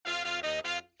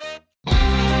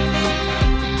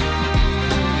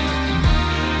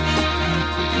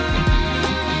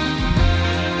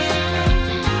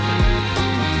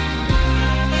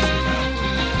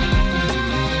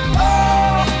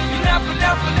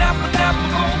never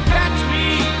gonna catch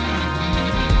me.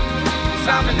 'Cause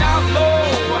I'm an outlaw,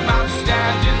 I'm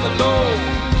outstanding the law.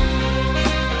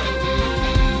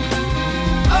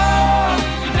 Oh,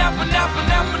 you never gonna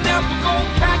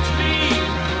catch me.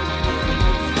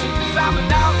 'Cause I'm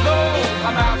an outlaw,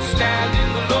 I'm outstanding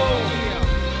the law.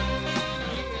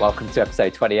 Welcome to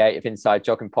episode 28 of Inside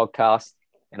Jogging Podcast.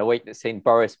 In a week that's seen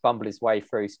Boris bumble his way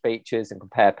through speeches and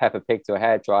compare Peppa Pig to a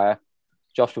hairdryer,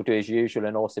 Josh will do his usual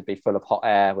and also be full of hot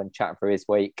air when chatting through his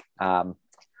week. Did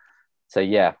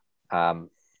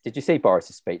you see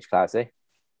Boris's speech, Clowesy?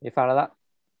 You a fan of that?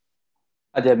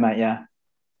 I did, mate, yeah.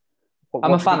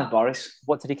 I'm a fan of Boris.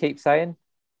 What did he keep saying?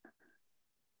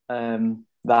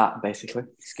 That, basically.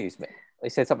 Excuse me. He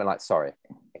said something like, sorry,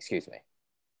 excuse me.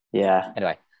 Yeah.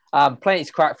 Anyway, plenty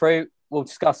to crack through. We'll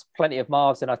discuss plenty of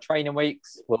Marvs in our training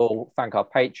weeks. We'll thank our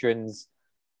patrons.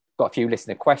 Got a few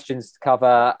listener questions to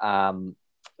cover.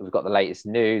 We've got the latest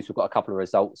news. We've got a couple of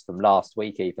results from last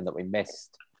week even that we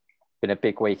missed. Been a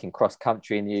big week in cross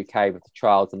country in the UK with the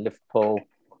trials in Liverpool.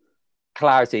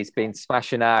 Clowesy's been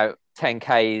smashing out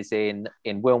 10Ks in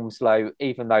Wilmslow,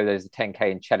 even though there's a 10K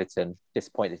in Chedderton.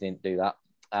 Disappointed he didn't do that,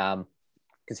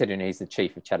 considering he's the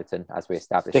chief of Chedderton, as we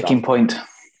established. Sticking point.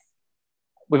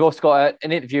 We've also got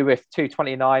an interview with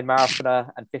 2:29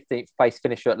 marathoner and 15th place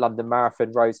finisher at London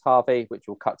Marathon, Rose Harvey, which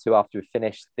we'll cut to after we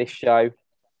finish this show.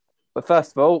 But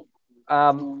first of all,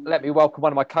 let me welcome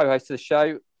one of my co-hosts to the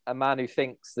show, a man who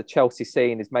thinks the Chelsea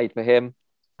scene is made for him.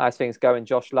 How's things going,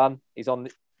 Josh Lunn? He's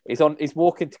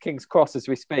walking to King's Cross as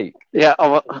we speak. Yeah,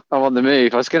 I'm on the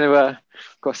move. I was going to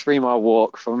got a 3-mile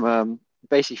walk from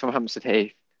basically from Hampstead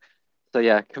Heath. So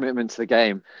yeah, commitment to the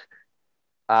game.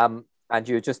 And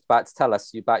you were just about to tell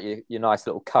us about your nice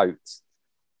little coat.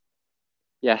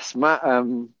 Yes, Matt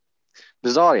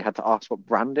bizarrely had to ask what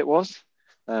brand it was.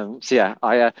 I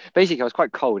basically I was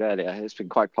quite cold earlier. It's been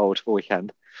quite cold for the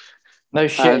weekend. No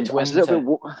shit. I was a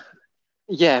little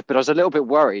bit, but I was a little bit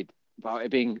worried about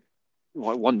it being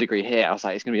 1 degree here. I was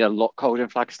like, it's going to be a lot colder in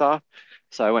Flagstaff.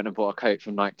 So I went and bought a coat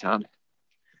from Nike Town.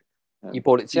 You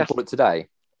bought it. You bought it today.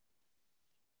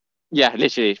 Yeah,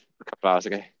 literally a couple of hours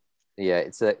ago. Yeah,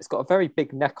 it's got a very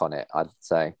big neck on it, I'd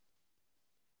say.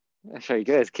 That's very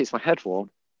good. It keeps my head warm.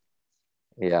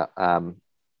 Yeah.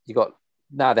 You got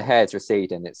now the hair's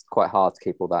receding. It's quite hard to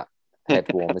keep all that head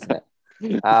warm, isn't it?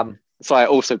 So I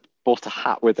also bought a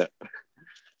hat with it.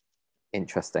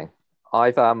 Interesting.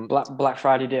 I've Black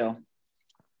Friday deal.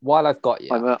 While I've got you,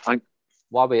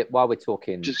 while we're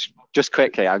talking, just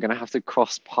quickly, I'm going to have to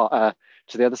cross to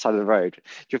the other side of the road. Do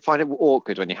you find it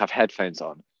awkward when you have headphones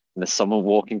on and there's someone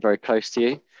walking very close to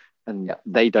you and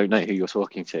they don't know who you're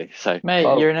talking to? So, mate,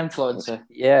 you're an influencer.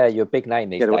 Yeah, you're a big name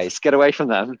these days. Get away from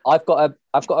them. I've got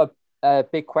a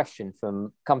big question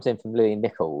comes in from Lily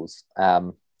Nichols.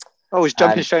 He's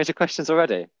jumping straight into questions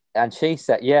already. And she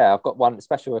said, yeah, I've got one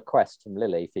special request from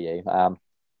Lily for you.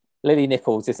 Lily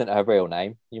Nichols isn't her real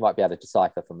name. You might be able to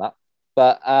decipher from that.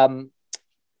 But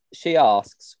she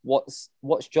asks,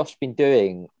 what's Josh been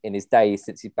doing in his days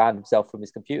since he banned himself from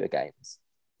his computer games?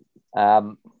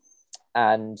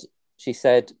 And she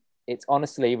said, it's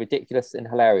honestly ridiculous and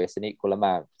hilarious in equal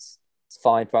amounts. It's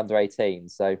fine for under 18.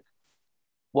 So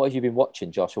what have you been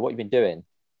watching, Josh, or what have you been doing?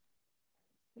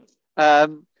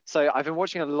 So I've been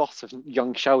watching a lot of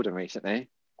Young Sheldon recently.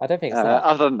 I don't think it's that.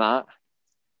 Other than that.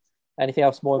 Anything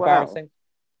else more embarrassing?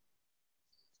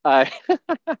 Can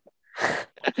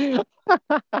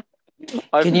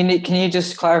you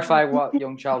just clarify what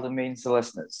Young Sheldon means to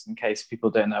listeners in case people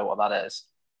don't know what that is?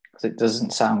 Because it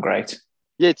doesn't sound great.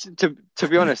 Yeah, to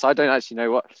be honest, I don't actually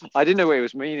know I didn't know what it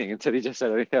was meaning until he just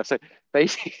said anything else. So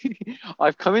basically,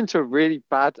 I've come into a really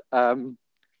bad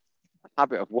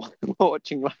habit of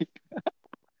watching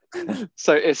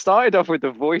So it started off with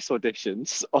the voice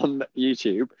auditions on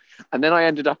YouTube, and then I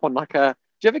ended up on do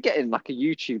you ever get in a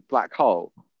YouTube black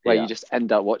hole where you just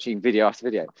end up watching video after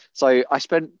video? So I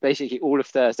spent basically all of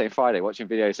Thursday and Friday watching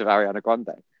videos of Ariana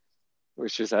Grande,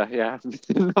 which is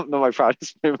not my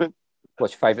proudest moment.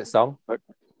 What's your favourite song?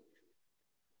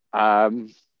 Can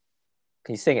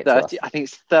you sing it 30, to us? I think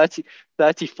it's 30,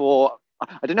 34.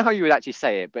 I don't know how you would actually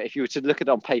say it, but if you were to look at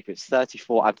it on paper, it's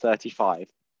 34 and 35.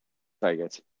 Very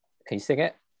good. Can you sing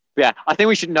it? Yeah, I think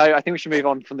we should move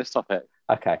on from this topic.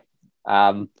 Okay.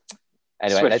 Anyway,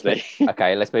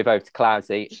 let's move over to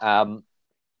Clowesy.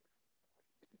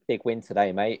 Big win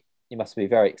today, mate. You must be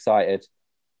very excited.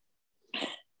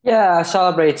 Yeah, I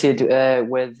celebrated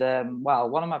with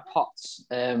one of my pots.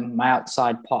 My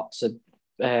outside pots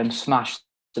had smashed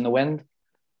in the wind,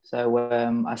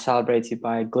 so I celebrated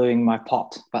by gluing my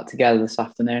pot back together this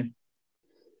afternoon.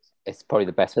 It's probably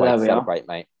the best way to celebrate,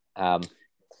 mate.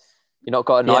 You not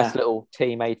got a nice Yeah. little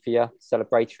tea made for you,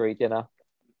 celebratory dinner?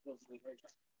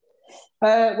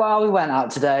 Well, we went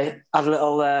out today, had a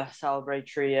little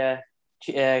celebratory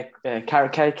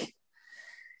carrot cake.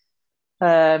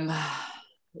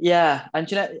 Yeah, and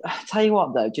do you know, I tell you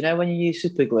what though, do you know when you use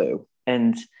super glue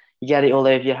and you get it all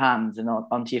over your hands and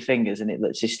onto your fingers and it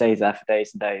literally stays there for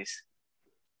days and days?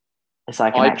 It's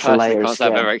like an I extra personally layer of can't say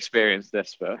I've skin. ever experienced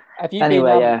this, but Have you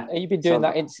Anyway, been? yeah. Have you been doing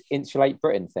So- that insulate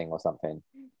Britain thing or something?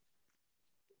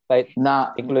 They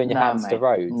Nah, gluing your no, hands to mate.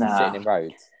 roads and Nah. sitting in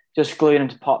roads. Just gluing them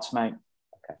to pots, mate.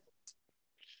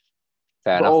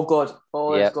 Fair But enough. all good.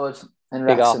 All Yeah. is good in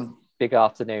Big Wrexham. Big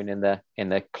afternoon in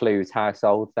the Clowes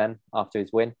household then after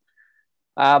his win.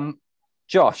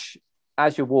 Josh,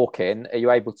 as you're walking, are you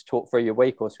able to talk through your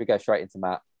week, or should we go straight into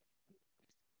Matt?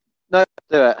 no,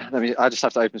 do it. I just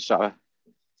have to open Strava.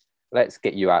 Let's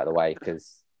get you out of the way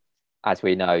because, as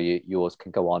we know, yours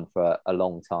can go on for a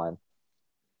long time.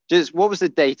 Just what was the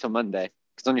date on Monday?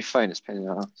 Because on your phone it's paying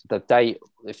out. The date,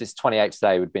 if it's 28th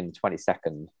today, would have been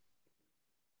 22nd.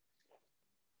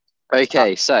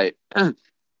 Okay, so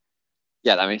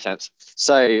yeah, that makes sense.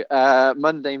 So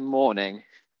Monday morning,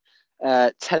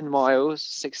 10 miles,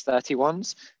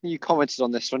 6:31s. You commented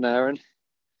on this one, Aaron.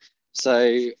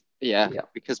 So yeah,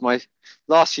 because my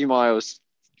last few miles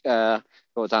got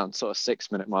down sort of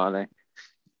 6-minute miling,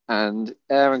 and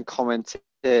Aaron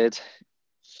commented,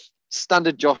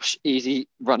 "Standard Josh easy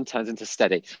run turns into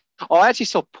steady." Oh, I actually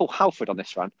saw Paul Halford on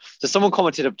this run. So someone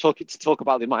commented to talk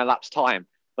about my elapsed time,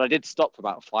 but I did stop for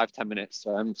about 5-10 minutes. So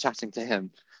I'm chatting to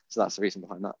him. So that's the reason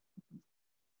behind that.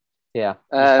 Yeah.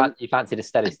 You fancied a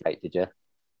steady state, did you?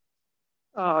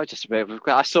 Oh, just a bit.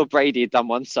 I saw Brady had done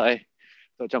one, so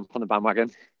I'll jump on the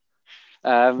bandwagon.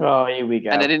 Here we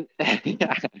go. And then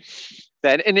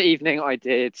then in the evening, I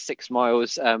did 6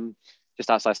 miles, just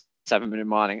outside 7-minute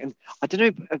miling. And I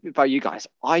don't know about you guys.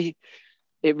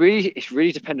 It's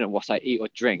really dependent on what I eat or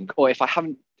drink, or if I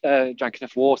haven't drank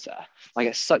enough water, I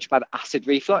get such bad acid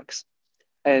reflux,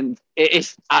 and it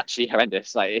is actually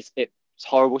horrendous. Like it's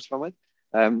horrible to run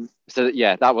with. So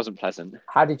yeah, that wasn't pleasant.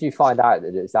 How did you find out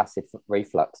that it was acid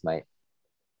reflux, mate?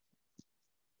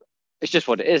 It's just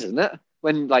what it is, isn't it?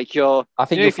 When like you're, I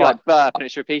think if you like burp and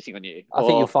it's repeating on you. I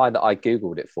think you'll find that I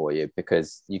googled it for you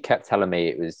because you kept telling me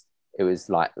it was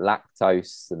like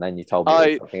lactose, and then you told me it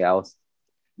was something else.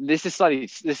 This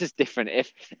is different.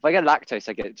 If I get lactose,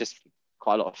 I get just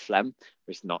quite a lot of phlegm,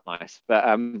 which is not nice.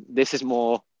 But this is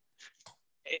more.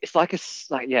 It's like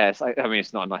it's like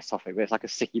it's not a nice topic, but it's like a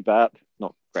sicky burp.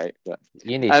 Not great, but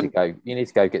you need to go. You need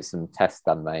to go get some tests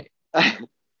done, mate.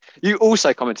 You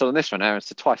also commented on this one, Aaron,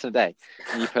 so twice a day.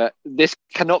 And you put this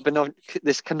cannot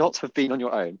have been on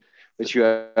your own. Which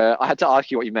I had to ask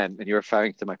you what you meant, and you're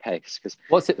referring to my pace. Because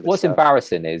what's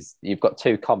embarrassing is you've got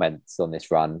 2 comments on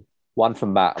this run, one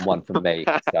from Matt and one from me.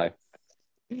 So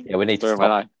yeah, we need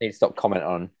to stop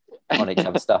commenting on each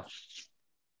other's stuff.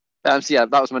 So yeah,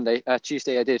 that was Monday.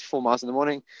 Tuesday, I did 4 miles in the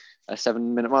morning,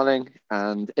 7-minute miling,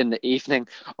 and in the evening.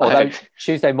 Although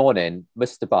Tuesday morning,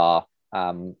 Mustabar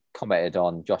commented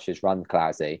on Josh's run,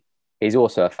 Clowesy. He's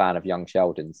also a fan of Young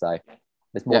Sheldon, so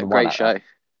there's more than one. Great show.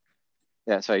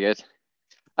 Yeah, it's very good.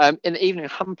 In the evening,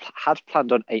 I had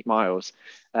planned on 8 miles,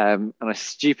 and I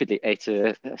stupidly ate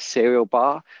a cereal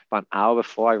bar about an hour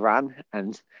before I ran,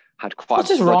 and had quite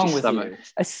What's wrong with you?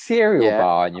 A cereal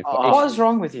bar, and you've got what is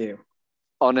wrong with you?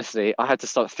 Honestly, I had to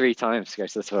stop 3 times to go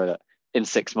to the toilet in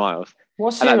 6 miles.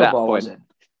 What cereal bar was it?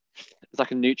 It's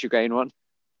like a Nutri-Grain one,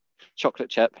 chocolate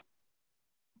chip.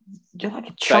 You're like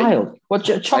a child. What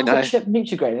chocolate chip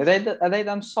Nutri-Grain? Are they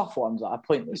them soft ones that are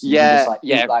pointless? Yeah,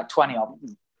 eat like 20 of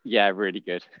them. Yeah, really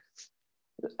good.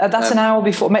 That's an hour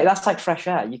before, mate. That's like fresh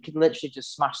air. You could literally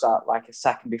just smash that like a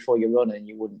second before you run, and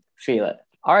you wouldn't feel it.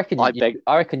 I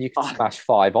reckon you could smash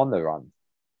 5 on the run.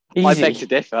 Easy. I beg to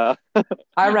differ.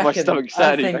 I reckon my stomach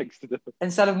certainly begs to differ.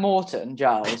 Instead of Morton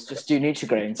gels, just do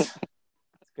Nutri-Grains.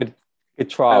 Good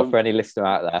trial for any listener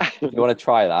out there. If you want to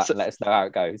try that, and let us know how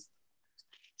it goes.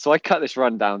 So I cut this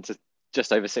run down to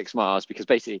just over 6 miles because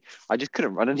basically I just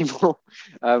couldn't run anymore.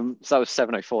 So that was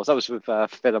 7:04. So that was with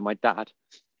Phil and my dad.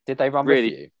 Did they run with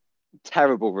you?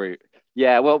 Terrible route.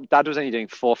 Yeah, well, Dad was only doing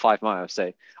 4 or 5 miles,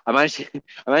 so I managed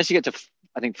to get to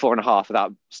I think 4.5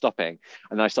 without stopping,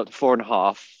 and then I stopped at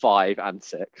 4.5, 5, and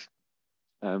 6.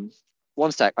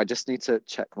 One sec, I just need to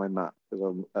check my map because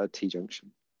I'm at T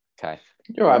junction. Okay,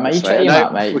 you're right, mate. You check your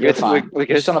map, mate. You're fine. We're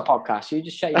just on a podcast. You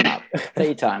just check your map. Take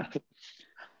your time.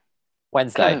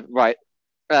 Wednesday, right?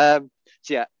 So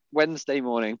yeah, Wednesday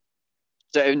morning.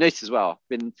 So I noticed as well,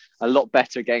 been a lot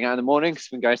better at getting out in the morning because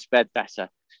I've been going to bed better.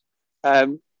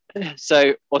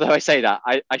 So although I say that,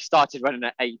 I started running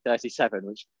at 8:37,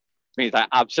 which means I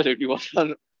absolutely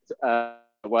wasn't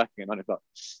working at 9 o'clock.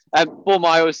 4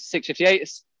 miles,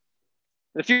 6:58.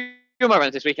 A few of my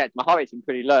runs this weekend, my heart rate's been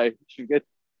pretty low, which was good.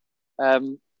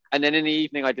 And then in the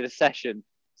evening, I did a session.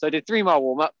 So I did 3-mile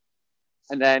warm up,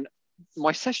 and then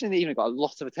my session in the evening got a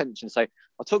lot of attention. So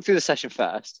I'll talk through the session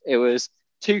first. It was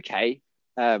 2K.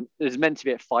 It was meant to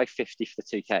be at 5:50 for the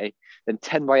 2K, then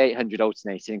 10 by 800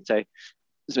 alternating. So it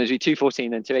was meant to be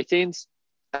 2:14 and 2:18s,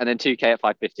 and then 2K at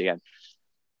 5:50 again.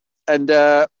 And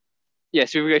so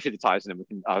we'll go through the times, and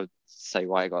then I'll say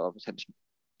why I got a lot of attention.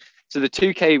 So the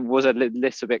 2K was a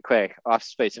little bit quick. After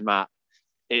space and Matt,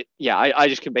 I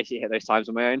just can basically hit those times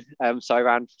on my own. So I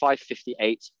ran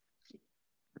 5:58.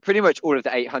 Pretty much all of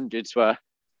the 800s were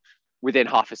within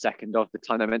half a second of the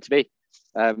time they're meant to be.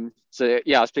 I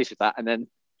was pleased with that. And then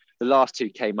the last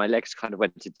 2K, my legs kind of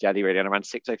went to jelly really, and I ran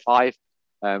 6:05.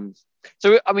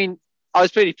 I mean, I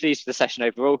was pretty pleased with the session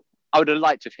overall. I would have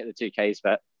liked to have hit the 2Ks,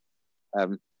 but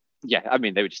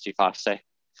they were just too fast. So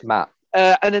Matt,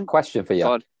 and then question for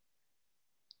you.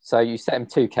 So you set him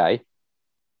 2K.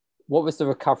 What was the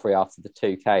recovery after the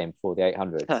 2K and before the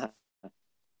 800s?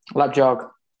 Lap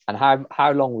jog. And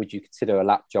how long would you consider a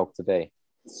lap jog to be?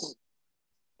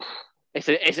 It's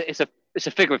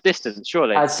a figure of distance,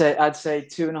 surely. I'd say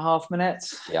 2.5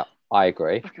 minutes. Yeah, I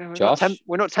agree. Okay, Josh,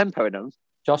 we're not tempoing them.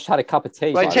 Josh had a cup of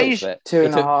tea. Well, I changed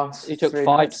 2.5. He took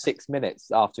 5-6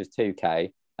 minutes after his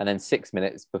 2K, and then 6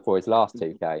 minutes before his last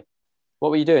 2K. What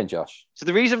were you doing, Josh? So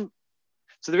the reason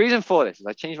for this is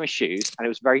I changed my shoes, and it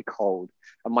was very cold,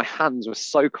 and my hands were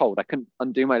so cold I couldn't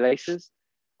undo my laces.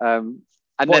 And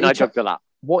then I jogged a lap.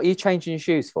 What are you changing your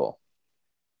shoes for?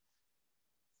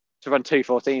 To run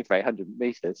 2:14 for 800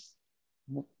 meters.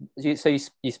 So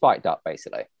you spiked up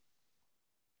basically.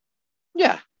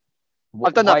 Yeah,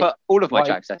 I've done that for all of my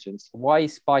track sessions. Why are you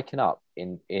spiking up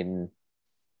in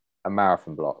a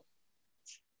marathon block?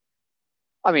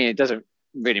 I mean, it doesn't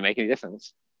really make any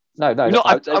difference. No.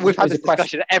 We've had this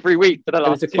discussion every week for the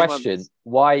last 2 months. It was a question.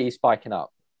 Why are you spiking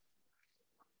up?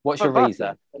 What's your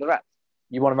reason? On the reps.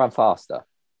 You want to run faster?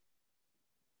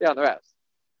 Yeah, on the reps.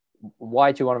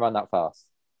 Why do you want to run that fast?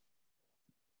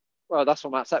 Well, that's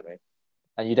what Matt set me.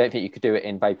 And you don't think you could do it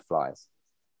in Vaporflies?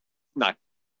 No.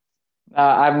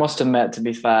 I must admit, to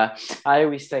be fair, I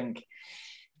always think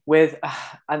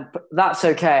and that's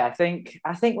okay. I think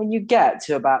when you get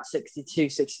to about 62,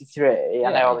 63,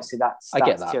 I know obviously that's I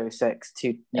get that. 206,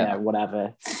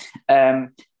 whatever.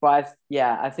 But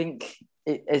I think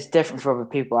it's different for other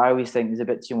people. I always think there's a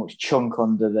bit too much chunk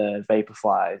under the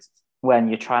Vaporflies when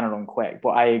you're trying to run quick. But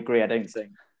I agree. I don't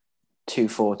think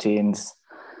 2:14s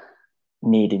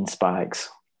needing spikes.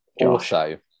 Josh.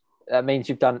 Also, that means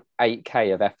you've done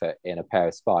 8K of effort in a pair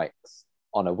of spikes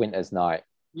on a winter's night.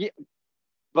 Yeah,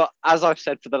 but as I've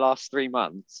said for the last 3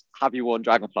 months, have you worn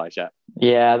Dragonflies yet?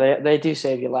 Yeah, they do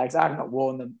save your legs. I've not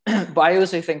worn them. But I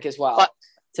also think as well,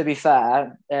 to be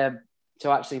fair, to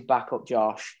actually back up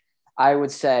Josh, I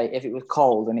would say if it was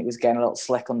cold and it was getting a little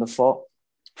slick underfoot,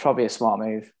 probably a smart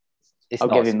move. I'll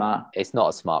give him that. It's not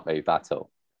a smart move at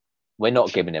all. We're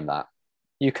not giving him that.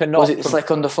 You cannot. Was it slick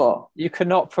underfoot? You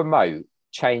cannot promote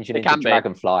changing into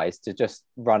Dragonflies to just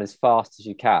run as fast as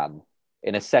you can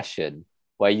in a session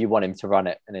where you want him to run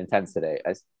at an intensity.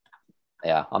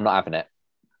 I'm not having it.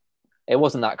 It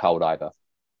wasn't that cold either.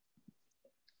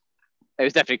 It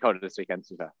was definitely colder this weekend,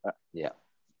 to be fair. Yeah.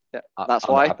 That's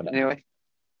why. Anyway.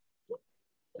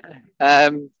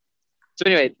 So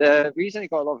anyway, the reason it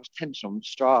got a lot of attention on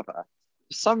Strava, for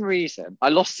some reason, I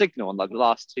lost signal on the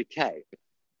last 2K,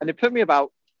 and it put me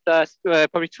about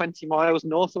probably 20 miles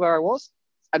north of where I was,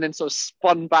 and then sort of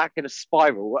spun back in a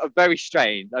spiral. Very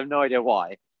strange. I have no idea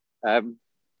why.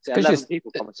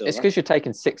 It's because you're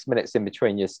taking 6 minutes in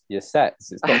between your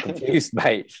sets. It's got confused,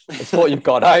 mate. It's thought you've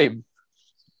got home.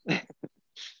 Yeah,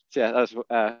 that was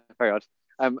very odd.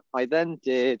 I then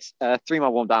did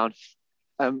 3-mile warm down,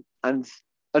 and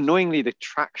annoyingly the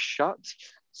track shut,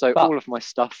 so all of my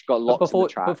stuff got locked in the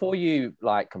track. Before you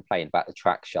complain about the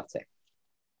track shutting,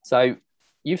 so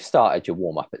you've started your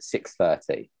warm up at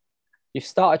 6:30. You've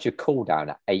started your cool down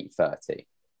at 8:30.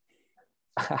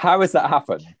 How has that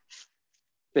happened?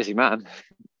 Busy man.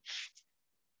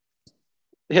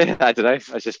 Yeah, I don't know.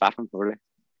 I was just faffing probably.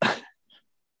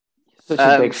 Such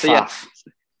a big faff. Yeah,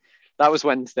 that was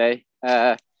Wednesday.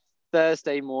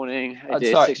 Thursday morning, I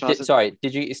did 6 miles. Sorry,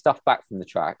 did you get your stuff back from the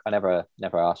track? I never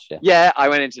asked you. Yeah, I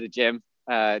went into the gym.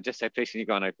 Just so please can you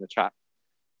go and open the track?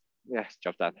 Yeah,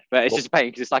 job done. But it's just a pain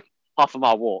because it's like half a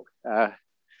mile walk to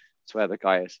where the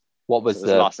guy is. What was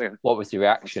the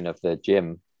reaction of the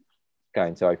gym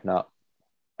going to open up?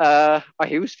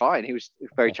 He was fine. He was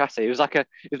very chatty. He was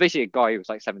basically a guy who was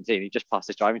like 17. He just passed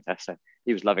his driving test, so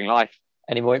he was loving life.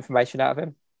 Any more information out of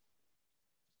him?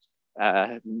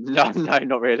 No,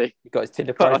 not really. You got his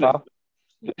Tinder profile?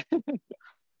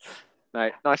 No,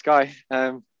 nice guy.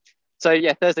 So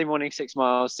yeah, Thursday morning, 6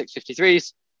 miles,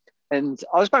 6:53s. And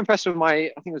I was quite impressed with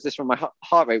I think it was this one, my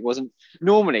heart rate wasn't,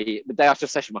 normally the day after a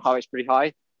session, my heart rate's pretty high.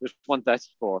 It was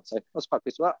 134. So I was quite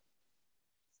pleased with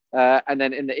that. And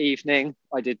then in the evening,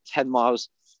 I did 10 miles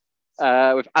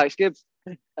with Alex Gibbs.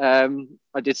 I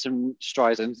did some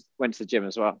strides and went to the gym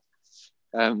as well.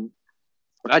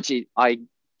 Actually, I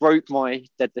broke my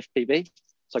deadlift PB.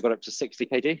 So I got up to 60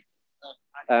 kg.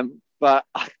 But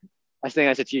I think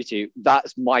I said to you two,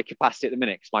 that's my capacity at the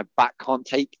minute because my back can't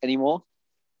take anymore.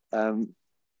 So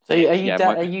are you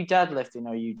deadlifting,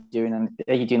 or are you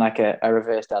doing like a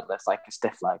reverse deadlift, like a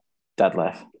stiff leg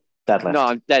deadlift? No,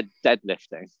 I'm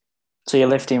deadlifting. So you're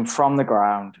lifting from the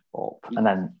ground up and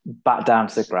then back down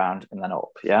to the ground and then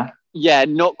up, yeah? Yeah,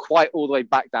 not quite all the way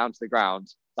back down to the ground,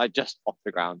 like just off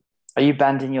the ground. Are you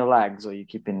bending your legs, or are you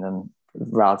keeping them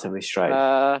relatively straight?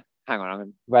 Hang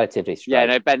on. Relatively straight. Yeah,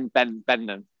 no, bend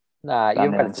them. Nah,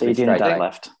 you're relatively so you're doing a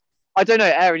deadlift. I don't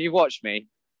know, Aaron, you watched me.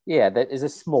 Yeah, there is a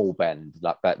small bend,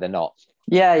 but they're not.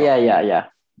 Yeah. You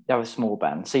have a small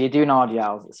bend. So you're doing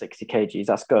RDLs at 60 kgs.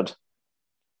 That's good.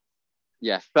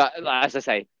 Yeah, but as I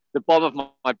say, the bottom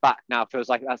of my back now feels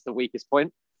like that's the weakest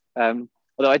point.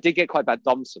 Although I did get quite bad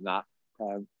DOMs from that.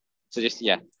 So just,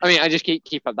 yeah. I mean, I just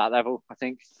keep up that level, I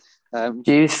think. Do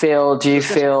you feel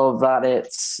that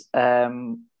it's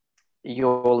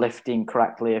you're lifting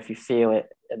correctly if you feel it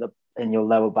in your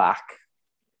lower back?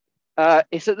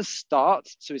 It's at the start,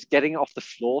 so it's getting it off the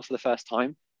floor for the first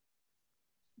time.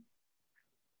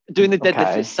 Doing the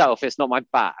deadlift itself, it's not my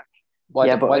back. When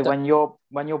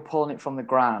you're pulling it from the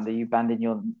ground, are you bending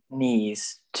your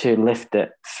knees to lift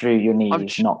it through your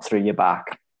knees, not through your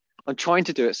back? I'm trying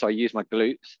to do it so I use my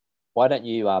glutes. Why don't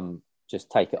you just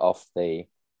take it off the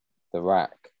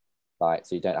rack, like,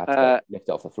 so you don't have to lift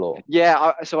it off the floor?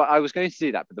 Yeah, so I was going to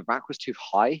do that, but the rack was too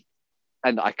high,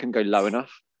 and I couldn't go low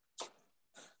enough.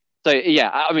 So yeah,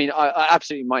 I mean, I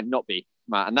absolutely might not be,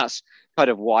 Matt, and that's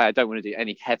kind of why I don't want to do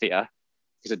any heavier,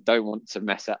 because I don't want to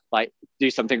mess up, like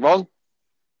do something wrong.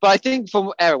 But I think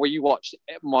from Aaron, where you watched,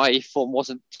 my form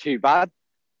wasn't too bad.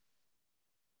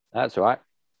 That's all right.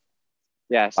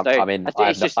 Yeah, so I mean,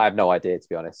 I have no idea, to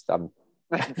be honest. I'm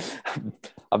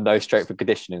no straight for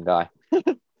conditioning guy.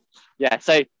 Yeah.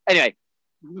 So anyway,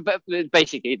 but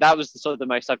basically that was sort of the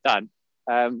most I've done.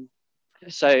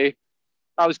 So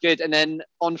that was good. And then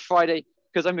on Friday,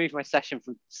 because I moved my session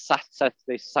from Saturday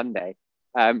to Sunday,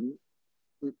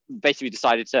 basically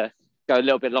decided to go a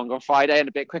little bit longer on Friday and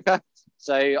a bit quicker.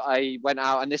 So I went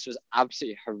out, and this was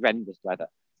absolutely horrendous weather.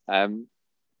 I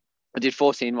did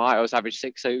 14 miles, average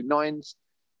 6:09s.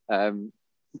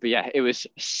 But yeah, it was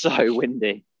so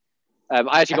windy.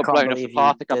 I actually got blown off the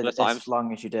path a couple of times. As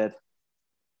long as you did.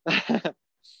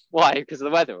 Why? Because of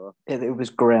the weather? Or? It was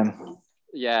grim.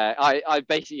 Yeah, I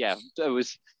basically, yeah, it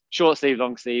was short sleeve,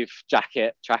 long sleeve,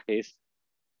 jacket, trackies.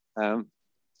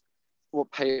 What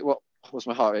was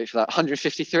my heart rate for that?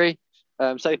 153.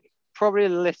 So probably a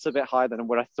little bit higher than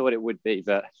what I thought it would be,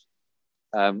 but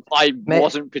I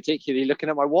wasn't particularly looking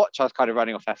at my watch. I was kind of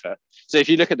running off effort. So if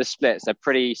you look at the splits, they're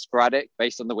pretty sporadic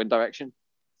based on the wind direction.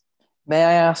 May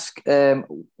I ask,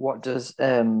 what does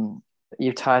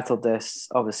you titled this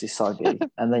obviously soggy,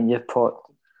 and then you put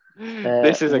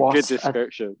this is a good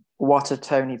description. What a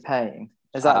Tony Payne.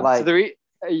 Is that like?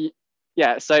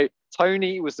 So so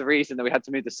Tony was the reason that we had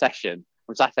to move the session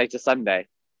from Saturday to Sunday.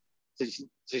 Do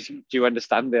you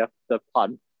understand the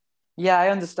pun? Yeah, I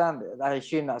understand it. I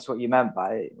assume that's what you meant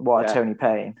by what a Tony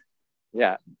Payne.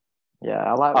 Yeah. Yeah,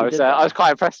 I like. I was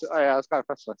quite impressed. I was quite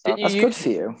impressed with myself. That's good for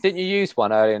you. Didn't you use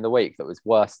one earlier in the week that was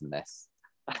worse than this?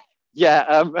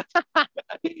 Yeah,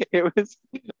 it was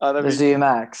the Zoom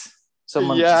X.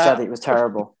 Someone said it was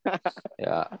terrible.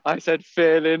 Yeah, I said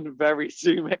feeling very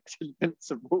Zoom X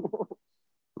invincible.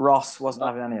 Ross wasn't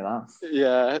having any of that.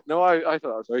 Yeah, no, I thought that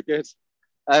was very good.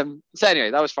 So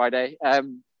anyway, that was Friday.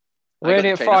 Really,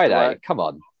 at Friday? Come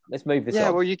on, let's move this on. Yeah,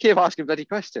 well, you keep asking bloody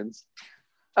questions.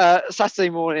 Saturday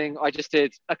morning, I just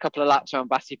did a couple of laps around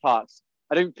Battersea Parks.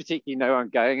 I don't particularly know where I'm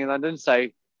going in London, so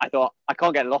I thought I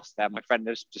can't get lost there. My friend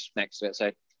lives just next to it,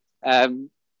 so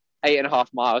 8.5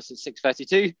 miles at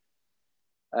 6:32,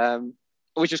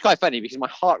 which was quite funny because my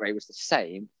heart rate was the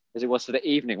same as it was for the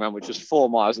evening run, which was 4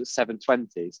 miles at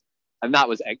 7:20s, and that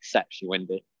was exceptionally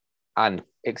windy and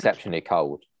exceptionally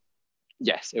cold.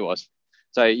 Yes, it was.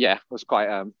 So yeah, it was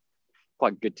quite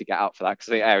good to get out for that, because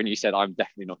I think, Aaron, you said I'm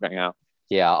definitely not going out.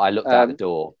 Yeah, I looked out the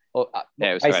door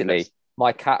Yeah, it was basically, horrendous.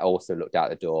 my cat also looked out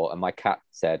the door, and my cat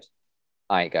said,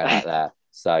 "I ain't going out there."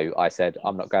 So I said,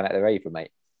 "I'm not going out there either,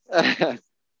 mate."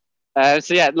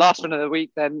 So yeah, last one of the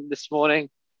week then this morning.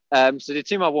 So did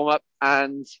 2 mile warm up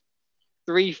and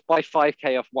 3 by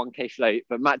 5k off 1k float,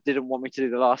 but Matt didn't want me to do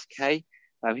the last k.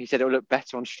 He said it will look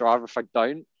better on Strava if I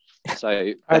don't.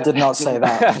 So I did not say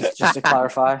that. just to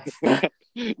clarify.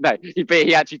 No,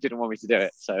 he actually didn't want me to do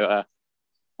it. So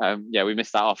yeah, we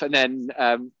missed that off. And then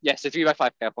so 3 by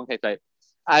 5k off 1k float.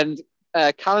 And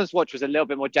Callum's watch was a little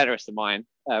bit more generous than mine.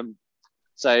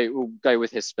 So we'll go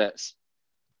with his splits.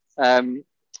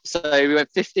 So we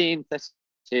went 15,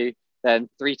 32, then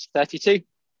 3:32,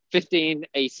 15,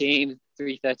 18,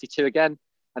 3:32 again,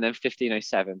 and then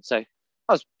 15:07. So I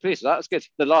was pleased with that. That's good.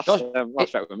 The last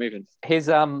track we're moving. His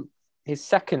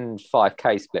second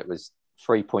 5k split was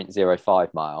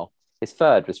 3.05 mile. His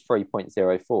third was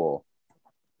 3.04.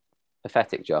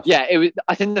 Pathetic, Josh. Yeah, it was.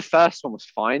 I think the first one was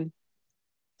fine.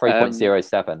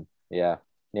 3.07. Yeah,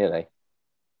 nearly.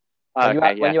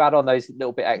 When you add on those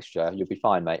little bit extra, you'll be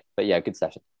fine, mate. But yeah, good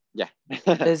session. Yeah.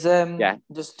 Is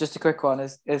just a quick one.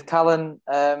 Is Callan?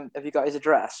 Have you got his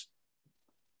address?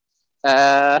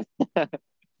 No,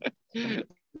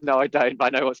 I don't. But I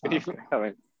know what's going to be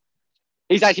coming.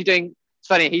 He's actually doing. It's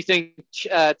funny. He's doing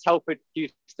Telford,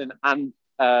 Houston, and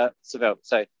Seville.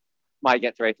 So might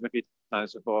get to rate him a few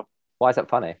times before. Why is that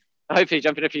funny? Hopefully,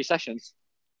 jump in a few sessions.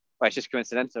 Well, it's just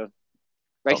coincidental.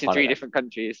 Racing 3 different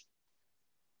countries.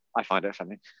 I find it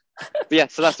funny. But yeah,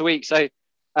 so that's the week. So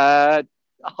about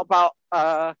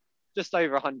just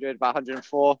over 100, about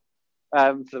 104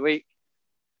 for the week.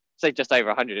 Say just over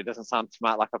 100. It doesn't sound to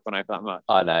Matt like I've gone over that much.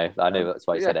 I know. That's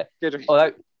why you said it. Good.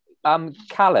 Although,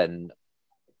 Callan,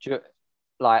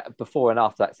 like before and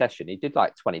after that session, he did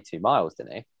like 22 miles,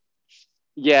 didn't he?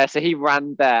 Yeah, so he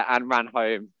ran there and ran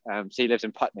home. So he lives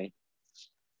in Putney.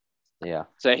 Yeah.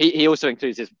 So he also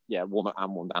includes his warm up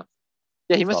and warm down.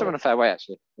 Yeah, he must have run a fair way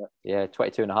actually. But... Yeah,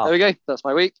 22 and a half. There we go. That's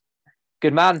my week.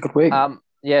 Good man. Good week.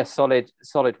 Yeah, solid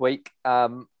week.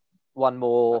 One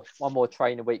more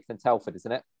training week than Telford,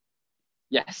 isn't it?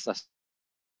 Yes, that's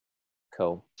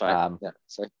cool. Sorry.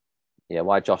 So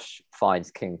why Josh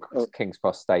finds King's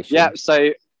Cross Station. Yeah,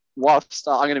 so whilst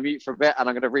I'm going to mute for a bit and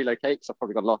I'm going to relocate because I've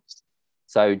probably got lost.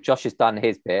 So Josh has done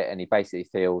his bit and he basically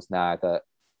feels now that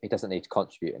he doesn't need to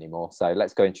contribute anymore. So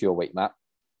let's go into your week, Matt.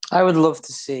 I would love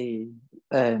to see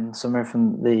someone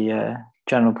from the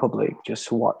general public just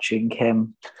watching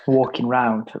him walking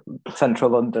around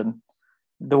central London,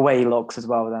 the way he looks as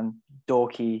well, then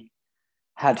dorky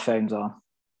headphones on.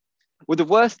 Well, the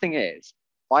worst thing is,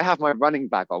 I have my running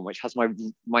bag on, which has my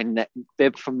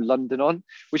bib from London on,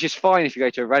 which is fine if you go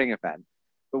to a running event.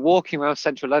 But walking around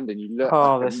central London, you look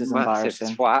like this a is massive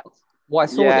embarrassing. Twat. Well, I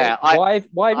saw it.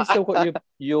 Why have you still got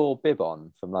your bib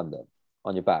on from London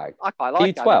on your bag? I quite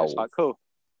like P12. It's quite cool.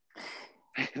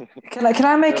 Can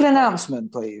I make an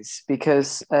announcement, please?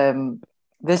 Because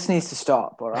this needs to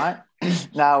stop. All right.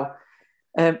 Now,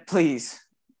 please,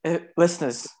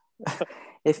 listeners,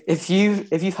 if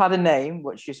you've had a name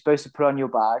which you're supposed to put on your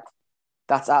bag,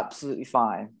 that's absolutely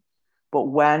fine. But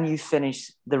when you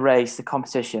finish the race, the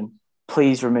competition,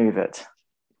 please remove it.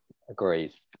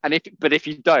 Agreed. And if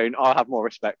you don't, I'll have more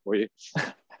respect for you.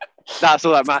 That's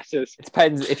all that matters. It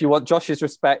depends if you want Josh's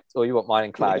respect or you want mine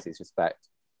and Clowes's respect.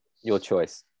 Your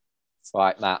choice.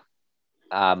 Right, Matt.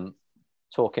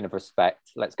 Talking of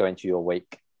respect, let's go into your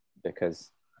week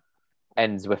because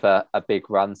ends with a big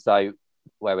run. So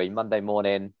where are we? Monday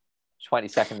morning,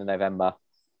 22nd of November,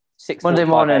 6:45 Monday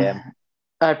morning. AM.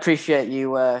 I appreciate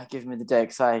you giving me the day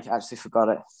because I actually forgot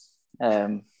it.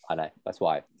 I know. That's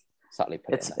why I subtly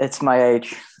put it in there. It's my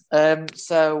age.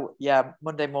 So yeah,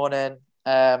 Monday morning,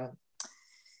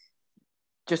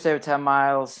 just over 10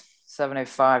 miles,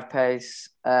 7:05 pace.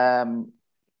 I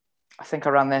think I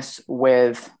ran this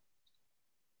with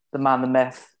the man, the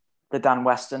myth, the Dan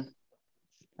Weston.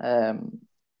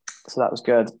 So that was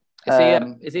good.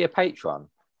 Is he a patron?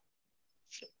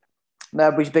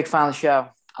 No, but he's a big fan of the show.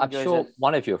 I'm sure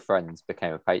one of your friends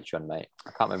became a patron, mate.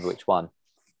 I can't remember which one.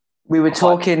 We were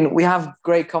talking, we have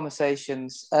great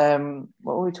conversations. What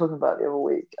were we talking about the other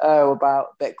week? Oh,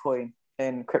 about Bitcoin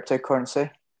in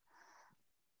cryptocurrency.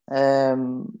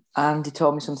 And he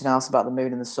told me something else about the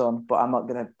moon and the sun, but I'm not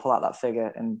going to pull out that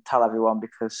figure and tell everyone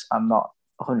because I'm not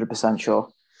 100% sure.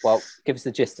 Well, give us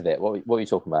the gist of it. What were you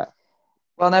talking about?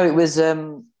 Well, no, it was, I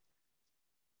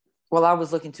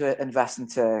was looking to invest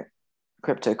into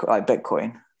crypto, like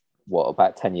Bitcoin. What,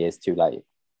 about 10 years too late?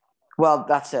 Well,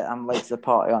 that's it. I'm late to the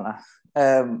party, aren't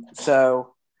I?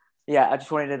 So, yeah, I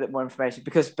just wanted a bit more information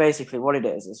because basically what it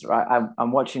is right,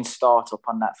 I'm watching Startup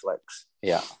on Netflix.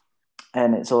 Yeah.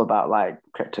 and it's all about like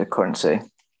cryptocurrency.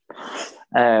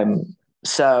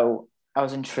 So I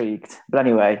was intrigued, but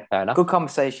anyway, Fair enough. good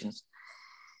conversations.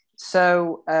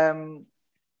 So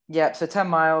so 10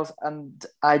 miles, and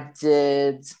I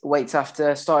did weights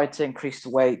after, started to increase the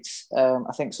weights.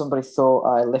 I think somebody thought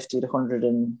I lifted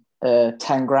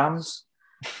 110 grams,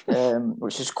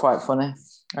 which is quite funny.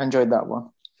 I enjoyed that one.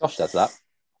 Josh does that.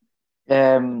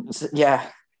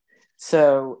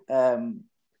 So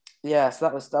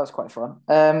that was quite fun.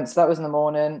 So that was in the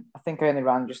morning. I think I only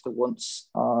ran just the once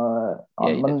on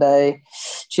Monday. Did.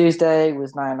 Tuesday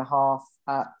was 9.5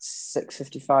 at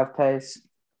 6:55 pace.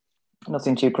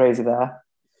 Nothing too crazy there.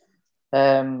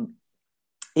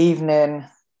 Evening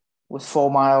was 4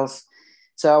 miles.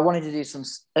 So I wanted to do some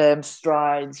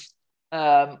strides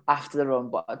after the run,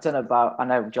 but I don't know about. I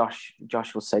know Josh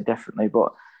will say differently,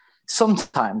 but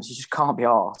sometimes you just can't be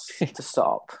asked to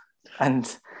stop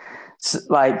and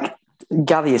like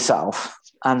gather yourself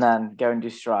and then go and do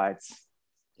strides.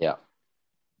 Yeah.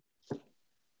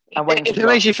 If it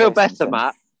makes you feel better,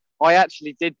 Matt, I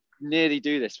actually did nearly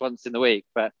do this once in the week,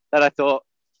 but then I thought,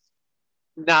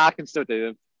 nah, I can still do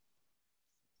them.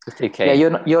 Too keen.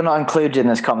 Yeah, you're not included in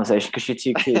this conversation because you're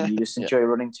too keen. You just enjoy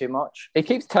running too much. He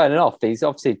keeps turning off. He's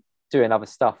obviously doing other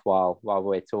stuff while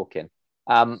we're talking.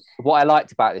 What I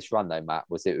liked about this run, though, Matt,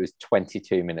 was it was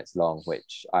 22 minutes long,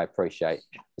 which I appreciate.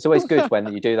 It's always good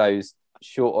when you do those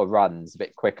shorter runs a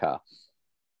bit quicker.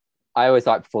 I always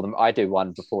like I do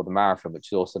one before the marathon,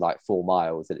 which is also like 4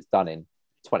 miles, and it's done in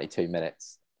 22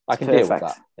 minutes. I can deal with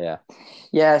that. Yeah.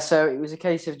 Yeah. So it was a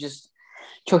case of just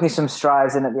chucking some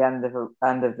strides in at the end of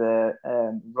the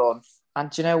run, and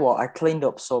do you know what? I cleaned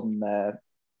up some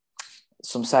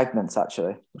segments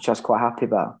actually, which I was quite happy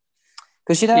about.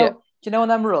 Because do you know on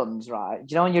them runs, right?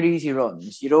 Do you know on your easy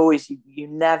runs, you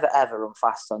never ever run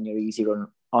fast on your easy run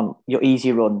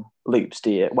loops,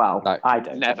 do you? Well, no, I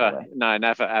don't. Never. Anyway. No,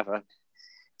 never ever.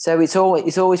 So it's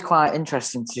always quite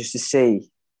interesting to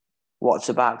see what's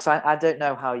about, because I don't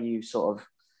know how you sort of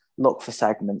look for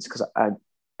segments, because I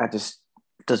just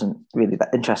doesn't really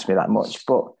interest me that much,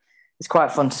 but it's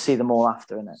quite fun to see them all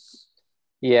after, isn't it?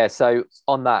 Yeah. So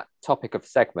on that topic of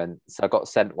segments, I got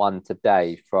sent one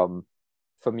today from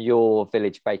your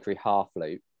village bakery half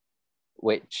loop,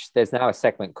 which there's now a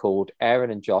segment called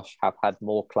Aaron and Josh have had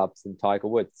more clubs than Tiger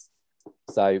Woods.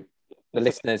 So the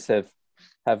listeners have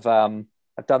done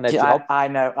their job. I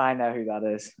know who that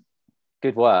is.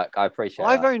 Good work. I appreciate it.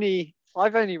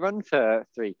 I've only run for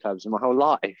 3 clubs in my whole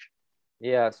life.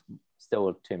 Yeah, it's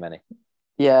still too many.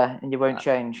 Yeah, and you won't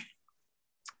change.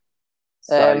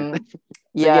 So,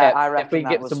 I reckon if we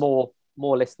get some more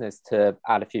listeners to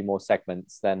add a few more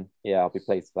segments, then I'll be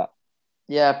pleased with that.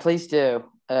 Yeah, please do.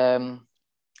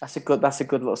 That's a good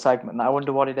little segment. I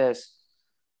wonder what it is.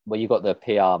 Well, you got the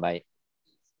PR, mate.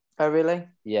 Oh, really?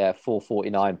 Yeah,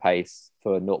 4:49 pace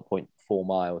for 0.4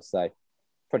 miles. So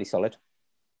pretty solid.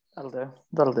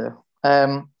 That'll do.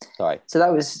 Sorry. So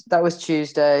that was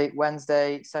Tuesday,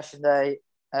 Wednesday, session day.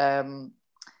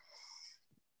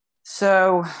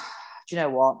 So do you know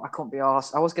what? I couldn't be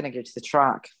arsed. I was going to go to the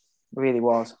track. I really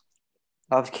was.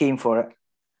 I was keen for it.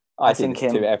 I think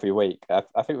do it every week. I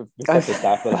think we've said this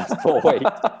now for the last 4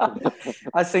 weeks.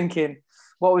 I was thinking,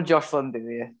 what would Josh Lund do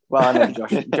here? Well, I know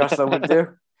Josh Lund would do.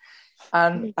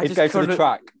 And he'd go to the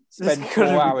track, spend 4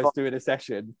 hours doing a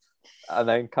session, and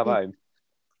then come home.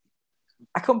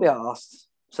 I couldn't be arsed.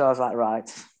 So I was like,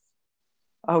 right,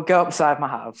 I'll go upside my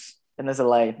house, and there's a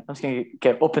lane. I'm just going to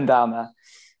go up and down there,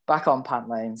 back on Pant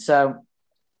Lane. So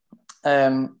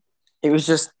it was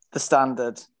just the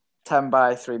standard 10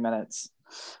 by 3 minutes,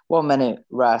 1 minute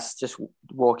rest, just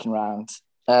walking around.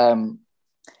 It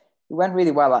went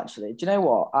really well, actually. Do you know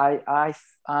what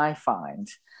I find?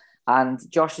 And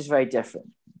Josh is very different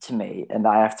to me, and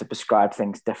I have to prescribe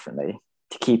things differently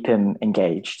to keep him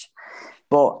engaged.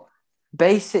 But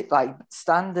basic, like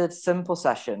standard, simple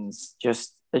sessions,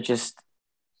 are just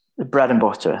the bread and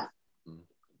butter.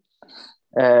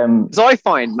 Because I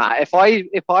find, Matt, if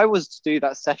I was to do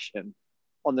that session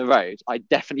on the road, I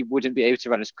definitely wouldn't be able to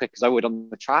run as quick as I would on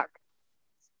the track.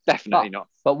 Definitely not.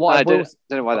 But what I don't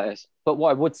know why that is. But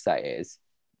what I would say is,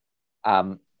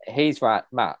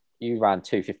 Matt, you ran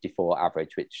 2:54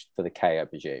 average, which for the K, I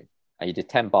presume, and you did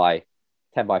 10 by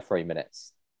 3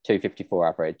 minutes, 2:54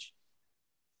 average.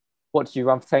 What did you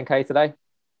run for 10K today?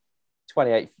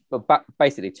 28,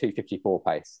 basically 2:54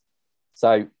 pace.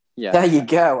 So yeah, there you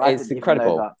go. It's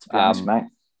incredible. That, to be honest, mate.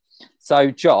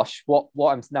 So Josh,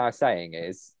 what I'm now saying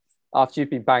is, after you've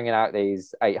been banging out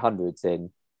these 800s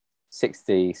in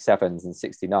 67s and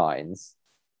 69s,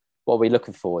 what are we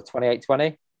looking for?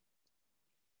 28:20?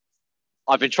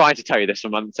 I've been trying to tell you this for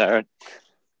months, Aaron.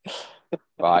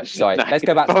 Right, sorry. No, Let's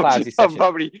go back to Clowesy I'm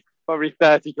session. probably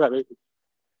 30 kilometers.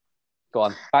 Go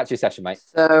on, back to your session, mate.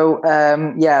 So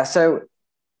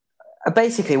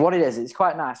basically what it is, it's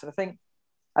quite nice. And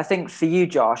I think for you,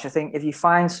 Josh, I think if you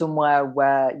find somewhere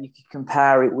where you can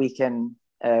compare it week in,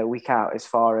 week out, as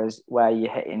far as where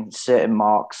you're hitting certain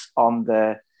marks on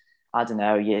the, I don't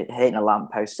know, you're hitting a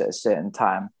lamppost at a certain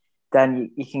time,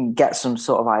 then you can get some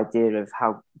sort of idea of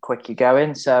how quick you're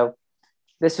going. So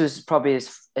this was probably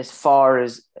as far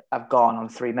as I've gone on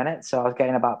 3 minutes. So I was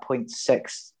getting about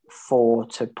 0.64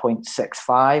 to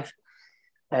 0.65,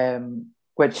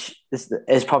 which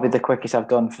is probably the quickest I've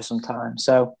done for some time.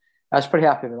 So I was pretty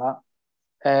happy with that.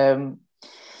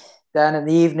 Then in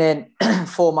the evening,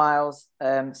 4 miles,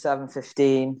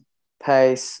 7:15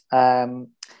 pace. I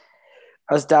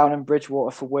was down in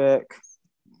Bridgewater for work,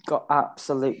 got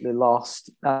absolutely lost.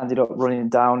 Ended up running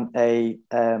down a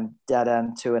dead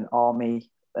end to an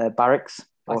army barracks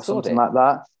or something like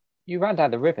that. You ran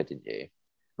down the river, didn't you?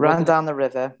 Ran down the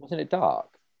river. Wasn't it dark?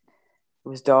 It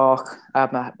was dark. I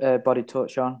had my body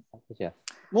torch on. Yeah.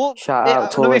 Shout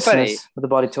out to all listeners with the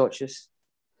body torches.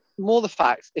 More the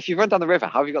fact, if you run down the river,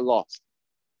 how have you got lost?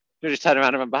 You just turn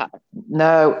around and run back.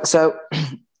 No, so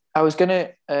I was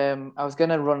gonna run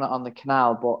it on the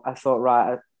canal, but I thought,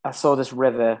 right, I saw this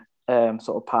river sort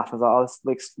of path. I thought, oh,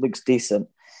 this looks decent.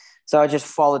 So I just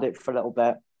followed it for a little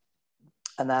bit,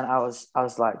 and then I was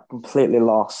like completely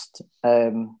lost.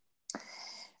 And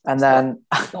then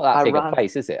it's not that big a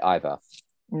place, is it? Either.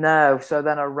 No. So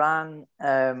then I ran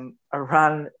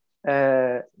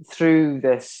through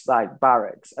this like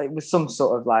barracks. It was some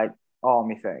sort of like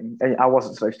army thing. I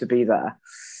wasn't supposed to be there,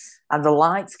 and the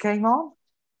lights came on,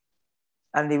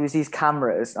 and there was these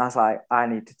cameras. And I was like, I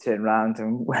need to turn around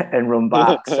and run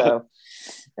back. So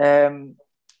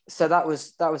that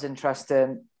was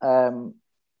interesting. And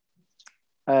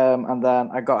then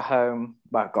I got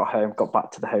got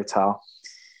back to the hotel,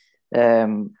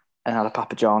 and had a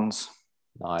Papa John's.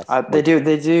 Nice. They do.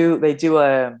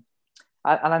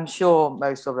 And I'm sure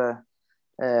most other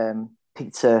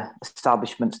pizza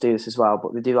establishments do this as well,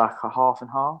 but they do like a half and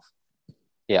half.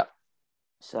 Yeah.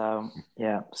 So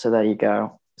there you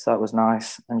go. So that was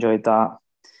nice. Enjoyed that.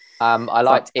 I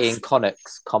liked Ian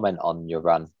Connick's comment on your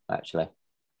run, actually.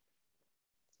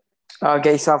 Oh,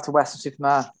 get yourself to Western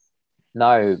Superman.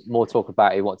 No, more talk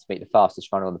about he wants to meet the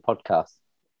fastest runner on the podcast.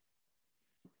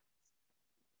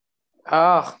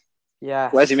 Oh, yeah.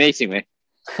 Where's he meeting me?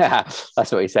 That's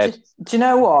what he said. Do you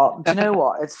know what?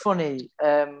 It's funny.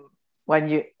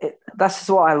 That's just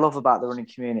what I love about the running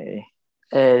community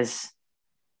is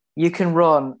you can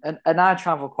run, and I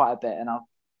travel quite a bit, and I'll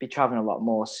be traveling a lot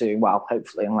more soon. Well,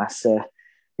 hopefully, unless the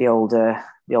old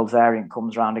variant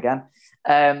comes around again.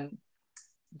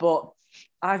 But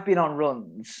I've been on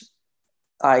runs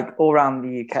like all around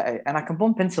the UK, and I can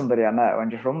bump into somebody I know and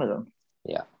just run with them.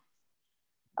 Yeah,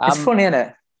 it's funny, isn't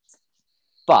it?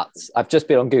 But I've just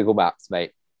been on Google Maps,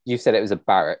 mate. You said it was a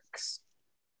barracks.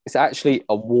 It's actually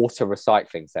a water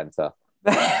recycling centre.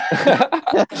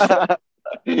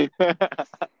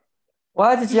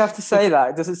 Why did you have to say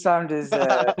that? It doesn't sound as.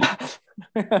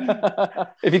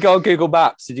 If you go on Google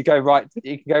Maps, you can go right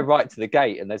to the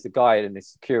gate, and there's a guy in his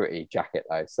security jacket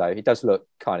though, so he does look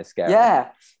kind of scary. Yeah,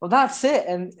 well, that's it.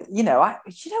 And you know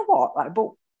what? Like,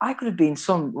 but I could have been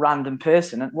some random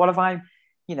person, and what if I,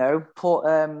 put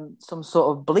some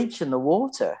sort of bleach in the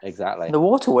water? Exactly. The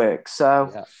waterworks.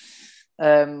 So,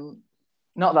 yeah.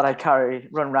 Not that I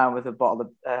run around with a bottle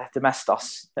of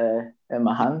Domestos in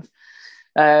my hand.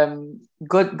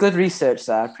 Good research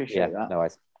there. I appreciate that. No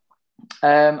worries.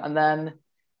 And then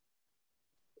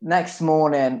next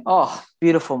morning,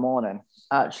 beautiful morning,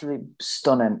 actually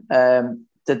stunning.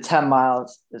 Did 10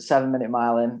 miles, 7-minute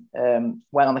mile in,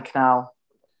 went on the canal,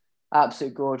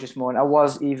 absolute gorgeous morning. I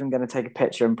was even going to take a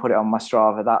picture and put it on my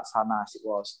Strava. That's how nice it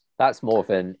was. That's more of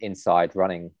an inside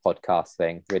running podcast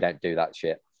thing. We don't do that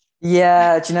shit.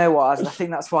 Yeah, do you know what? I think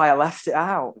that's why I left it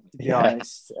out, to be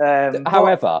honest.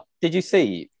 However, did you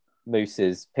see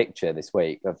Moose's picture this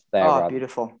week of their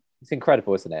beautiful. It's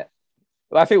incredible, isn't it?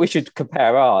 Well, I think we should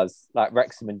compare ours, like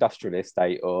Wrexham Industrial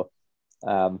Estate, or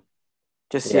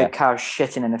just see a cow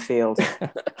shitting in a field.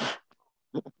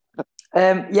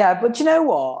 But you know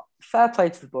what? Fair play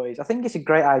to the boys. I think it's a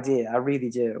great idea. I really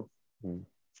do.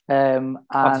 I'm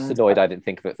just annoyed I didn't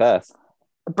think of it first.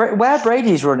 Where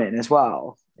Brady's running as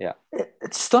well. Yeah,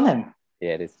 it's stunning.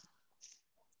 Yeah, it is.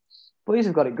 Boys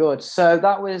have got it good. So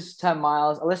that was 10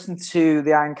 miles. I listened to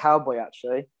the Iron Cowboy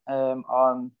actually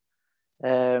on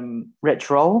Rich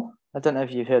Roll. I don't know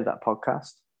if you've heard that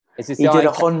podcast. Is this he did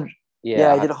 100?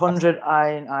 Yeah, he did 100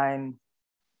 Iron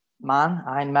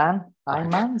Ironmans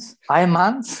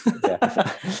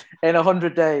Yeah. in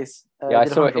 100 days. Yeah, I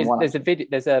saw it. 101, There's a video.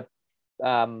 There's a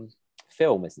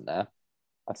film, isn't there?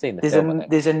 I've seen the there's film.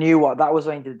 there's a new one that was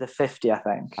when he did the 50, I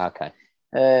think. Okay.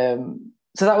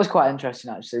 So that was quite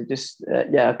interesting, actually. Just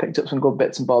I picked up some good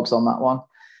bits and bobs on that one.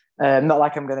 Not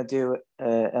like I'm going to do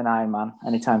an Ironman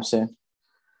anytime soon.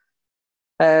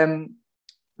 Then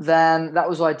that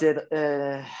was what I did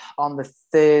on the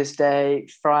Thursday.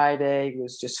 Friday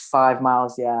was just 5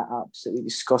 miles. Yeah, absolutely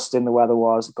disgusting. The weather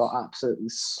was. Got absolutely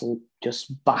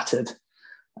just battered.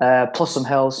 Plus some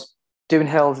hills. Doing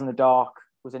hills in the dark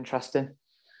was interesting.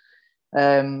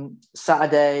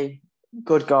 Saturday,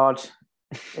 good God,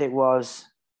 it was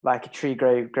like a tree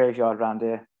graveyard around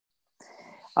here.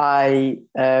 I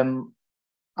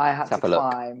had to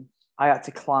climb. I had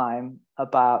to climb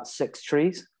about 6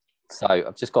 trees. So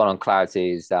I've just gone on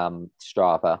Clowesy's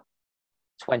Strava.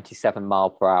 27 mile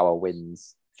per hour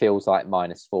winds, feels like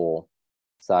 -4.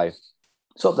 So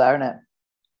it's up there, isn't it?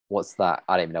 What's that?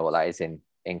 I don't even know what that is in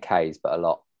Ks, but a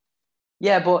lot.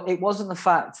 Yeah, but it wasn't the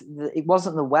fact that it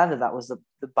wasn't the weather that was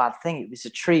the bad thing. It was the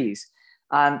trees.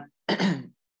 And so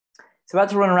I had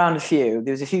to run around a few.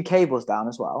 There was a few cables down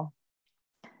as well.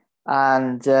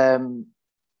 And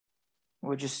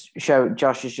we'll just show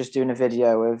Josh is just doing a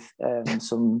video of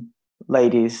some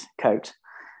lady's coat.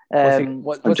 I'm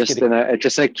just in a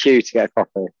queue to get a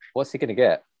coffee. What's he going to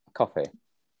get? Coffee?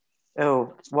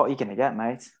 Oh, what are you going to get,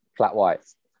 mate? Flat white.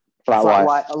 Flat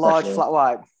white. A large flat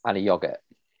white. And a yogurt.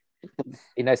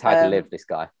 He knows how to live, this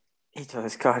guy. He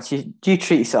does. God, do you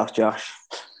treat yourself, Josh?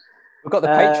 We've got the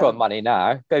Patreon money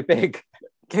now. Go big.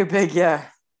 Go big, yeah.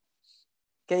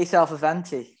 Get yourself a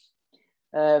venti.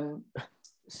 But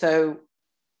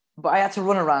I had to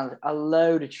run around a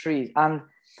load of trees, and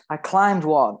I climbed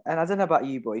one. And I don't know about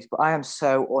you boys, but I am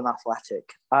so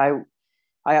unathletic. I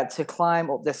had to climb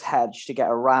up this hedge to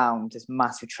get around this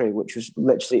massive tree, which was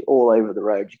literally all over the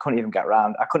road. You couldn't even get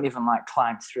around. I couldn't even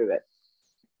climb through it.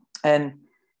 And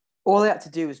all I had to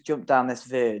do was jump down this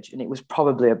verge, and it was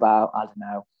probably about, I don't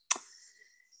know,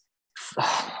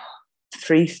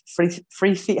 3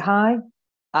 feet high.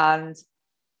 And it's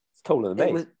taller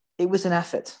than me. It was an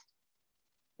effort.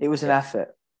 It was an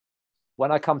effort.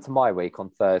 When I come to my week on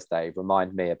Thursday,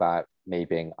 remind me about me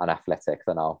being unathletic,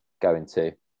 then I'll go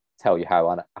into tell you how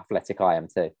unathletic I am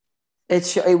too.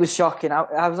 It was shocking.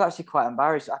 I was actually quite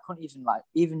embarrassed. I couldn't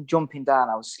even jumping down.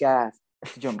 I was scared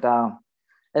to jump down.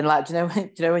 And do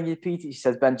you know when your PT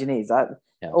says bend your knees?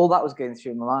 All that was going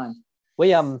through my mind.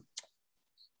 We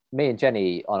me and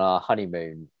Jenny on our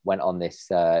honeymoon went on this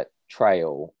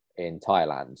trail in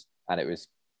Thailand, and it was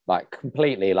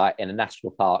completely in a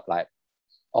national park,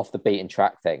 off the beaten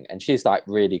track thing. And she's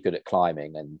really good at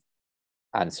climbing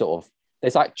and sort of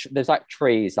there's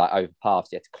trees over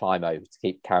paths you had to climb over to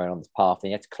keep carrying on this path,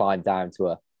 and you had to climb down to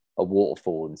a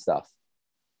waterfall and stuff.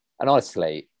 And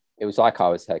honestly, it was like I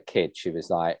was her kid. She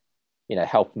was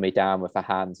helping me down with her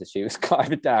hands as she was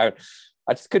climbing down.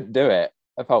 I just couldn't do it.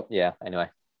 I felt, anyway.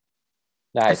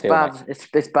 No, it's bad.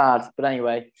 It's bad. But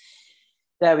anyway,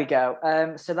 there we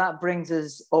go. So that brings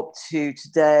us up to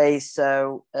today.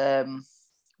 So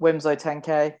Winslow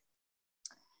 10K.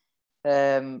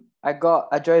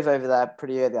 I drove over there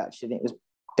pretty early, actually, and it was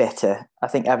bitter. I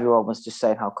think everyone was just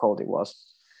saying how cold it was.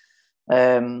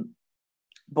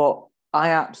 But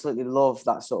I absolutely love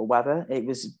that sort of weather. It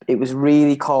was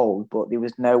really cold, but there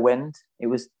was no wind. It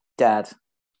was dead.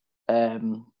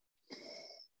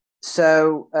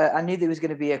 So I knew there was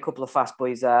going to be a couple of fast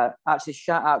boys there. Actually,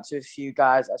 shout out to a few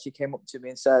guys actually came up to me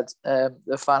and said they're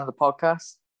a fan of the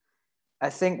podcast. I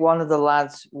think one of the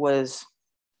lads was,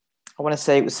 I want to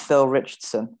say it was Phil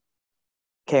Richardson,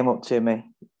 came up to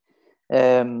me.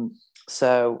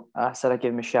 So I said I'd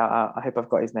give him a shout out. I hope I've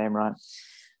got his name right.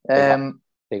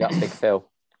 Big up, Big Phil.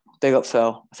 Big up,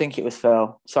 Phil. I think it was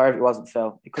Phil. Sorry if it wasn't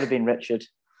Phil. It could have been Richard.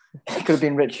 It could have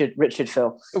been Richard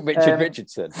Phil.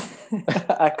 Richardson.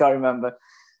 I can't remember.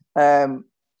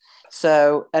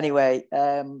 So anyway,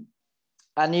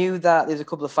 I knew that there's a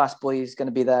couple of fast boys going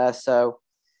to be there, so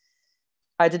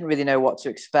I didn't really know what to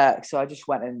expect. So I just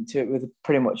went into it with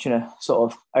pretty much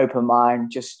sort of open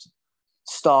mind, just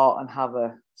start and have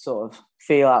a sort of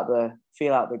feel out the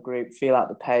group, feel out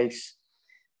the pace.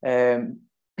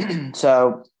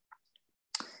 So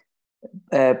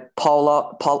Paul,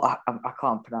 I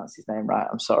can't pronounce his name right.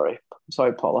 I'm sorry,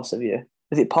 Paulos.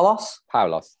 Is it Paulos?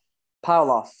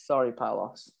 Paulos. Sorry,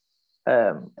 Paulos.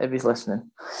 If he's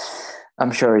listening,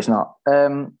 I'm sure he's not.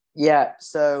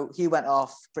 So he went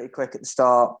off pretty quick at the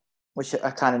start, which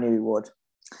I kind of knew he would.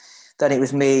 Then it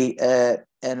was me in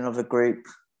another group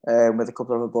with a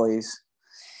couple of other boys.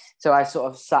 So I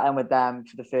sort of sat in with them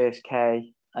for the first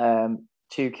K,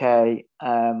 2K,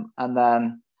 and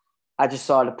then I just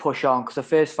started to push on because the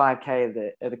first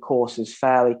 5K of the course is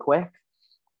fairly quick.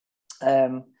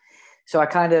 So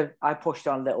I pushed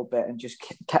on a little bit and just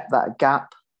kept that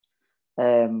gap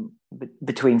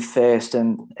between first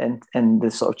and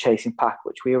the sort of chasing pack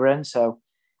which we were in. So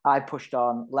I pushed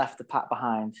on, left the pack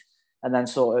behind, and then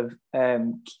sort of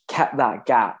kept that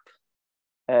gap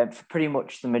for pretty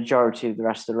much the majority of the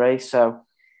rest of the race. So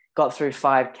got through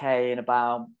 5K in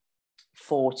about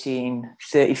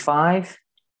 14:35.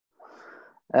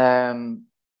 And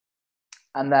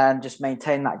then just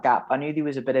maintain that gap. I knew there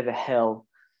was a bit of a hill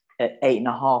at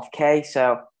 8.5K.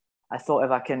 So I thought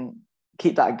if I can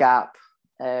keep that gap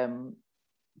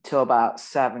till about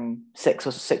 6.5,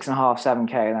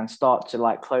 7K, and then start to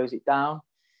like close it down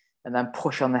and then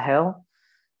push on the hill.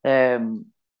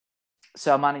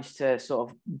 So I managed to sort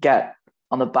of get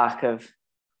on the back of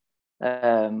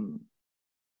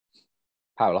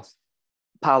Paulos.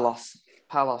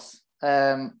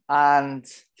 And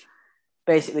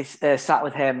basically sat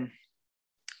with him.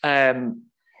 I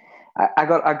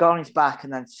got on his back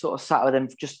and then sort of sat with him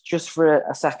just for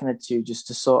a second or two, just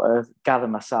to sort of gather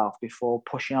myself before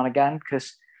pushing on again,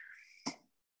 because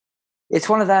it's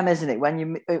one of them, isn't it? When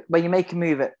you make a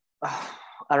move at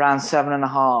around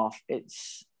 7.5,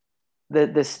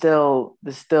 there's still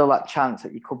that chance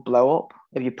that you could blow up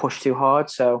if you push too hard.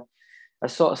 So I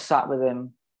sort of sat with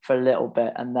him for a little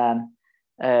bit, and then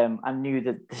I knew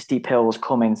that the steep hill was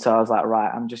coming, so I was like,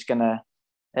 right, I'm just gonna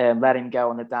let him go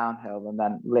on the downhill, and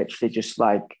then literally just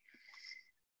like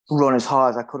run as hard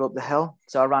as I could up the hill.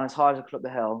 So I ran as hard as I could up the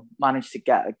hill, managed to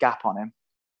get a gap on him,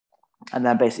 and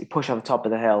then basically push over the top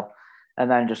of the hill, and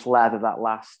then just ladder that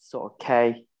last sort of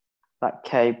K back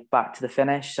to the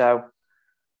finish. So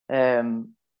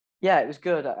yeah, it was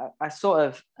good. I sort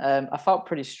of I felt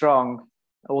pretty strong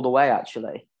all the way,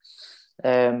 actually.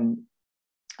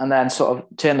 And then sort of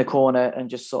turned the corner and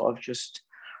just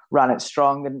ran it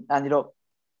strong and ended up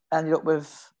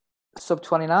with sub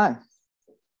 29.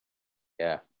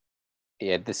 Yeah.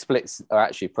 The splits are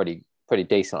actually pretty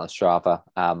decent on Strava.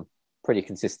 Pretty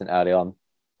consistent early on,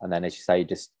 and then as you say, you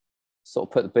just sort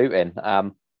of put the boot in.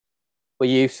 Were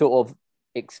you sort of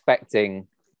expecting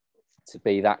to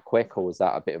be that quick, or was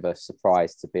that a bit of a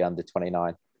surprise to be under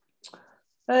 29?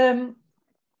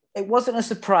 It wasn't a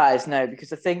surprise, no,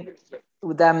 because I think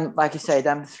with them, like you say,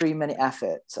 them 3-minute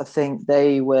efforts, I think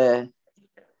they were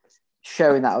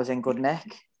showing that I was in good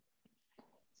nick.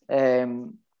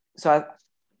 So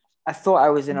I thought I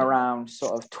was in around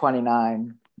sort of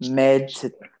 29 mid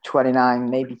to 29,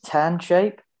 maybe 10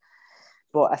 shape.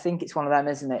 But I think it's one of them,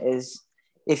 isn't it? Is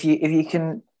if you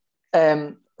can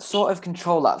sort of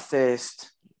control that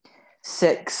first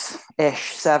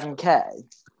 6-ish, 7K,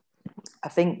 I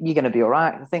think you're going to be all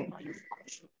right.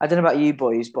 I don't know about you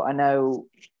boys, but I know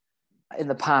in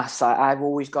the past I've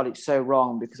always got it so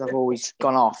wrong because I've always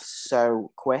gone off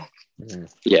so quick.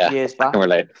 Yeah, years back. I can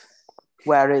relate.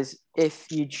 Whereas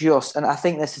if you just, and I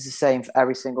think this is the same for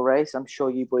every single race, I'm sure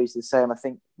you boys are the same. I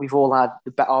think we've all had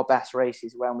our best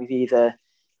races when we've either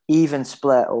even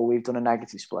split or we've done a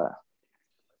negative split.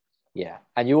 Yeah,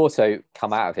 and you also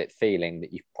come out of it feeling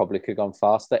that you probably could have gone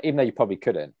faster, even though you probably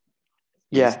couldn't.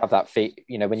 You just have that feet,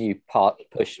 when you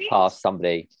push past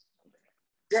somebody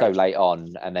so late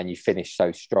on and then you finish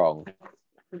so strong.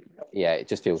 Yeah, it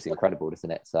just feels incredible, doesn't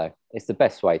it? So it's the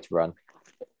best way to run.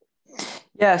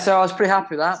 Yeah, so I was pretty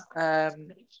happy with that.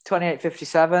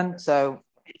 28:57, so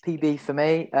PB for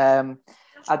me.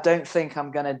 I don't think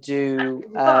I'm going to do...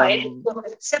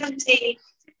 17.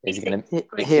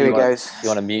 Here it goes. You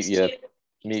want to mute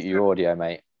your audio,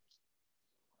 mate?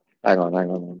 Hang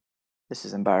on. This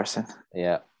is embarrassing.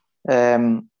 Yeah.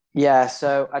 Yeah,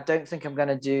 so I don't think I'm going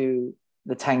to do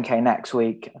the 10K next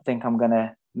week. I think I'm going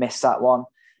to miss that one.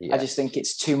 Yeah. I just think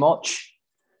it's too much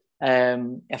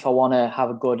if I want to have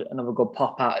another good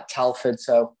pop out at Telford.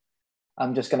 So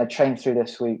I'm just going to train through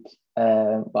this week,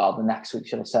 the next week,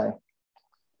 should I say,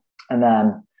 and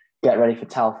then get ready for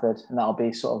Telford. And that'll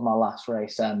be sort of my last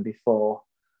race then before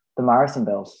the marathon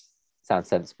build. Sounds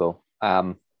sensible.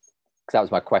 Because that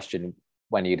was my question.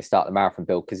 When are you going to start the marathon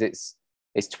build? Because it's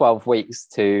 12 weeks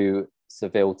to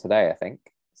Seville today, I think.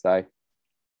 So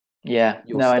yeah,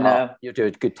 I know. You'll do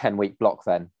a good 10-week block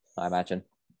then, I imagine.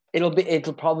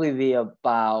 It'll probably be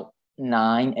about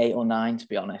 8 or 9, to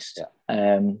be honest.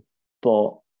 Yeah.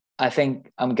 But I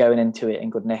think I'm going into it in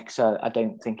good nick, so I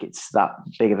don't think it's that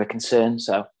big of a concern.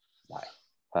 So right.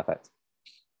 Perfect.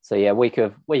 So yeah, week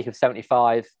of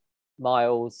 75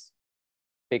 miles,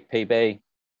 big PB,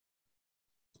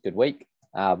 good week.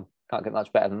 Can't get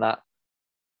much better than that.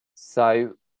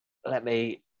 So let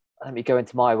me go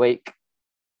into my week.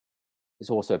 It's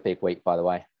also a big week, by the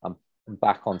way. I'm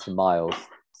back onto miles.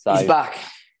 So He's back.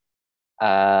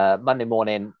 Monday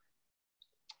morning,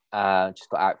 just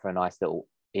got out for a nice little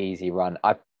easy run.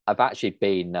 I've actually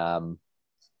been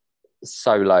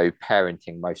solo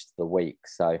parenting most of the week,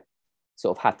 so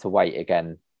sort of had to wait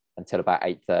again until about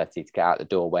 8:30 to get out the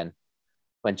door when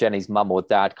Jenny's mum or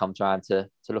dad comes around to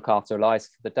look after Eliza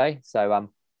for the day. So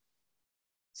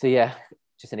yeah,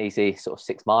 just an easy sort of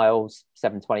 6 miles,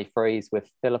 7:23s with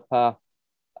Philippa.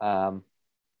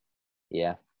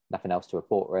 Yeah, nothing else to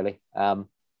report really.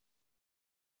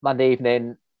 Monday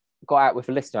evening, got out with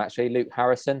a listener actually, Luke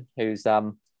Harrison, who's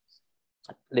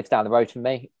lives down the road from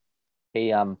me.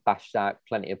 He bashed out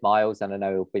plenty of miles, and I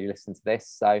know he'll be listening to this.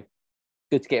 So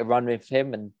good to get a run with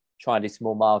him and try and do some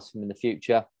more miles for him in the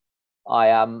future.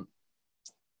 I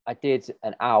did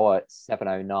an hour at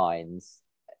 7:09s,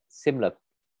 similar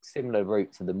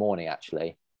route to the morning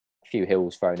actually. A few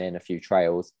hills thrown in, a few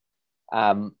trails.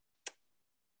 I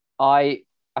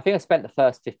think I spent the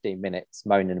first 15 minutes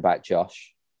moaning about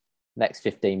Josh. Next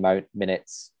 15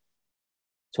 minutes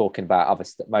talking about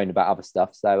moaning about other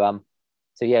stuff. So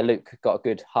yeah, Luke got a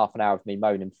good half an hour of me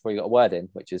moaning before he got a word in,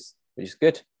 which is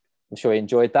good. I'm sure he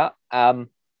enjoyed that.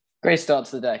 Great start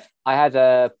to the day. I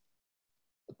had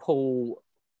Paul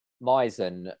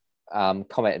Misen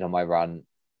commented on my run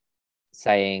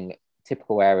saying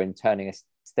typical Aaron turning a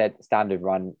standard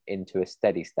run into a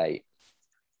steady state.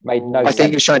 Made no I sense. think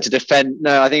he was trying to defend.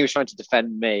 No, I think he was trying to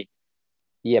defend me.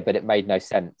 Yeah, but it made no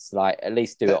sense. Like, at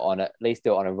least do it on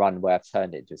a run where I've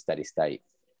turned it into a steady state.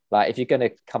 Like, if you're going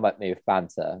to come at me with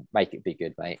banter, make it be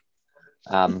good, mate.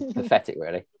 Pathetic,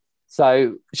 really.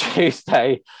 So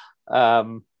Tuesday,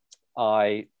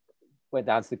 I went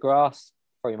down to the grass,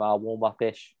 3-mile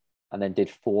warm-up-ish, and then did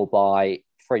 4 by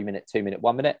 3 minute, 2 minute,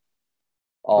 1 minute.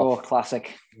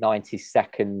 Classic. 90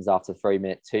 seconds after 3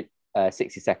 minute,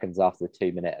 60 seconds after the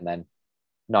 2 minute, and then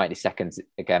 90 seconds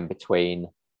again between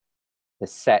the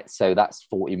set. So that's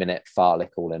 40-minute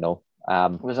fartlek all in all.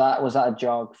 Was that a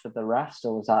jog for the rest,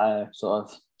 or was that a sort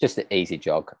of just an easy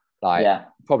jog?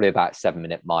 Probably about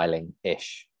 7-minute miling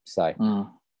ish. So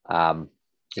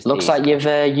just looks easy. like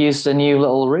you've used a new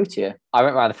little route here. I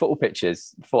went around the football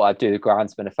pitches. Thought I'd do the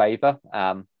groundsman a favour.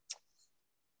 When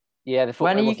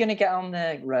are you going to get on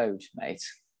the road, mate?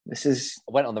 I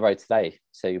went on the road today,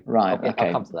 so right. I'll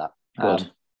come to that. Good.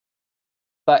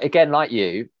 But again, like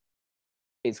you,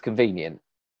 it's convenient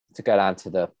to go down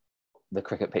to the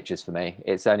cricket pitches for me.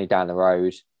 It's only down the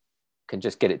road. Can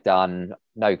just get it done.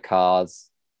 No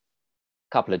cars.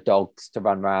 A couple of dogs to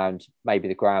run around. Maybe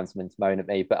the groundsman to moan at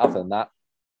me. But other than that,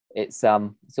 it's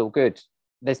all good.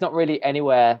 There's not really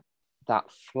anywhere that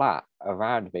flat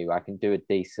around me where I can do a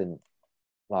decent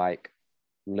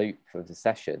loop for the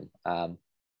session.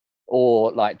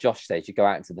 Or like Josh says, you go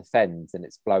out into the fens and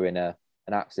it's blowing an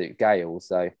absolute gale.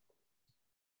 So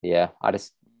yeah,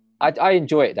 I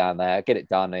enjoy it down there. I get it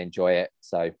done. I enjoy it.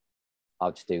 So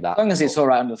I'll just do that. As long as it's all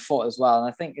right underfoot as well. And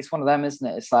I think it's one of them, isn't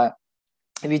it? It's like,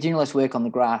 if you're doing less work on the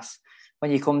grass,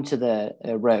 when you come to the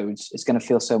roads, it's going to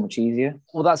feel so much easier.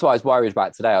 Well, that's what I was worried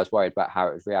about today. I was worried about how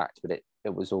it would react, but it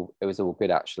was all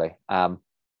good actually.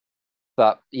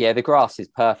 But yeah, the grass is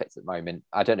perfect at the moment.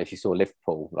 I don't know if you saw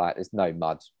Liverpool. There's no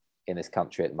mud in this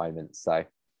country at the moment. So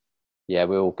yeah,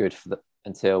 we're all good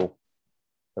until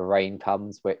the rain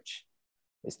comes, which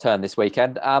is turned this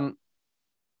weekend.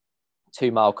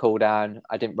 2-mile cool down.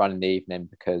 I didn't run in the evening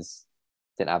because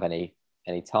I didn't have any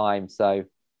time. So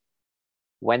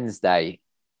Wednesday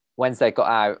got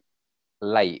out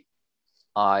late.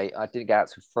 I didn't get out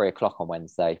till 3 o'clock on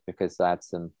Wednesday because I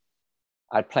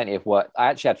had plenty of work. I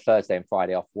actually had Thursday and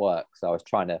Friday off work, so I was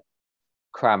trying to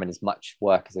cram in as much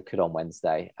work as I could on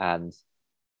Wednesday. And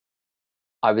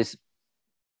I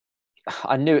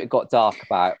knew it got dark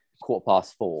about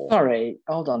 4:15. Sorry,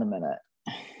 hold on a minute.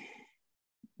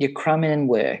 You're cramming in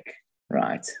work,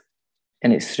 right?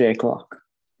 And it's 3 o'clock.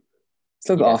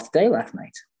 Still got half the day left,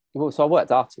 mate. Well, so I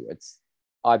worked afterwards.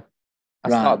 I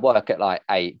started work at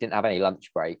 8, didn't have any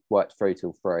lunch break, worked through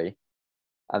till 3,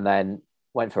 and then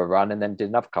went for a run and then did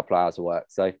another couple of hours of work.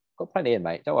 So got plenty in,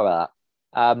 mate. Don't worry about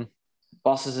that.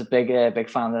 Boss is a big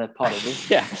fan of the pod, is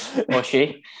he? Yeah. Or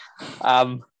she.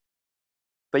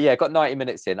 But yeah, got 90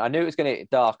 minutes in. I knew it was going to get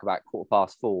dark about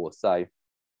 4:15, so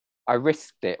I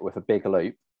risked it with a big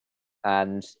loop,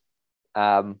 and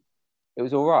it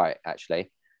was all right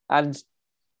actually. And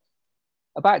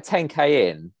about 10k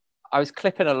in, I was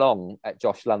clipping along at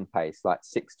Josh Lund pace,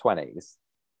 6:20s,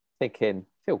 thinking,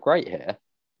 feel great here.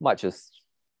 Might just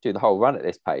do the whole run at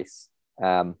this pace.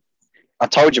 I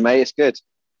told you, mate, it's good.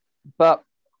 But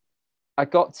I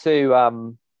got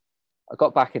to I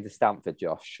got back into Stamford,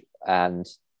 Josh, and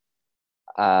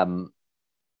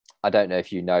I don't know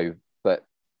if you know, but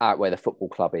out where the football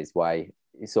club is, way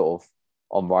it's sort of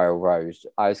on Royal Road.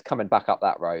 I was coming back up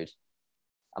that road,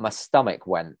 and my stomach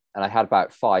went, and I had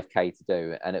about 5k to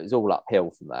do, and it was all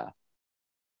uphill from there.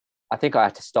 I think I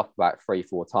had to stop about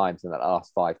 3-4 times in that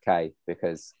last 5k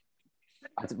because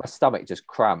my stomach just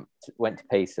cramped, went to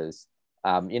pieces.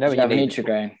 You know, Did when you you have need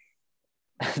Nutrigrain?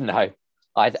 no,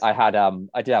 I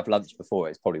did have lunch before.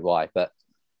 It's probably why, but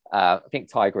I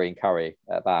think Thai green curry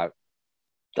at about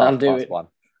That'll do it.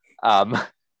 1:30.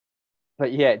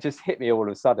 But yeah, it just hit me all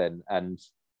of a sudden, and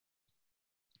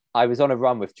I was on a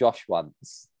run with Josh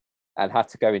once and had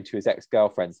to go into his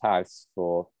ex-girlfriend's house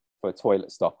for a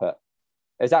toilet stop at.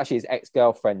 It was actually his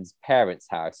ex-girlfriend's parents'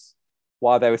 house.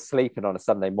 While they were sleeping on a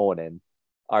Sunday morning,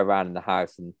 I ran in the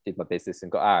house and did my business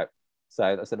and got out.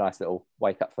 So that's a nice little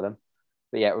wake up for them.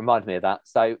 But yeah, it reminded me of that.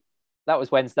 So that was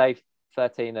Wednesday,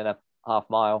 13.5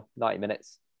 mile, 90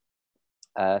 minutes.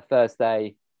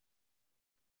 Thursday,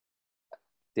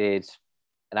 did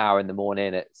an hour in the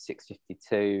morning at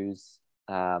 6:52s.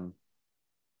 I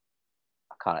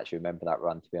can't actually remember that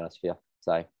run, to be honest with you.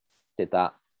 So did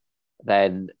that.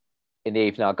 Then in the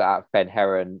evening, I got out of Ben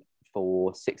Heron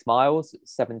for 6 miles,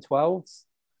 7:12s.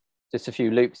 Just a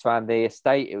few loops around the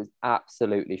estate. It was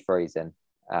absolutely freezing.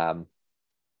 And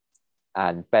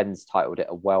Ben's titled it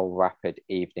a well-rapid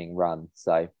evening run.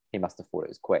 So he must have thought it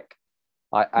was quick.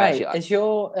 Is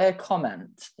your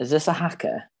comment, is this a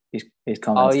hacker who's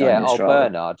commented Oh, on yeah. your Oh, Strava?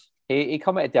 Bernard. He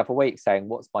commented the other week saying,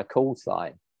 "What's my call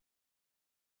sign?"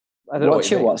 I don't know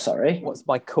What's you your mean. what, sorry? What's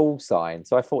my call sign?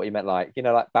 So I thought he meant like, you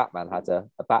know, like Batman had a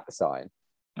bat sign.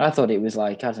 I thought it was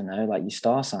like, I don't know, like your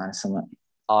star sign or something.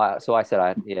 So I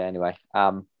said, anyway.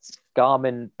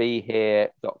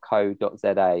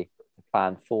 GarminBeHere.co.za.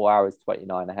 Plan 4 hours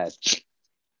 29 ahead.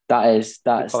 That's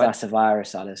comment. a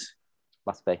virus, Alice.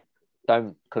 Must be.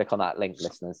 Don't click on that link,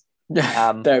 listeners.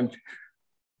 Don't.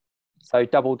 So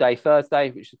double day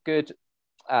Thursday, which is good.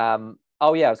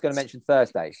 Oh yeah, I was going to mention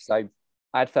Thursday. So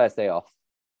I had Thursday off.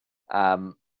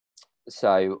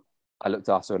 So I looked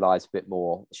after Eliza a bit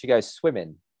more. She goes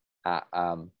swimming at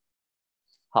 2:30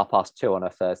 on a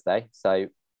Thursday. So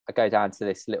I go down to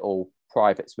this little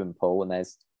private swimming pool, and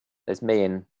there's me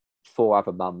and 4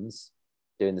 other mums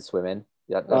doing the swimming.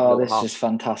 Yeah, this is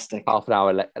fantastic. Half an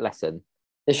hour lesson.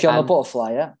 Is she on the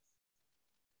butterfly yet?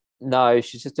 No,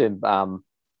 she's just doing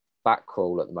back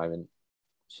crawl at the moment.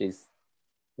 She's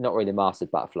not really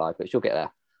mastered butterfly, but she'll get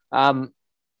there.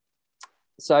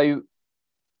 So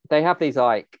they have these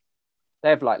they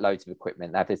have loads of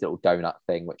equipment. They have this little donut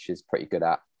thing, which is pretty good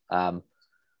at.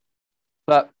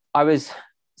 But I was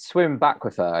swimming back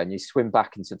with her, and you swim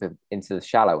back into the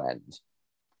shallow end.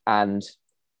 And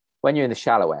when you're in the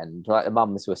shallow end, like the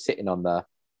mums were sitting on the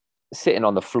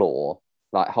floor,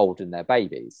 like holding their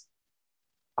babies.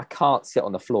 I can't sit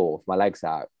on the floor with my legs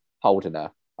out holding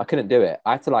her. I couldn't do it.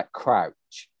 I had to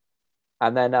crouch.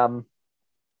 And then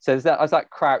so I was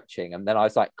crouching, and then I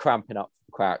was cramping up from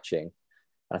crouching, and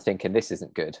I was thinking this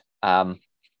isn't good. I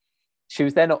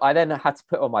then had to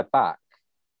put her on my back,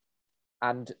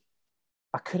 and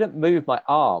I couldn't move my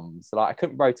arms. I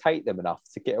couldn't rotate them enough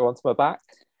to get her onto my back.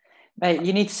 Mate,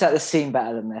 you need to set the scene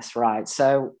better than this, right?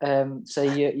 So,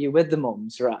 you're with the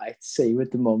mums, right? So you're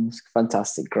with the mums,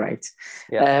 fantastic, great.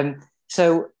 Yeah.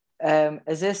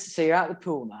 Is this? So you're at the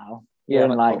pool now. You're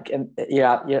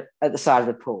you're at the side of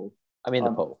the pool. I'm in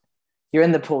the pool. You're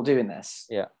in the pool doing this.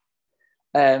 Yeah.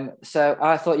 So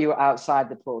I thought you were outside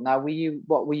the pool. Now,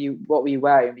 what were you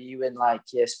wearing? Were you in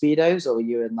your Speedos, or were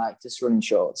you in just running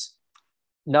shorts?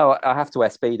 No, I have to wear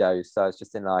Speedos, so I was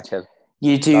just in a.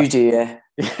 You do you?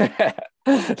 Yeah.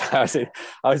 I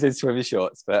was in swimming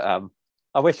shorts, but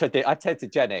I wish I did. I said to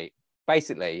Jenny,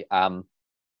 basically,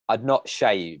 I'd not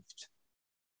shaved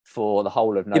for the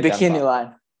whole of November. Your bikini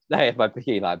line. No, my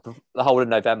bikini line, the whole of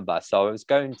November. So I was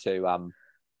going to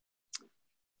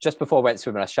just before I went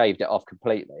swimming, I shaved it off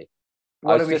completely.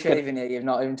 What are we shaving here? You've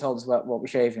not even told us what we're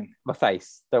shaving. My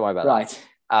face. Don't worry about that. Right.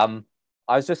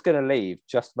 I was just going to leave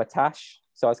just my tash.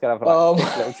 So I was going to have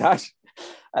this little tash.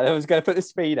 And I was going to put the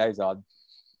Speedos on,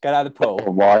 go down the pool.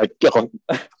 Oh my God.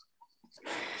 But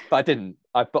I didn't.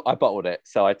 I bottled it.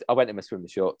 So I went in my swimming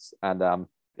shorts and... You're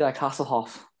like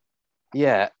Hasselhoff.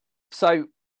 Yeah. So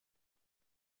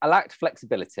I lacked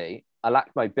flexibility. I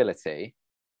lacked mobility.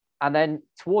 And then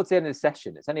towards the end of the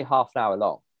session, it's only half an hour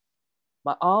long,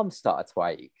 my arms started to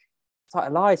ache. It's like,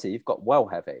 Eliza, you've got well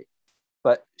heavy.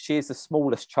 But she is the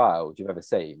smallest child you've ever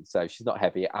seen. So she's not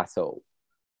heavy at all.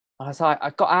 I was like, I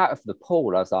got out of the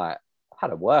pool. I was like, I've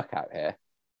had a workout here.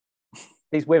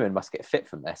 These women must get fit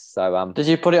from this. So did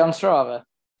you put it on Strava?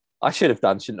 I should have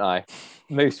done, shouldn't I?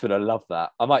 Moose would have loved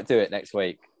that. I might do it next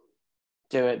week.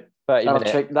 Do it.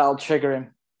 30-minute. That'll trigger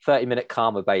him. 30-minute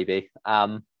karma, baby.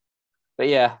 But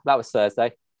yeah, that was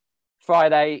Thursday.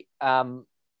 Friday, I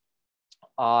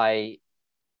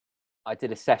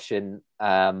did a session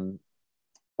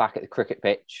back at the cricket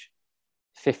pitch.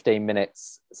 15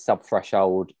 minutes sub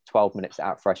threshold, 12 minutes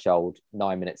at threshold,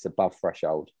 9 minutes above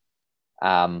threshold.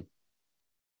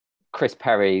 Chris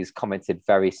Perry's commented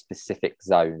very specific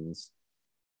zones.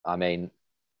 I mean,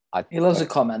 he loves a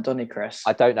comment, doesn't he, Chris?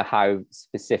 I don't know how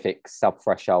specific sub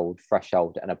threshold,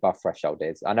 threshold, and above threshold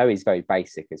is. I know he's very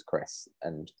basic as Chris,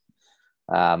 and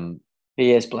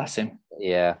he is, bless him.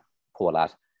 Yeah, poor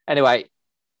lad. Anyway,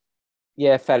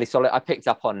 yeah, fairly solid. I picked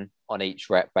up on each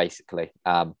rep basically.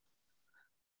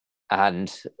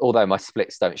 And although my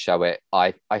splits don't show it,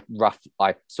 I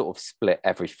sort of split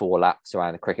every 4 laps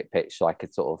around the cricket pitch so I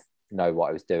could sort of know what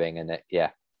I was doing, and it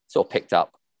sort of picked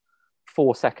up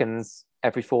 4 seconds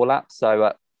every 4 laps, so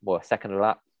a second a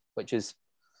lap, which is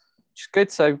good.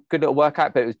 So good little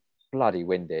workout, but it was bloody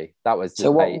windy. That was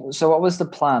so what was the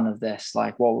plan of this?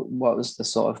 Like what was the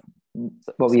sort of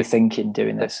what were you thinking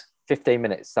doing this? 15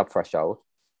 minutes sub threshold,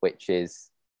 which is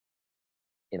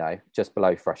just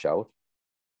below threshold.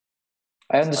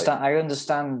 I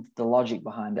understand the logic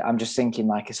behind it. I'm just thinking,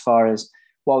 like, as far as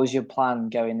what was your plan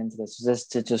going into this? Was this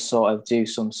to just sort of do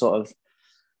some sort of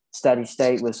steady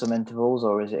state with some intervals,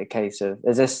 or is it a case of,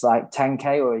 is this like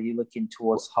 10K, or are you looking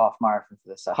towards half marathon for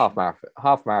this session?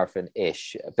 Half marathon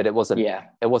ish, but it wasn't. Yeah,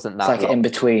 it wasn't that. It's like in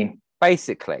between.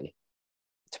 Basically,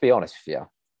 to be honest with you,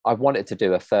 I wanted to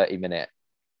do a 30-minute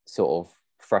sort of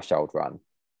threshold run,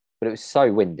 but it was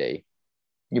so windy.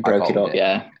 You broke it up,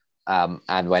 yeah.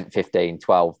 And went 15,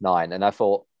 12, 9. And I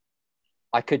thought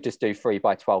I could just do 3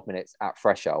 by 12 minutes at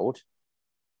threshold,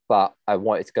 but I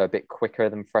wanted to go a bit quicker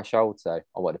than threshold. So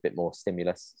I wanted a bit more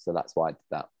stimulus. So that's why I did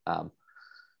that.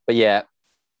 But yeah,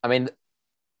 I mean,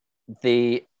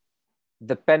 the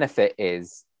benefit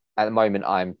is at the moment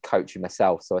I'm coaching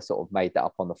myself. So I sort of made that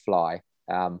up on the fly.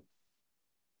 The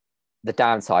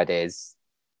downside is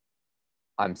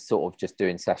I'm sort of just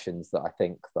doing sessions that I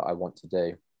think that I want to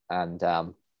do. And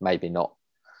maybe not,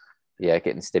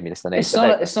 getting the stimulus I need. It's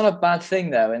not a bad thing,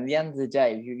 though. In the end of the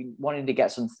day, if you wanted to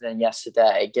get something in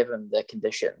yesterday, given the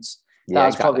conditions,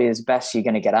 that's probably as best you're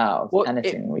going to get out of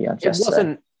anything.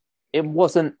 It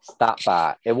wasn't that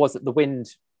bad. It wasn't the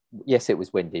wind. Yes, it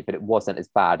was windy, but it wasn't as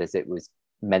bad as it was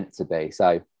meant to be.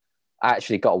 So I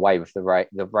actually got away with the rain.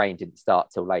 The rain didn't start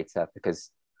till later,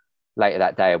 because later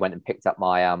that day I went and picked up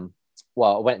my I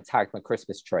went and tagged my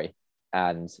Christmas tree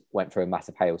and went through a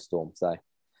massive hailstorm. So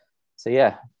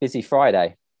yeah, busy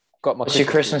Friday. Got my. What's your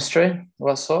Christmas tree?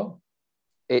 What sort?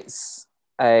 It's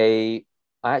I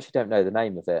actually don't know the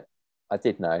name of it. I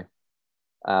did know.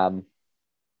 About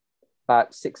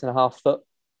 6.5 foot.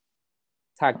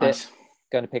 Tagged it.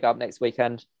 Going to pick it up next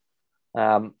weekend.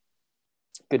 Good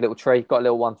little tree. Got a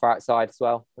little one for outside as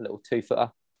well. A little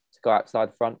 2-footer to go outside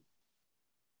the front.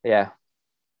 Yeah.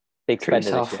 Big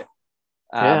spender this year.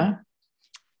 Yeah.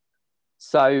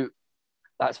 So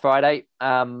that's Friday.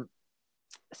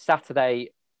 Saturday,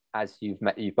 as you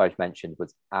both mentioned,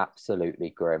 was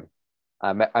absolutely grim.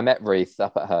 I met Ruth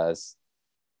up at hers,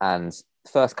 and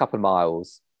the first couple of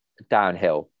miles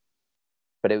downhill,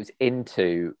 but it was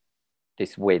into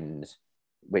this wind,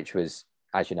 which was,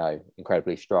 as you know,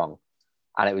 incredibly strong,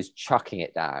 and it was chucking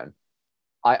it down.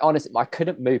 I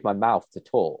couldn't move my mouth to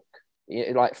talk.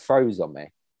 It like froze on me,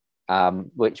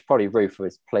 which probably Ruth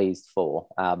was pleased for.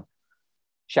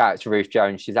 Shout out to Ruth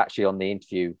Jones. She's actually on the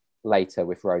interview later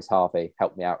with Rose Harvey.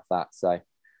 Helped me out with that. So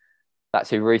that's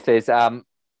who Ruth is.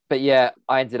 But yeah,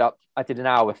 I did an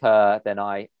hour with her. Then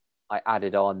I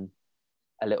added on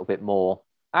a little bit more.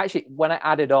 Actually, when I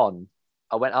added on,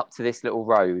 I went up to this little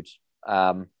road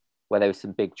where there were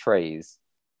some big trees.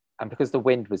 And because the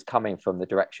wind was coming from the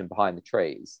direction behind the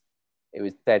trees, it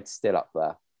was dead still up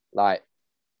there. Like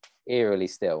eerily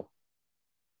still.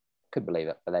 Couldn't believe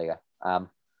it, but there you go.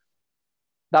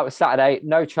 That was Saturday.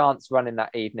 No chance running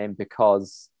that evening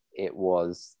because it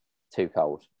was too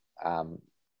cold.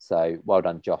 So well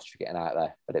done, Josh, for getting out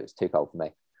there, but it was too cold for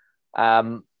me.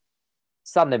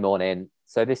 Sunday morning.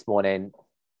 So this morning,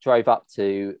 drove up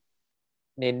to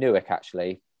near Newark,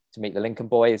 actually, to meet the Lincoln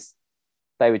boys.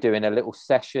 They were doing a little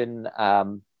session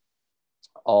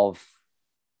of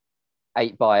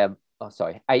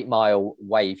 8-mile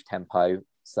wave tempo.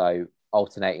 So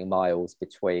alternating miles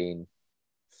between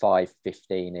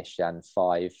 5:15-ish and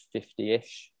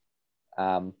 5:50-ish.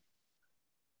 And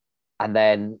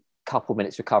then a couple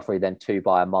minutes recovery, then 2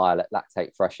 by a mile at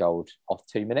lactate threshold off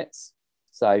 2 minutes.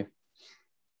 So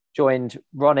joined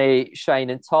Ronnie, Shane,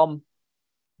 and Tom,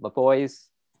 my boys,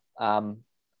 who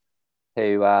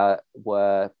were,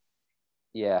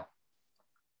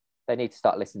 they need to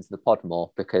start listening to the pod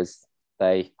more because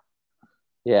I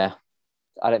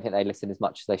don't think they listen as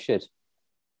much as they should.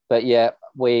 But yeah,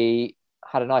 we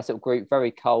had a nice little group,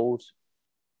 very cold.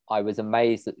 I was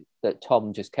amazed that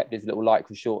Tom just kept his little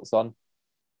lycra shorts on.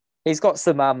 He's got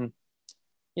some, the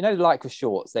lycra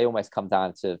shorts, they almost come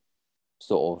down to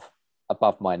sort of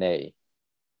above my knee.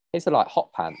 His are like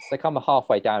hot pants. They come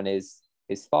halfway down his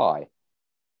thigh.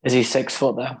 Is he 6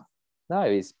 foot though? No,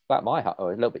 he's about my height,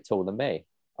 or a little bit taller than me.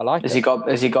 I like it.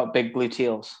 Has he got big blue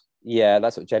teals? Yeah,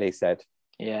 that's what Jenny said.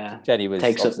 Yeah. Jenny was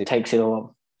takes it all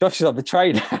up. Josh is on the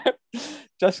train.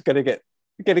 Josh is gonna get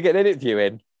an interview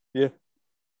in. Yeah.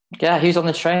 Yeah, he's on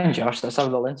the train, Josh. Let's have a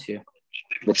little interview.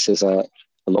 This is a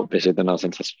lot busier than I was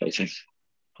anticipating.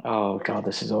 Oh God,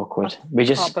 this is awkward. I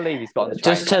can't believe he's got on the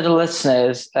train. Just to the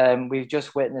listeners, we've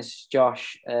just witnessed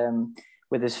Josh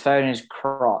with his phone in his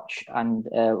crotch and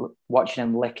watching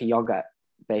him lick a yogurt,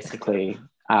 basically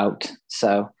out.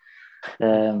 So,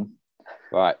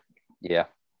 right, yeah.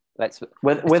 Let's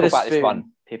with talk a about spoon, this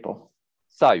run, people.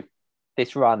 So,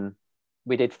 this run,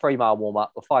 we did 3 mile warm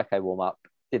up or 5K warm up.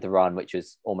 Did the run, which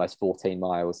was almost 14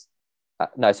 miles.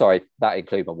 That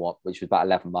included my warm up, which was about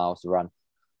 11 miles to run.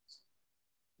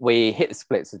 We hit the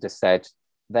splits, as I just said.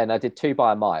 Then I did 2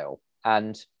 by a mile,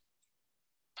 and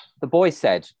the boys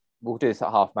said we'll do this at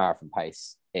half marathon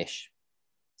pace ish.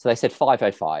 So they said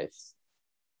 5:05.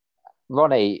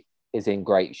 Ronnie is in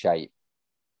great shape.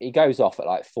 He goes off at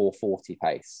like 4:40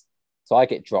 pace. So I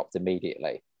get dropped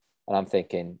immediately. And I'm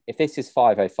thinking, if this is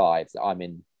 5:05, I'm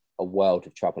in a world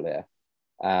of trouble here.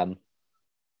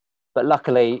 But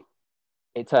luckily,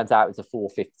 it turns out it's a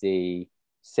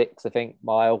 4:56, I think,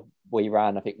 mile we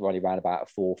ran. I think Ronnie ran about a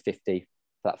 4:50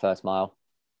 for that first mile.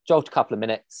 Jogged a couple of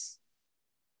minutes.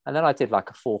 And then I did like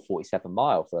a 4:47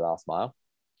 mile for the last mile.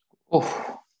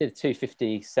 Oof. Did a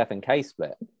 2:57K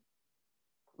split.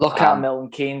 Look out, Milton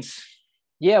Keynes.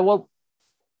 Yeah, well,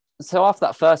 so after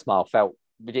that first mile felt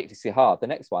ridiculously hard. The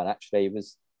next one actually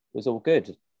was all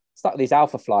good. Stuck these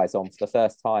alpha flies on for the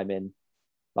first time in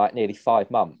like nearly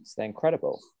 5 months. They're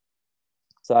incredible.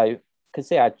 So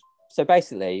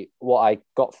basically what I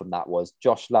got from that was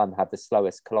Josh Lunn had the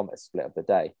slowest kilometre split of the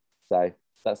day. So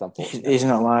that's unfortunate. He's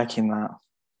not liking that.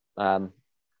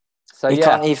 He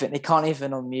can't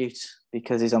even unmute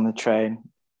because he's on the train.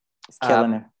 It's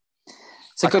killing him.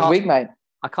 It's a good week, mate.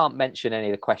 I can't mention any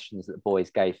of the questions that the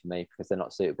boys gave for me because they're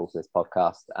not suitable for this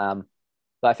podcast.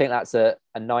 But I think that's a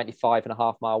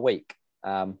 95.5 mile week.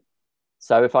 So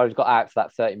if I had got out for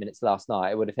that 30 minutes last night,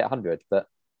 I would have hit 100, but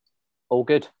all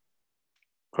good.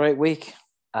 Great week.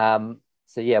 So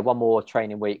yeah, one more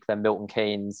training week, then Milton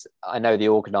Keynes. I know the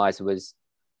organizer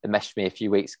messaged me a few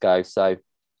weeks ago. So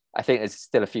I think there's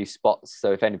still a few spots.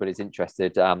 So if anybody's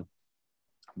interested,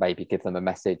 maybe give them a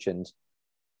message. And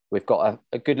we've got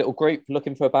a good little group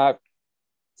looking for about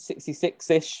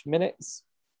 66-ish minutes.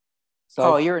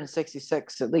 So, you're in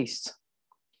 66 at least.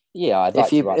 Yeah, I'd like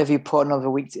to run. If you put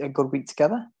a good week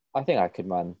together? I think I could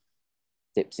run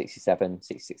dip 67,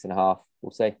 66 and a half.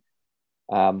 We'll see.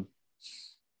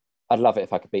 I'd love it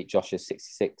if I could beat Josh's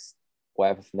 66,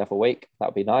 whatever, for another week. That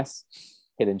would be nice.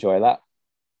 He'd enjoy that.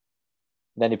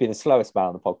 And then he'd be the slowest man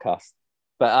on the podcast.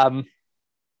 But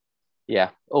yeah,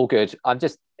 all good.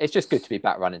 It's just good to be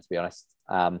back running, to be honest.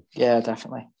 Yeah,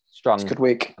 definitely. Strong. It's a good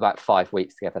week. About 5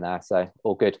 weeks together now, so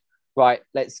all good. Right,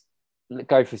 let's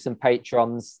go through some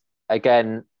patrons.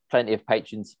 Again, plenty of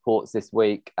patron supports this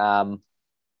week. And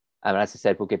as I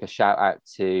said, we'll give a shout out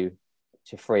to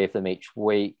 3 of them each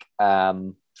week.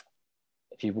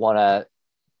 If you want to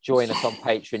join us on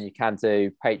Patreon, you can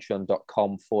do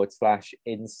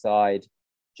patreon.com/inside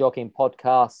jogging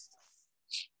podcast.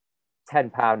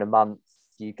 £10 a month.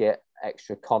 You get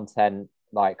extra content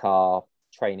like our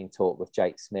training talk with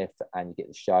Jake Smith, and you get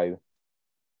the show.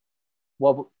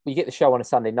 Well, we get the show on a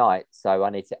Sunday night, so I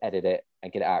need to edit it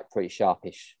and get it out pretty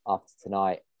sharpish after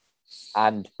tonight.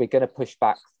 And we're going to push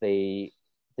back the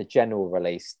general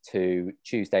release to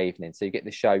Tuesday evening. So you get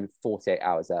the show 48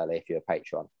 hours early if you're a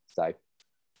patron. So,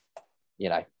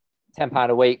 £10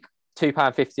 a week,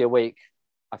 £2.50 a week.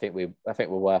 I think we're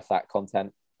worth that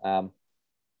content.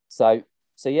 So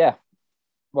yeah.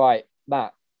 Right,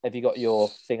 Matt, have you got your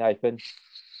thing open?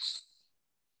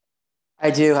 I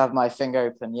do have my thing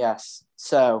open, yes.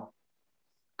 So,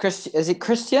 is it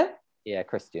Christian? Yeah,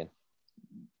 Christian.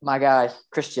 My guy,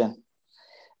 Christian.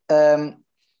 I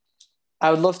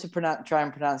would love to try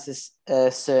and pronounce this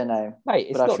surname,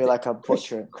 mate, but I feel like I'll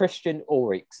butcher it. Christian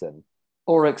Ulrichsen.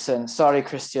 Ulrichsen. Sorry,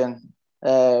 Christian.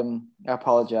 I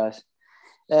apologise.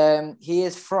 He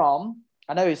is from.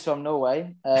 I know he's from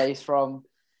Norway. He's from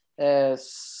Sarpsborg.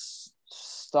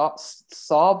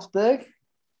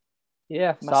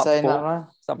 Yeah, Am I saying that right?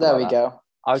 There we go.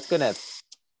 I was gonna.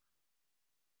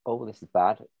 Oh, this is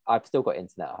bad. I've still got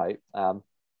internet, I hope.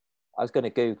 I was going to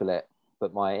Google it,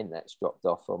 but my internet's dropped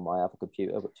off on my other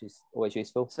computer, which is always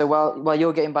useful. So while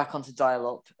you're getting back onto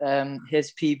dial-up,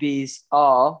 his PBs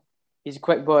are, he's a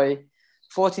quick boy,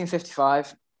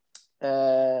 14.55,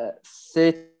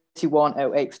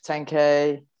 31.08 for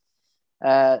 10K,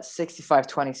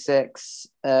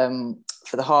 65.26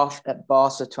 for the half at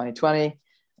Barca 2020,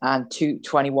 and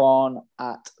 2.21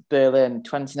 at Berlin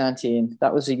 2019.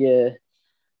 That was a year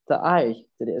that I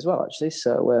did it as well, actually.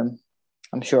 So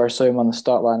I'm sure I saw him on the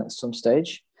start line at some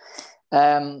stage.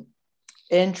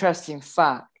 Interesting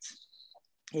fact,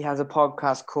 he has a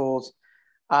podcast called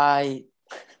I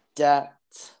Det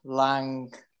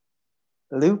Lang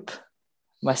Loop.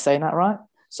 Am I saying that right?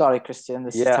 Sorry, Christian,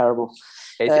 this is terrible.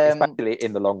 Especially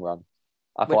in the long run.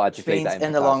 I thought I'd just leave that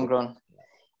in the long run.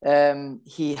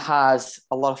 He has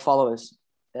a lot of followers.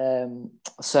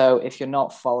 So if you're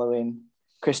not following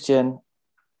Christian,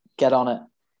 get on it.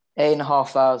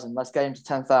 8,500. Let's get him to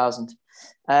 10,000.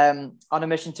 On a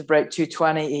mission to break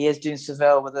 220. He is doing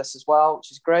Seville with us as well,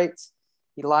 which is great.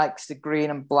 He likes the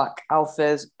green and black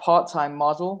Alphas. Part-time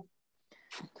model.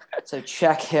 So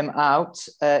check him out.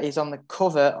 He's on the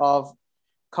cover of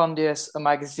Condius, a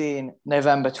magazine,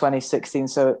 November 2016.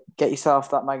 So get yourself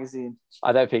that magazine.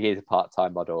 I don't think he's a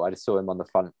part-time model. I just saw him on the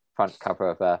front cover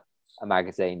of a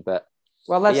magazine. But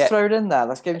let's throw it in there.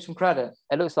 Let's give him some credit.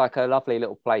 It looks like a lovely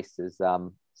little place. There's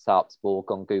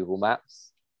Sarpsborg on Google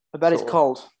Maps. I bet it's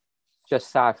cold.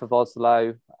 Just south of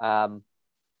Oslo,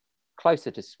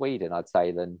 closer to Sweden, I'd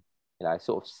say, than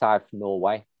sort of South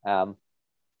Norway. If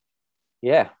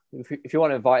you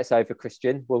want to invite us over,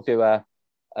 Christian, we'll do a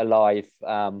live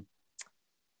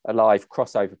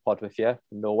crossover pod with you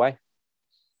from Norway,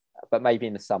 but maybe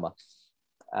in the summer.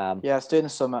 It's doing the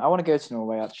summer. I want to go to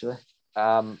Norway actually.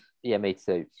 Me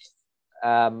too.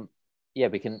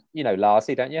 We can. You know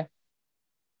Clowesy, don't you?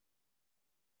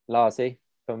 Clowesy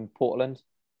from Portland.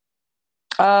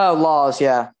 Oh, Lars,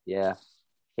 yeah. Yeah,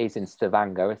 he's in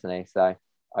Stavanger, isn't he? So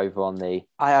over on the.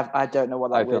 I don't know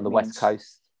what that over on the means. west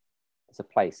coast. It's a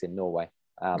place in Norway.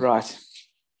 Right.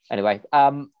 Anyway,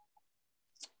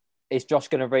 is Josh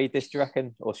going to read this? Do you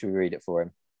reckon, or should we read it for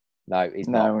him? No, he's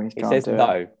not. He says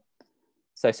no.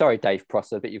 So sorry, Dave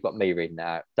Prosser, but you've got me reading it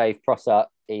out. Dave Prosser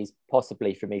is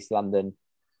possibly from East London,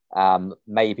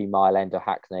 maybe Mile End or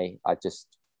Hackney. I just,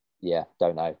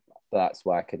 don't know. But that's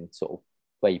where I can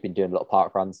where you've been doing a lot of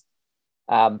park runs.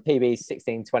 PBs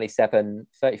 16.27,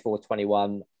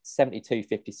 34.21,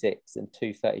 72.56 and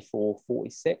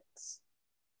 2:34.46.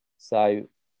 So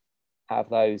out of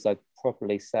those, I'd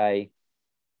probably say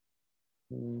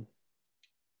 5K.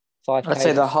 I'd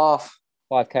say the half.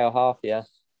 5K or half, yeah.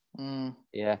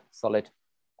 Yeah, solid.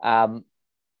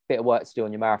 Bit of work to do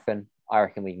on your marathon. I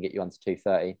reckon we can get you onto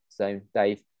 2:30. So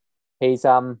Dave, he's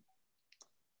a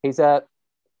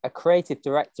creative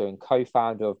director and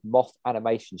co-founder of Moth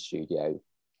Animation Studio.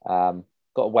 Got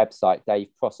a website,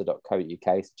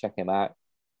 daveprosser.co.uk, so check him out.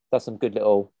 Does some good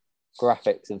little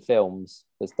graphics and films.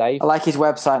 Does Dave? I like his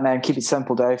website name. Keep it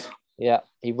simple, Dave. Yeah,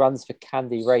 he runs for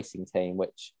Candy Racing Team,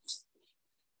 which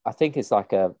I think is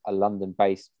like a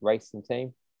London-based racing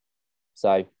team.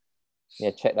 So,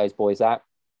 check those boys out.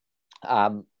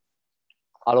 I'll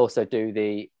also do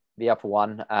the other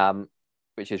one,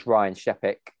 which is Ryan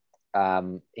Shepick.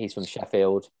 He's from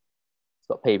Sheffield. He's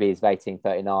got PBs of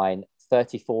 18.39,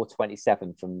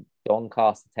 34.27 from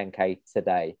Doncaster 10K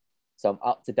today. So I'm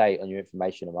up to date on your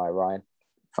information, am I, Ryan?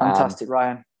 Fantastic,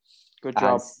 Ryan. Good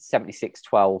job.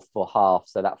 76.12 for half.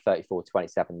 So that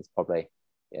 34.27 is probably,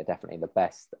 definitely the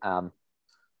best.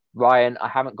 Ryan, I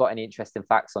haven't got any interesting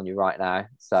facts on you right now.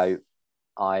 So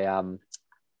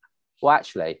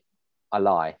actually, I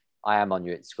lie. I am on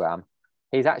your Instagram.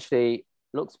 He's actually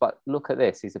look at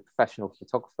this. He's a professional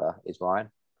photographer, is Ryan.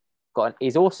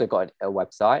 He's also got a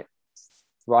website,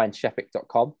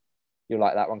 ryanshepick.com. You'll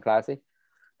like that one, Clowesy.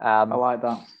 I like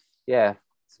that. Yeah,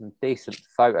 some decent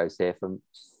photos here from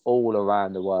all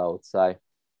around the world. So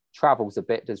travels a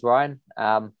bit, does Ryan,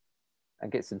 and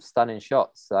get some stunning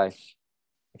shots. So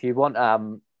if you want,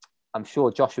 I'm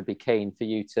sure Josh would be keen for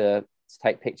you to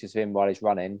take pictures of him while he's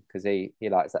running, because he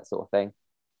likes that sort of thing.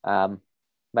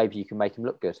 Maybe you can make him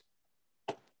look good.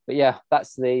 But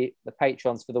that's the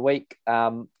patrons for the week.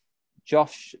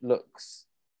 Josh looks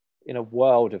in a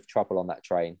world of trouble on that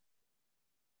train.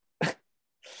 I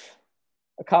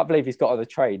can't believe he's got on the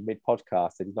train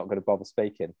mid-podcast and he's not going to bother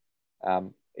speaking.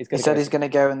 He said he's going to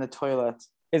go in the toilet.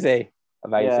 Is he?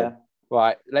 Amazing. Yeah.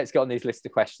 Right, let's get on these list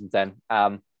of questions then.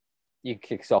 You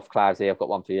kick us off, Clowesy. I've got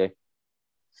one for you.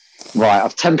 Right,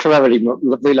 I've temporarily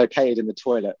relocated in the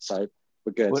toilet, so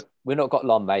we're good. We're not got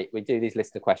long, mate. We do these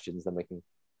list of questions, then we can.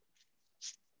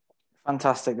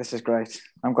 Fantastic. This is great.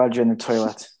 I'm glad you're in the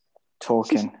toilet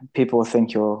talking. People will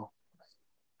think you've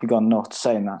gone nuts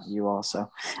saying that. You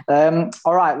also.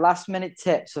 All right. Last minute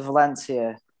tips for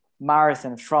Valencia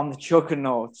marathon from the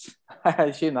Juggernauts. I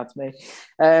assume that's me.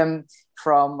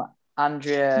 From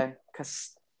Andrea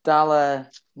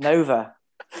Castelnova.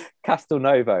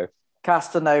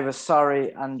 Castelnova.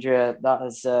 Sorry, Andrea. That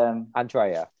is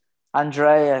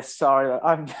Andrea.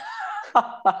 Sorry.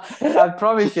 I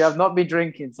promise you, I've not been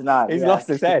drinking tonight. He's lost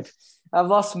his head. I've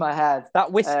lost my head.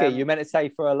 That whiskey you meant to say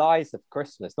for Eliza for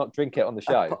Christmas, not drink it on the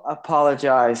show.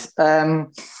 Apologise.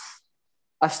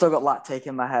 I've still got lactate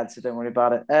in my head, so don't worry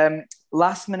about it.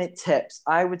 Last minute tips.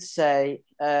 I would say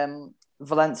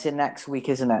Valencia next week,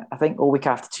 isn't it? I think or week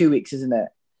after, 2 weeks, isn't it?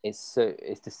 It's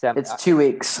December. It's 2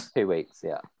 weeks. 2 weeks,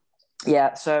 yeah.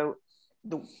 Yeah. So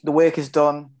the work is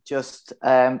done. Just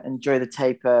enjoy the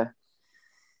taper.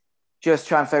 Just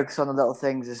try and focus on the little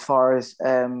things as far as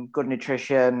good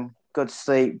nutrition, good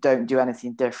sleep. Don't do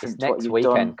anything different It's to what next you've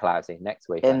weekend, done Clowesy. Next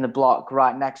weekend. in the block.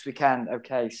 Right, next weekend.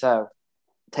 Okay, so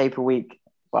taper week.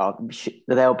 Well,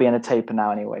 they'll be in a taper now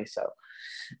anyway. So,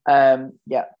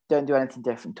 yeah, don't do anything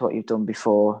different to what you've done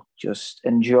before. Just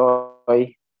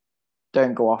enjoy.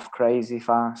 Don't go off crazy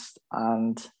fast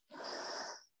and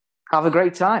have a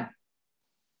great time.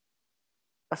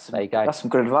 There you go. That's some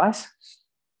good advice.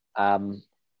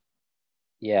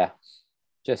 Yeah,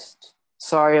 just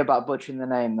sorry about butchering the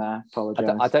name there.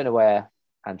 Apologise. I don't know where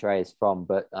Andrea is from,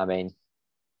 but I mean,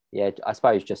 yeah, I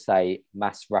suppose just say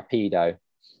Mas Rapido,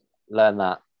 learn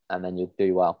that, and then you'll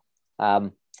do well.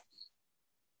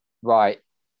 Right,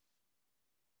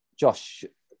 Josh,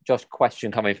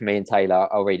 question coming from me and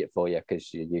Taylor. I'll read it for you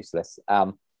because you're useless.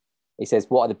 He says,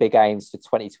 "What are the big aims for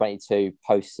 2022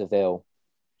 post Seville?"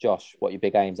 Josh, what are your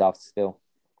big aims after Seville?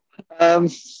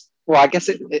 Well, I guess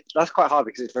that's quite hard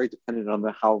because it's very dependent on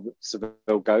how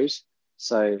Seville goes.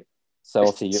 So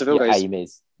obviously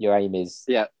your aim is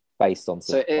based on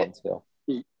Seville.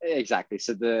 Exactly.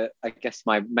 So I guess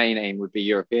my main aim would be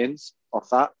Europeans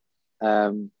off that.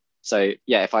 So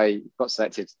yeah, if I got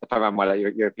selected, if I ran well at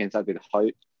Europeans, that'd be the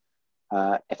hope.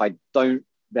 If I don't,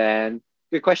 then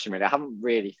good question. Really, I haven't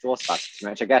really thought about it too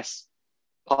much. I guess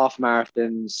half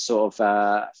marathons sort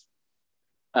of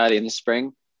early in the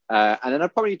spring. And then I'll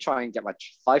probably try and get my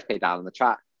 5K down on the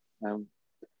track. I don't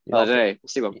know. We'll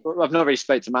see. I've not really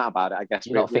spoke to Matt about it. I guess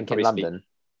you're not thinking London.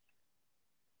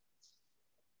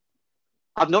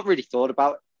 I've not really thought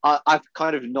about. I've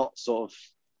kind of not sort of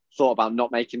thought about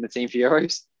not making the team for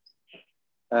Euros.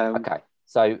 Okay,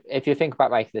 so if you think about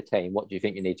making the team, what do you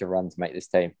think you need to run to make this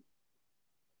team?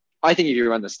 I think if you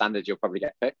run the standard, you'll probably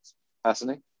get picked.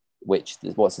 Personally, what's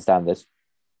the standard?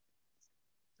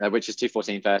 Which is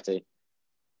 2:14:30.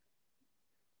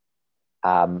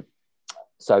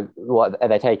 So what are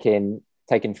they taking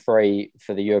 3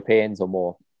 for the Europeans or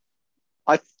more?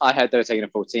 I heard they were taking a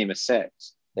full team of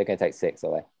 6. They're going to take 6,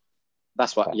 are they?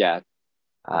 That's what. Okay. Yeah,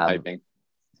 I'm hoping.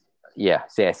 Yeah.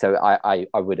 So I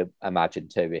would imagine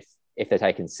too if they're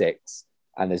taking 6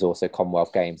 and there's also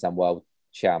Commonwealth Games and World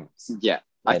Champs. Yeah,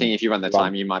 I think if you run the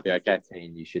time, you might be okay.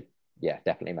 You should,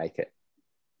 definitely make it.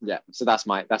 Yeah. So that's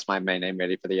my main aim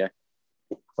really for the year.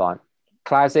 Fine,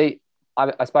 Clowesy,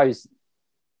 I suppose.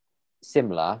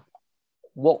 Similar.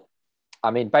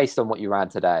 Based on what you ran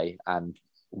today and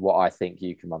what I think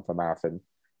you can run for a marathon,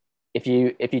 if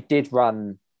you did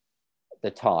run the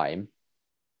time,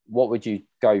 what would you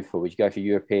go for? Would you go for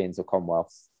Europeans or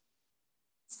Commonwealths?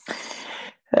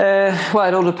 Well,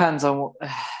 it all depends on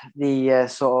the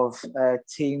sort of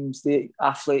teams, the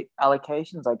athlete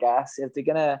allocations, I guess. If they're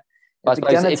gonna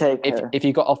if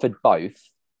you got offered both,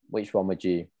 which one would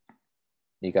you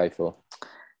go for?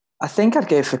 I think I'd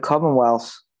go for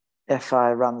Commonwealth if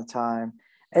I ran the time.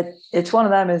 It's one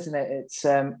of them, isn't it? It's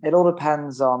it all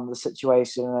depends on the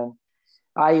situation, and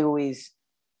I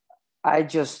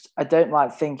don't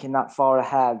like thinking that far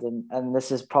ahead, and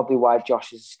this is probably why Josh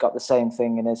has got the same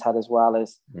thing in his head as well.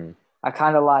 I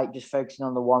kind of like just focusing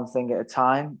on the one thing at a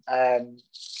time, and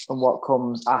what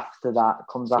comes after that,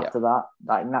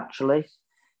 like naturally.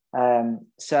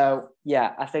 So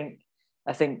yeah, I think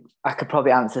I could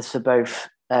probably answer this for both.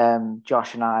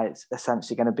 Josh and I, it's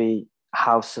essentially going to be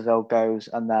how Seville goes,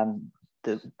 and then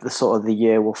the sort of the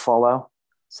year will follow.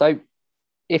 So,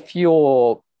 if you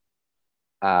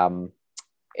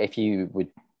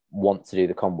would want to do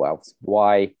the Commonwealths,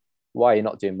 why are you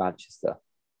not doing Manchester?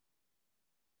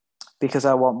 Because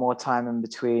I want more time in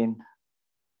between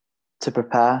to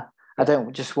prepare. I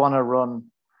don't just want to run.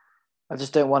 I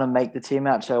just don't want to make the team.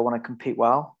 Actually, I want to compete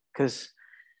well, because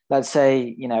let's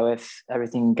say, if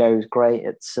everything goes great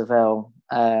at Seville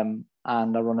and I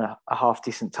run a half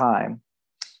decent time,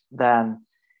 then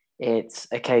it's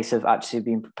a case of actually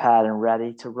being prepared and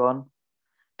ready to run,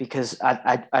 because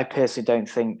I personally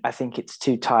don't I think it's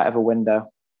too tight of a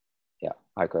window. Yeah,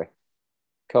 I agree.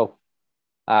 Cool.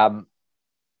 I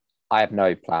have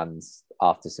no plans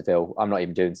after Seville. I'm not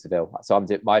even doing Seville. So I'm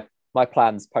doing my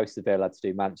plans post Seville are to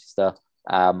do Manchester.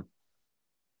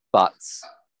 But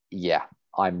yeah,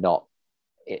 I'm not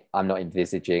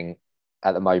envisaging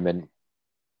at the moment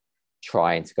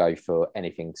trying to go for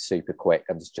anything super quick.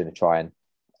 I'm just going to try and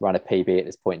run a PB at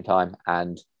this point in time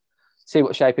and see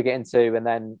what shape I get into, and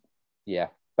then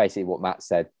basically what Matt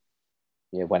said.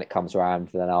 When it comes around,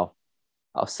 then I'll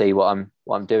see what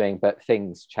I'm doing. But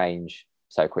things change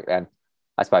so quickly, and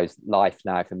I suppose life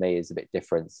now for me is a bit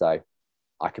different. So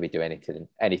I could be doing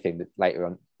anything that later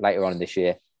on in this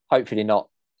year. Hopefully not.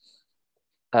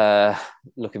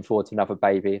 Looking forward to another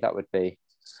baby. That would be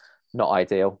not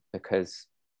ideal, because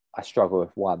I struggle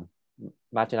with one.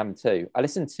 Imagine having two. I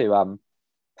listened to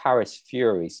Paris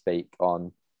Fury speak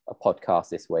on a podcast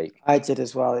this week. I did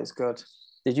as well. It's good.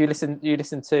 Did you listen? You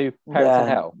listened to Parents in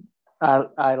Hell?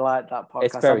 I like that podcast.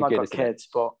 It's very I've not good, got isn't kids,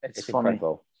 but it's funny.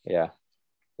 Incredible. Yeah,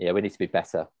 we need to be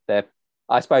better.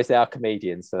 I suppose they are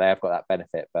comedians, so they have got that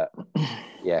benefit. But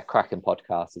yeah, cracking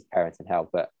podcast is Parents in Hell.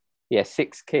 But yeah,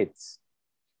 6 kids.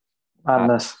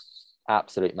 Madness.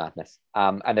 Absolute madness.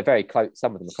 And they're very close.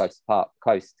 Some of them are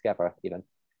close together even.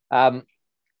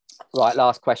 Right,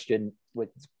 last question, with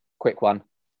quick one.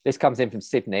 This comes in from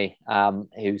Sydney,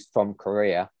 who's from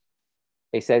Korea.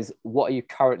 He says, what are you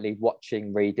currently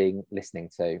watching, reading, listening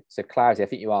to? So Clowesy, I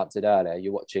think you answered earlier,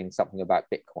 you're watching something about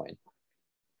Bitcoin.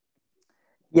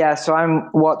 Yeah, so I'm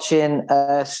watching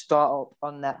a startup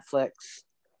on Netflix.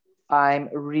 I'm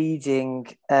reading,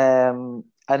 and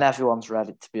everyone's read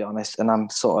it, to be honest, and I'm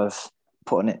sort of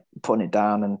putting it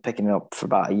down and picking it up for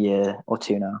about a year or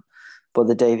two now. But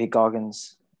the David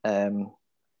Goggins, I can't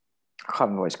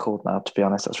remember what it's called now, to be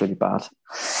honest. That's really bad.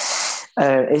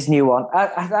 His new one.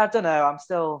 I don't know. I'm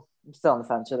still on the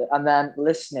fence with it. And then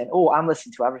listening. Oh, I'm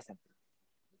listening to everything.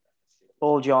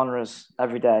 All genres,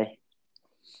 every day.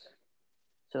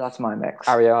 So that's my mix.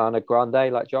 Ariana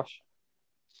Grande, like Josh?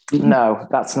 No,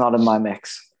 that's not in my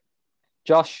mix.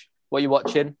 Josh, what are you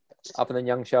watching other than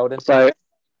Young Sheldon? So,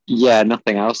 yeah,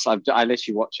 nothing else. I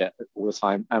literally watch it all the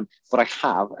time. But I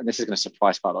have, and this is going to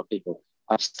surprise quite a lot of people,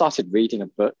 I've started reading a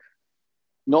book.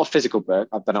 Not a physical book.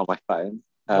 I've done it on my phone.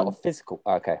 Not a physical.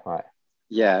 Okay, all right.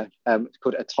 Yeah, it's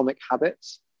called Atomic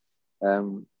Habits.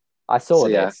 I saw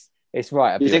this. Yeah. It's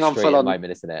right up your street at the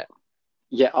moment, isn't it?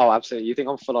 Yeah. Oh, absolutely. You think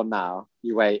I'm full on now?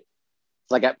 You wait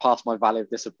till I get past my valley of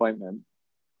disappointment,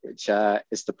 which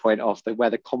is the point of where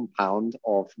the compound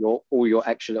of all your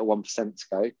extra little 1%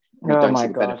 go. Oh my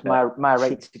god, my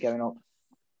rates are going up.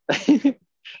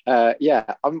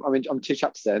 Yeah, I'm 2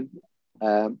 chapters in.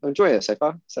 I'm enjoying it so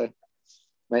far. So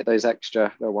make those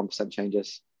extra little 1%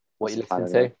 changes. What are you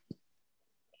listening to?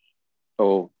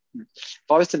 Oh, if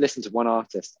I was to listen to one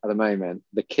artist at the moment,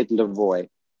 the Kid Leroy,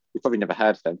 you've probably never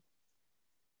heard of him.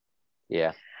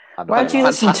 Yeah. Why do you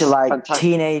listen to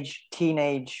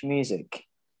teenage music?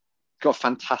 Got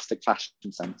fantastic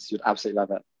fashion sense. You'd absolutely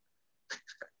love it.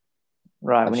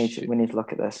 Right, we need to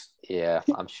look at this. Yeah,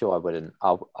 I'm sure I wouldn't.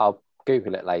 I'll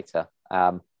Google it later.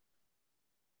 But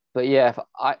yeah,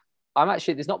 I'm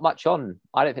actually, there's not much on.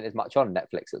 I don't think there's much on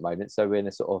Netflix at the moment. So we're in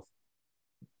a sort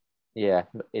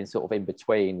of in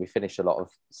between. We finished a lot of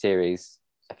series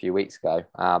a few weeks ago.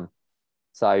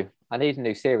 So I need a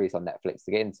new series on Netflix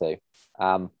to get into.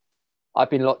 I've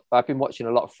been watching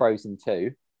a lot of Frozen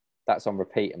 2. That's on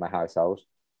repeat in my household.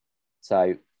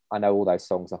 So I know all those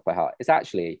songs off by heart. It's a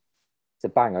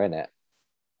banger, isn't it?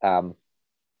 And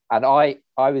I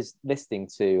was listening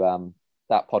to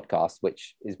that podcast,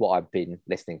 which is what I've been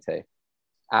listening to.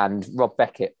 And Rob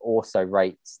Beckett also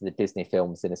rates the Disney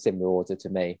films in a similar order to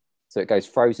me. So it goes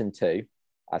Frozen 2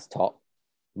 as top,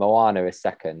 Moana is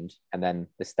second, and then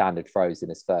the standard Frozen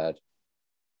is third.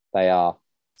 They are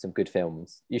some good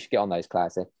films. You should get on those,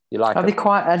 Clowesy. You like them? Are they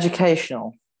quite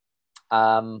educational?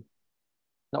 Not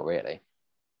really.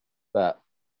 But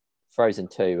Frozen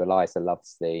 2, Eliza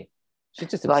loves she's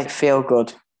just like feel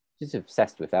good. She's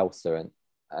obsessed with Elsa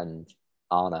and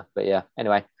Anna. But yeah,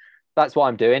 anyway, that's what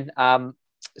I'm doing.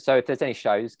 So if there's any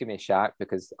shows, give me a shout,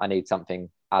 because I need something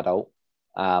adult.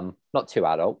 Not too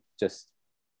adult, just,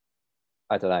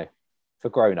 I don't know, for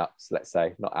grown-ups, let's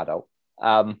say, not adult.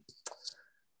 I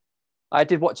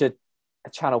did watch a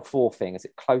Channel 4 thing. Is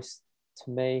it Close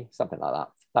to Me? Something like that.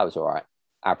 that was all right,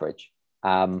 average.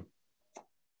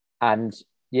 And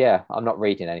yeah, I'm not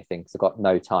reading anything because I've got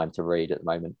no time to read at the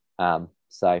moment.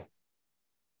 So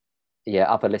yeah,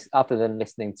 other than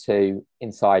listening to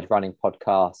Inside Running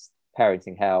podcast,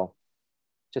 Parenting Hell,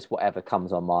 just whatever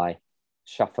comes on my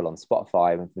shuffle on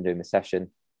Spotify when I'm doing the session.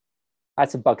 I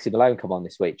had some Bugsy Malone come on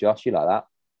this week. Josh, you like that?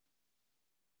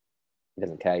 He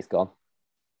doesn't care. He's gone.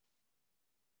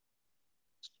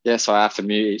 Yeah, so I have to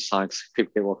mute each time because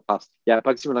people get walk past. Yeah,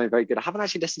 Bugsy Malone, very good. I haven't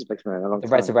actually listened to Bugsy Malone in a long The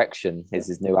time. Resurrection is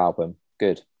his new album.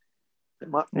 Good.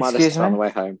 Might Excuse listen to it on me? the way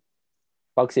home.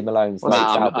 Bugsy Malone's Well,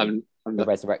 latest I'm album, The not,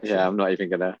 Resurrection. yeah, I'm not even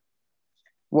gonna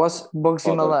What's Bugsy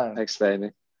bother Malone?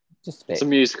 explaining. Just a It's bit. a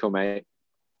musical, mate.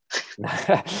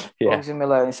 Yeah. Bugsy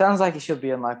Malone. It sounds like it should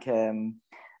be on like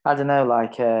I don't know,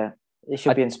 like it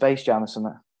should be in Space Jam or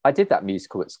something. I did that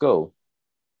musical at school.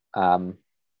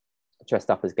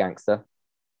 Dressed up as gangster.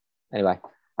 Anyway,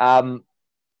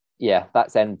 yeah,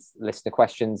 that's end listener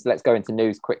questions. Let's go into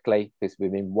news quickly because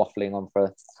we've been waffling on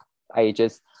for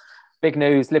ages. Big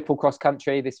news, Liverpool cross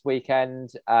country this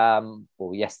weekend,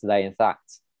 well, yesterday, in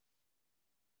fact.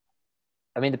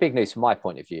 I mean, the big news from my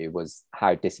point of view was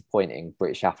how disappointing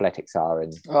British athletics are.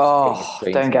 And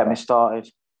Don't get me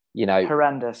started. You know,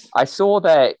 horrendous. I saw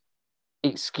their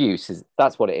excuses.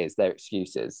 That's what it is. Their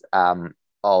excuses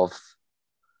of,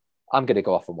 I'm going to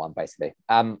go off on one, basically.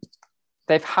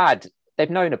 They've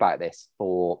known about this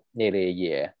for nearly a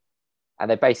year.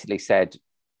 And they basically said,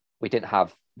 we didn't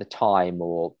have the time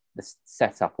or the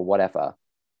setup or whatever.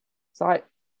 So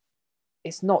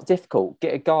it's not difficult.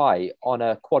 Get a guy on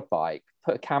a quad bike,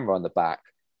 put a camera on the back,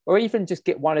 or even just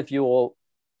get one of your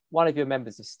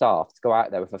members of staff to go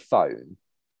out there with a phone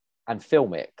and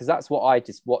film it. Because that's what I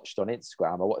just watched on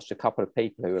Instagram. I watched a couple of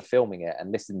people who were filming it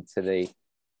and listened to the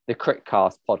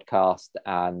Critcast podcast,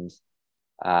 and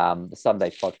the Sunday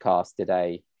podcast did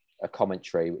a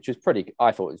commentary, which was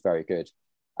I thought it was very good.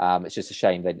 It's just a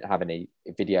shame they didn't have any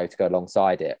video to go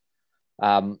alongside it.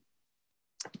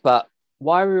 But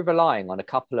why are we relying on a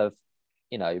couple of,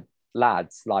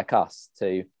 lads like us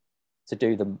to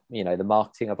do the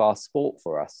marketing of our sport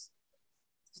for us?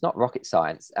 It's not rocket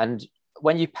science. And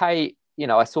when you pay,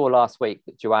 I saw last week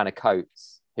that Joanna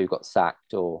Coates, who got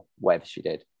sacked or whatever she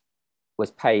did, was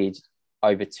paid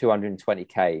over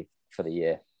 220k for the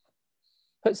year.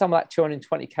 Put some of that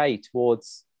 220k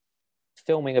towards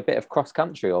filming a bit of cross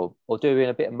country or doing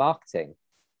a bit of marketing.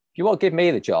 If you want to give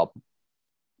me the job,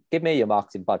 give me your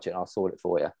marketing budget and I'll sort it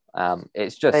for you.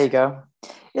 It's just, there you go.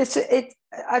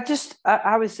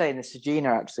 I was saying this to Gina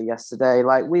actually yesterday.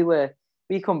 Like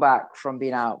we come back from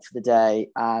being out for the day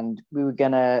and we were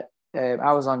gonna.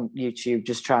 I was on YouTube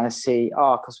just trying to see.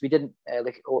 Because we didn't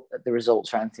look at the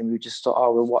results or anything. We just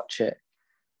thought, we'll watch it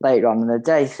later on in the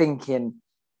day, thinking,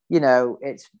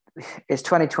 it's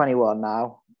 2021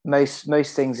 now.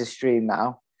 Most things are streamed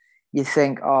now. You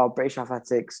think, British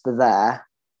athletics, they're there.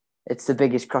 It's the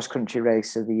biggest cross country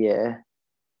race of the year,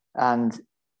 and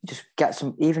just get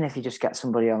some. Even if you just get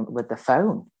somebody on with the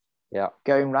phone,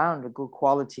 going around, a good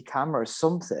quality camera or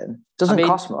something, doesn't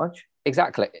cost much.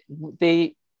 Exactly.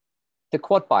 The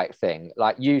quad bike thing,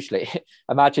 like usually,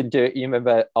 imagine you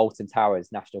remember Alton Towers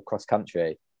National Cross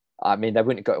Country. I mean, they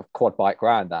wouldn't go a quad bike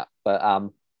around that, but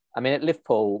at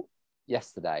Liverpool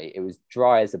yesterday, it was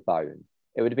dry as a bone.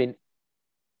 It would have been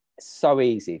so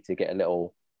easy to get a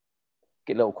little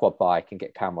quad bike and get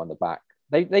a camera on the back.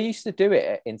 They used to do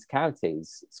it in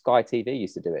counties. Sky TV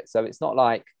used to do it. So it's not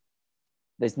like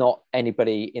there's not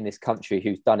anybody in this country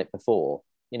who's done it before.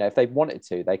 If they wanted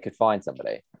to, they could find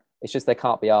somebody. It's just they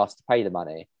can't be asked to pay the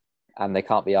money and they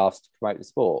can't be asked to promote the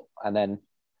sport. And then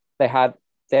they had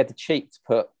the cheek to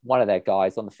put one of their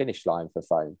guys on the finish line for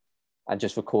phone and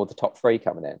just record the top three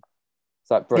coming in.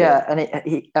 It's like brilliant.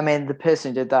 Yeah, and the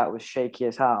person who did that was shaky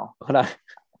as hell. I know.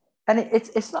 And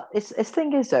it's not. It's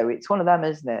thing is though, it's one of them,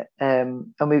 isn't it?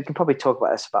 And we can probably talk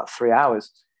about this about 3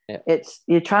 hours. Yeah.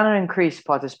 You're trying to increase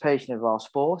participation of our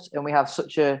sport, and we have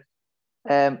such a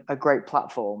great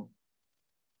platform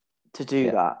to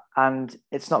do that, and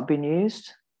it's not being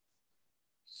used.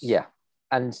 Yeah,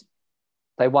 and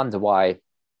they wonder why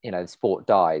the sport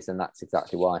dies, and that's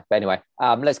exactly why. But anyway,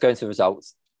 let's go into the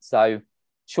results. So,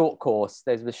 short course.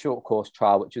 There's the short course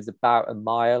trial, which was about a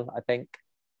mile, I think.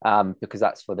 Because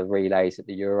that's for the relays at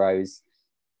the Euros.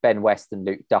 Ben West and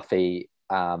Luke Duffy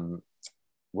were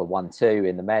 1-2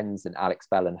 in the men's, and Alex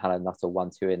Bell and Hannah Nuttall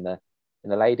 1-2 in the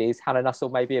ladies. Hannah Nuttall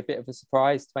may be a bit of a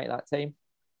surprise to make that team,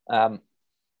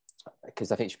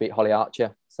 because I think she beat Holly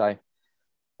Archer. So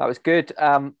that was good.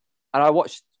 And I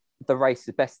watched the race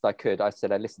as best I could. I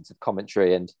listened to the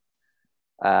commentary, and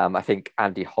I think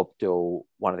Andy Hobdell,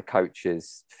 one of the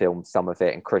coaches, filmed some of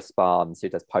it, and Chris Barnes, who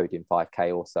does Podium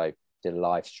 5K, also did a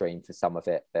live stream for some of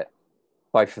it. But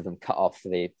both of them cut off for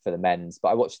the men's. But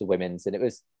I watched the women's, and it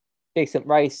was a decent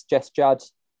race. Jess Judd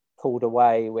pulled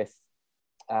away with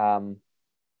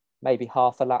maybe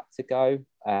half a lap to go,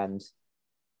 and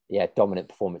yeah, dominant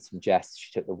performance from Jess.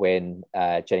 She took the win.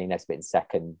 Jenny Nesbitt in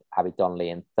second, Abby Donnelly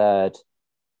in third.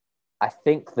 I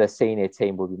think the senior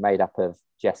team will be made up of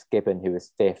Jess Gibbon, who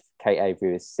was fifth, Kate Avery,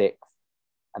 who was sixth,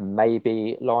 and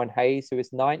maybe Lauren Hayes, who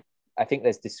was ninth. I think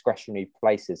there's discretionary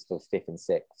places for fifth and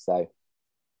sixth. So,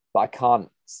 but I can't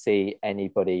see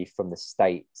anybody from the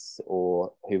States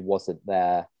or who wasn't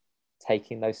there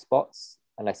taking those spots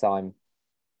unless I'm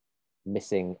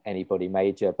missing anybody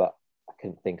major, but I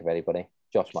couldn't think of anybody.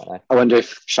 Josh might know. I wonder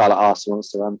if Charlotte Arthur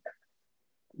wants to run.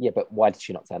 Yeah, but why did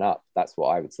she not turn up? That's what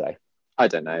I would say. I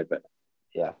don't know, but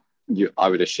yeah, I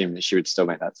would assume that she would still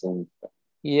make that team. But...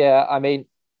 Yeah, I mean,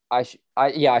 I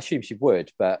assume she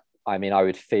would, but I mean, I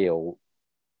would feel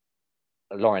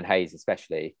Lauren Hayes,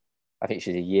 especially. I think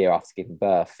she's a year after giving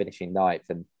birth, finishing ninth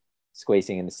and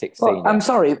squeezing in the 16. Well, I'm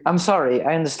sorry.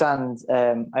 I understand.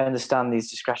 I understand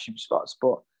these discretionary spots,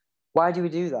 but why do we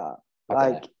do that?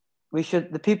 Like, we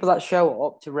should. The people that show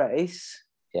up to race,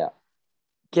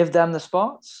 give them the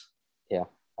spots. Yeah,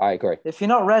 I agree. If you're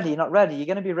not ready, you're not ready. You're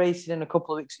going to be racing in a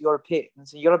couple of weeks at Europeans,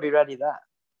 so you got to be ready there.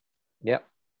 Yep.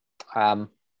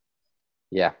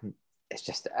 Yeah, it's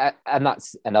just, and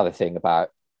that's another thing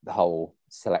about the whole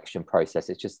selection process.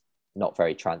 It's just not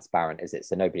very transparent, is it?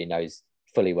 So nobody knows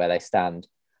fully where they stand.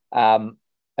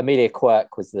 Amelia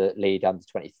Quirk was the lead under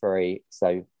 23,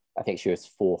 so I think she was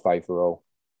fourth overall.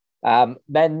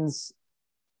 Men's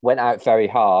went out very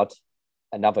hard.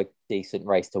 Another decent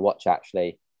race to watch,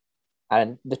 actually.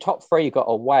 And the top three got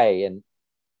away, and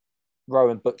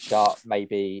Rowan Bookshart,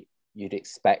 maybe you'd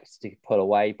expect to pull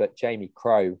away, but Jamie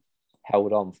Crow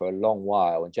held on for a long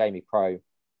while. And Jamie Crow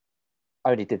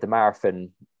only did the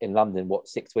marathon in London,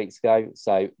 6 weeks ago?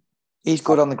 So he's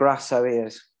good on the grass, so he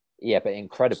is. Yeah, but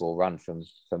incredible run from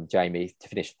Jamie to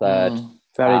finish third.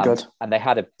 Very good. And they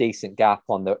had a decent gap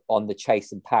on the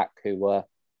chase and pack, who were,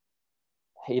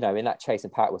 in that chase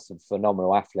and pack was some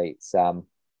phenomenal athletes.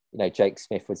 Jake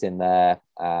Smith was in there.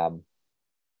 I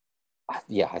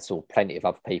saw plenty of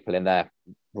other people in there.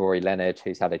 Rory Leonard,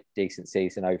 who's had a decent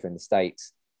season over in the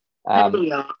States.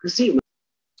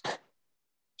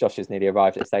 Josh has nearly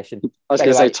arrived at the station. I was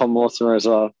going to say Tom Mortimer as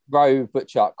well. Rowe,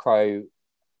 Butchart, Crow,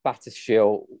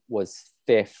 Battershill was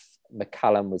fifth,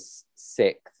 McCallum was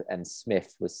sixth, and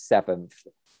Smith was seventh.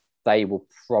 They will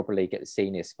probably get the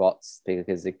senior spots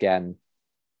because, again,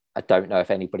 I don't know if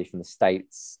anybody from the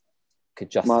States could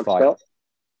justify. Mark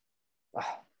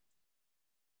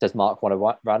Does Mark want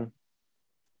to run?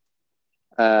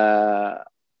 I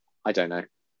don't know.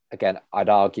 Again, I'd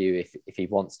argue if he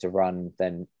wants to run,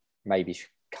 then maybe he should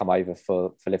come over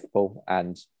for Liverpool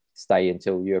and stay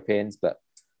until Europeans. But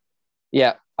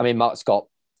yeah, I mean, Mark Scott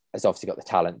has obviously got the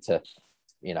talent to,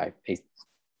 he's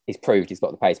proved he's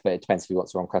got the pace, but it depends if he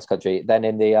wants to run cross country. Then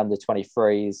in the under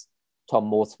 23s, Tom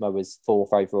Mortimer was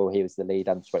fourth overall. He was the lead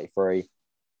under 23.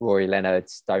 Rory Leonard,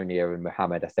 Stonia and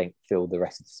Mohammed, I think, filled the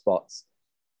rest of the spots.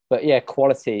 But yeah,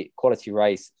 quality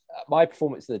race. My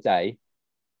performance of the day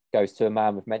goes to a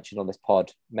man we've mentioned on this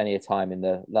pod many a time in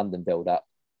the London build-up,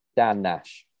 Dan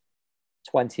Nash.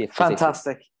 20th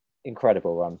Fantastic. Position.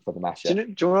 Incredible run for the Masher. Do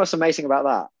you know what's amazing about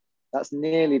that? That's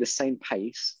nearly the same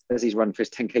pace as he's run for his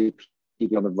 10K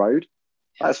PB on the road.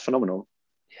 That's phenomenal.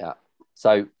 Yeah.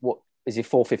 So what is he,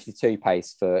 4:52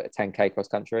 pace for a 10K cross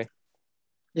country?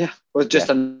 Yeah. Well, just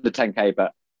under 10K,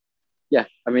 but yeah,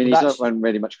 I mean, he's not run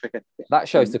really much quicker. That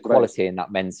shows the quality in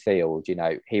that men's field.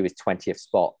 He was 20th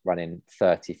spot running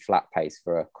 30 flat pace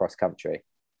for a cross country.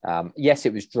 Yes,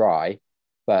 it was dry,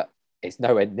 but it's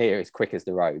nowhere near as quick as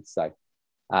the road. So,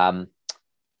 well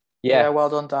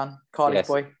done, Dan. Cardiff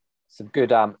boy. Some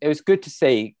good. It was good to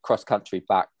see cross country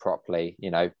back properly.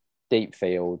 Deep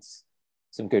fields,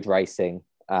 some good racing,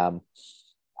 and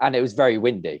it was very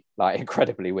windy, like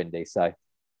incredibly windy. So,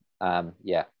 good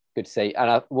to see.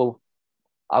 And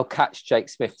I'll catch Jake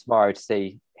Smith tomorrow to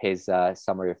see his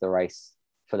summary of the race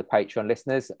for the Patreon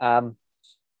listeners.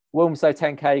 Wilmslow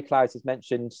 10K, Clowes has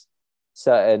mentioned.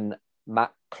 Certain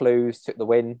Matt Clues took the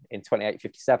win in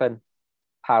 28.57.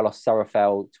 Paulos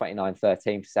Sorrefeld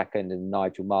 29.13 for second, and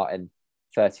Nigel Martin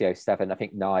 30.07. I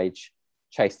think Nige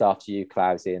chased after you,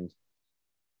 Clowesy, and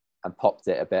popped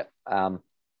it a bit.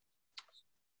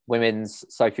 Women's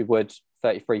Sophie Wood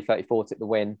 33.34 took the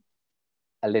win.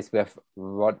 Elizabeth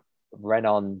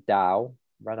Renon Dow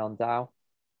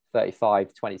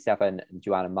 35.27, and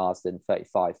Joanna Marsden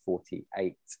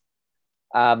 35.48.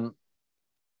 There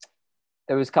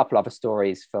was a couple other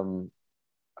stories from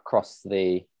across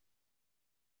the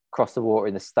water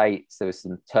in the States. There was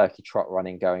some turkey trot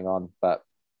running going on, but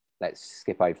let's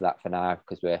skip over that for now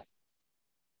because we're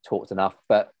talked enough.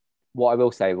 But what I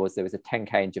will say was there was a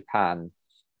 10K in Japan,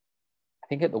 I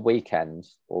think at the weekend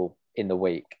or in the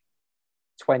week.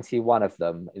 21 of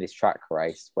them in this track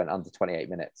race went under 28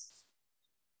 minutes,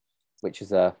 which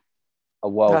is a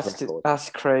world record. That's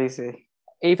crazy.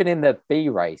 Even in the B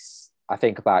race, I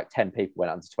think about 10 people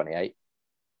went under 28.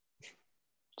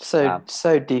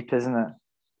 So deep, isn't it?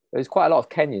 There was quite a lot of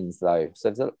Kenyans though. So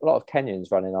there's a lot of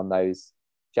Kenyans running on those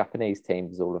Japanese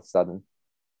teams all of a sudden.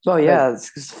 Well, yeah,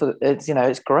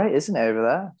 it's great, isn't it, over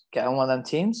there? Get on one of them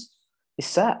teams. You're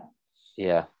set.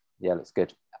 Yeah, looks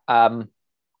good.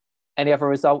 Any other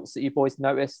results that you boys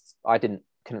noticed? I couldn't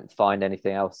find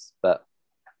anything else, but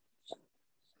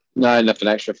no, nothing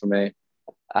extra for me.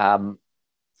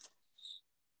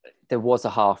 There was a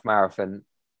half marathon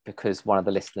because one of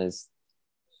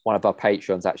our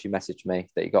patrons actually messaged me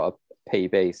that he got a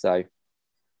PB. So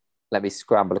let me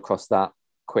scramble across that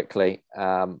quickly.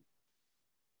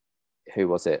 Who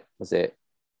was it? This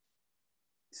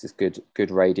is good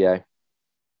radio.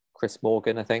 Chris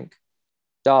Morgan, I think.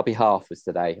 Derby half was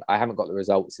today. I haven't got the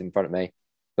results in front of me,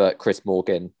 but Chris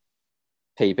Morgan,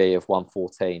 PB of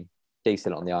 1:14,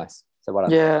 decent on the ice. So well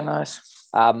done. Yeah, nice.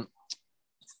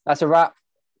 That's a wrap.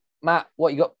 Matt,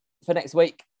 what you got for next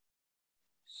week?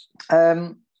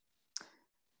 I'm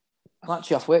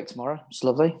actually off work tomorrow. It's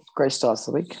lovely. Great start to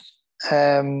the week.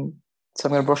 So I'm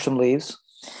going to brush some leaves.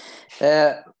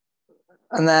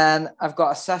 And then I've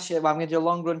got a session. I'm going to do a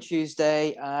long run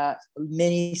Tuesday,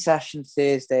 mini session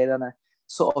Thursday, then a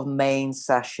sort of main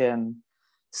session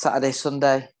Saturday,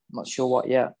 Sunday. I'm not sure what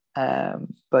yet.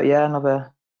 But yeah,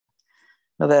 another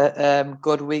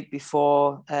good week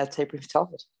before tapering for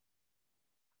Telford.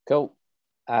 Cool.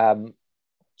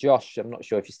 Josh, I'm not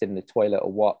sure if you're still in the toilet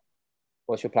or what.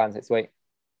 What's your plans next week?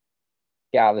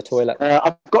 Get out of the toilet.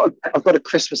 I've got a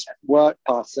Christmas work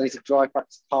pass, so I need to drive back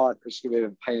to Cardiff, which is going to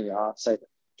be a pain in the arse. So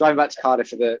driving back to Cardiff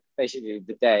for basically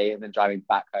the day, and then driving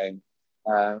back home.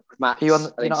 Max, You're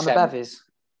not on the bevies?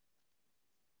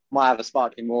 Might have a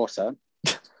sparkling water.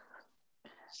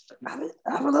 Have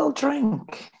a little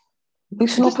drink.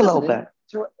 Loosen up a little bit.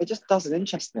 It just doesn't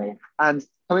interest me. And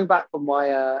coming back from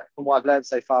from what I've learned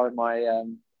so far in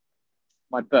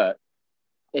my book,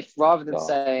 if rather than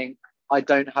saying I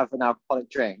don't have an alcoholic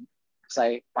drink,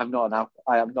 say I am not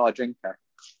a drinker.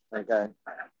 There you go.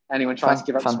 Anyone trying to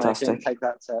give up smoking, take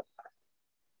that tip.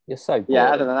 You're so bored.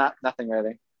 Yeah, other than that, nothing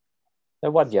really. No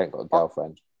wonder you ain't got a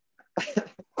girlfriend.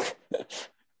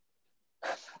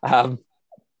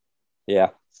 Yeah.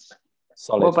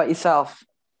 Solid. What about yourself?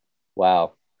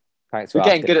 Wow. Thanks for We're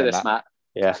getting good at this, Matt.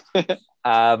 Yeah.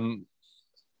 I'm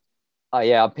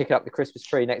picking up the Christmas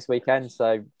tree next weekend,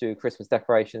 so do Christmas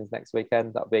decorations next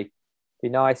weekend. That'll be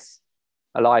nice.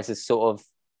 Eliza's sort of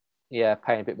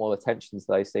paying a bit more attention to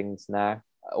those things now,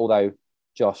 although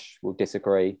Josh will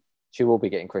disagree. She will be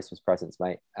getting Christmas presents,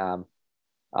 mate.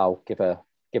 I'll give her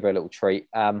a little treat.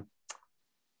 I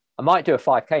might do a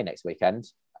 5K next weekend.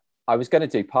 I was going to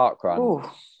do parkrun. Ooh.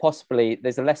 Possibly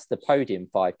there's a Leicester Podium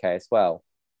 5K as well,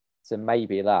 so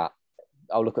maybe that.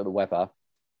 I'll look at the weather.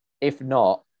 If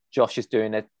not, Josh is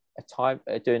doing a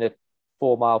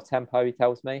 4-mile tempo, he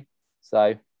tells me.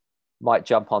 So might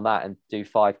jump on that and do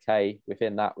 5K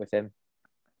within that with him.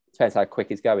 Depends how quick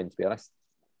he's going, to be honest.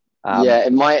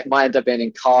 It might end up being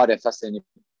in Cardiff. That's the only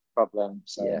problem.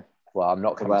 So yeah, well, I'm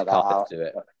not coming to Cardiff to do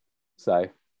it. So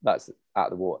that's out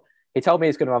of the water. He told me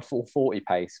he's going to run full 40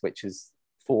 pace, which is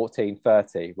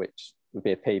 14:30, which would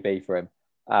be a PB for him.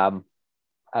 I'm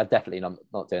definitely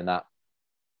not doing that.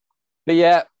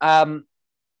 But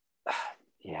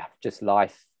just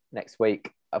life next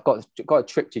week. I've got a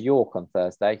trip to York on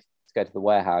Thursday to go to the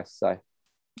warehouse. So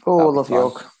love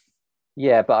York.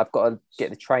 Yeah, but I've got to get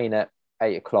the train at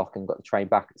 8 o'clock and got the train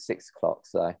back at 6 o'clock.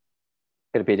 So I'm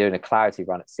going to be doing a Clowesy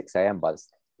run at 6 a.m. by the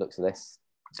looks of this.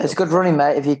 It's good running,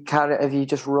 mate. If you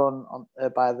just run on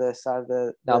by the side of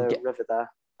the river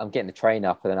there. I'm getting the train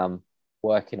up and then I'm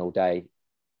working all day,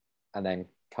 and then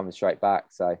coming straight back.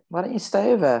 So why don't you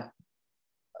stay over?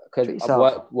 Because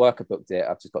worker booked it.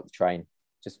 I've just got the train.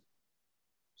 Just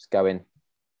go in.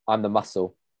 I'm the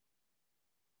muscle.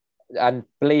 And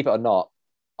believe it or not,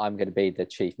 I'm going to be the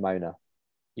chief moaner.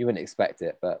 You wouldn't expect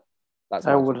it, but that's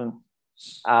I wouldn't.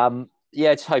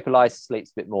 Just hope Eliza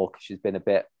sleeps a bit more because she's been a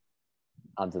bit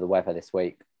under the weather this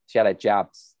week. She had her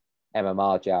jabs,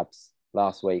 MMR jabs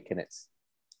last week, and it's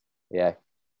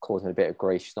causing a bit of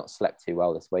grief. She's not slept too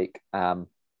well this week. So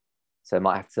I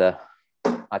might have to,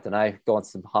 I don't know, go on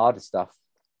some harder stuff.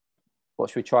 What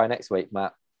should we try next week,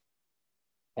 Matt?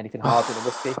 Anything harder than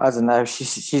whiskey? I don't know.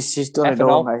 She's done it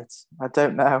all, mate. I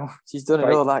don't know. She's done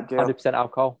it all, that girl. 100%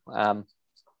 alcohol.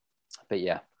 But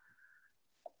yeah,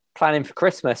 planning for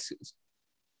Christmas.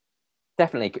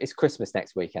 Definitely, it's Christmas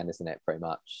next weekend, isn't it? Pretty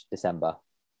much December.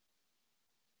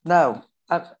 No,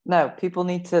 people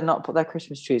need to not put their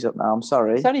Christmas trees up now. I'm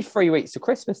sorry. It's only 3 weeks to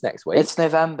Christmas next week. It's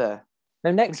November.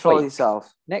 No, next Control week.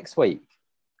 yourself. Next week.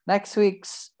 Next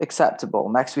week's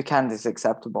acceptable. Next weekend is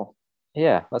acceptable.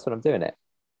 Yeah, that's what I'm doing it.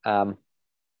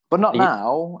 But not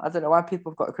now. I don't know why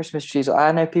people have got Christmas trees up.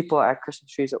 I know people that had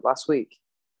Christmas trees up last week.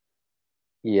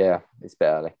 Yeah, it's a bit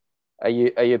early. Are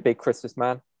you a big Christmas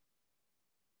man?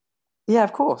 Yeah,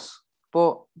 of course.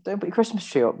 But don't put your Christmas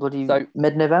tree up bloody So-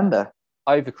 mid-November.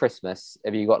 Over Christmas,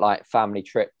 have you got like family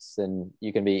trips and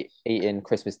you can be eating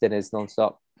Christmas dinners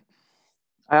non-stop?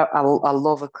 I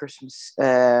love a Christmas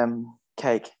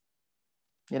cake.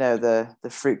 You know, the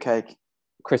fruit cake.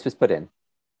 Christmas pudding.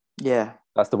 Yeah.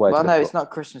 That's the word. Well, no, it's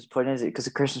not Christmas pudding, is it? Because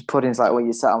the Christmas pudding is like when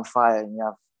you set on fire and you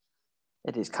have.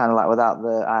 It is kind of like without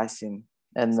the icing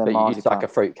and the But you use marzipan. like a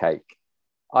fruit cake.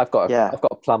 I've got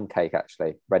a plum cake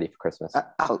actually ready for Christmas.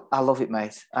 I love it,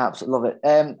 mate. I absolutely love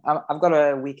it. I've got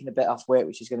a week and a bit off work,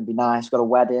 which is going to be nice. Got a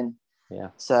wedding. Yeah.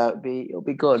 So it'll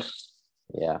be good.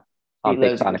 Yeah. I'm a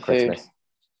big fan of Christmas.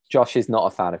 Josh is not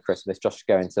a fan of Christmas. Josh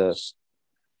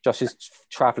is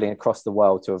traveling across the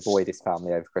world to avoid his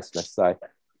family over Christmas. So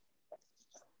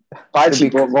I actually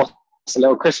bought Ross a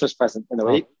little Christmas present in the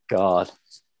week. God.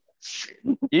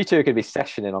 You two are going to be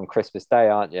sessioning on Christmas Day,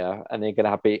 aren't you? And you're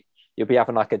going to you'll be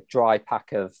having like a dry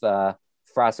pack of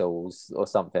Frazzles or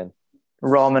something.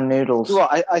 Ramen noodles. You know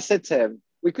what? I said to him,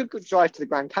 we could go drive to the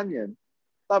Grand Canyon.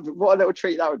 What a little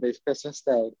treat that would be for Christmas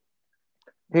Day.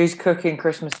 Who's cooking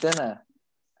Christmas dinner?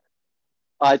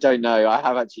 I don't know. I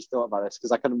have actually thought about this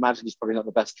because I can imagine he's probably not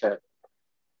the best cook.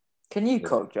 Can you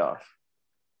cook, Josh?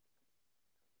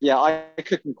 Yeah, I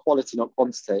cook in quality, not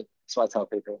quantity. That's what I tell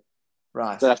people.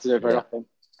 Right. Don't have to do it very often.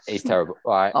 He's terrible.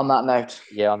 All right. On that note.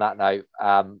 Yeah, on that note,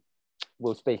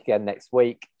 we'll speak again next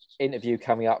week. Interview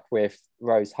coming up with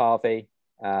Rose Harvey.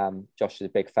 Josh is a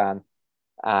big fan.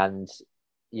 And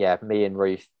yeah, me and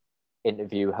Ruth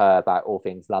interview her about all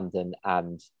things London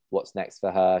and what's next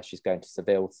for her. She's going to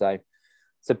Seville. So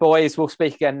boys, we'll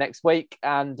speak again next week.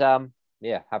 And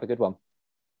yeah, have a good one.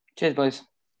 Cheers, boys.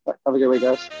 Have a good week,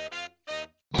 guys.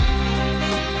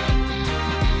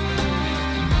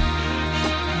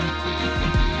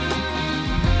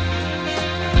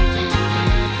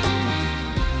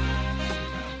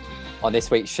 On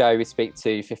this week's show, we speak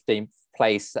to 15th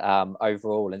place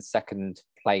overall and second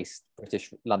place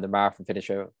British London Marathon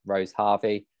finisher, Rose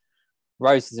Harvey.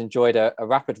 Rose has enjoyed a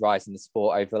rapid rise in the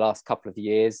sport over the last couple of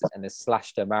years and has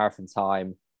slashed her marathon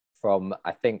time from,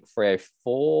 I think,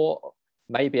 3:04.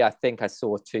 Maybe I think I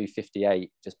saw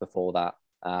 2:58 just before that,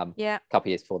 a couple of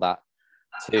years before that,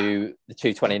 to the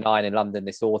 2:29 in London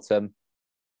this autumn.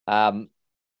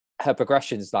 Her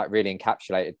progression is like really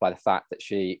encapsulated by the fact that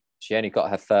she only got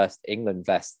her first England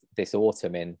vest this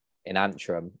autumn in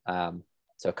Antrim.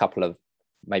 So a couple of,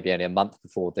 maybe only a month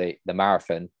before the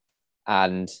marathon.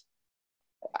 And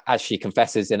as she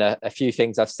confesses in a few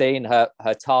things I've seen, her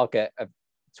target of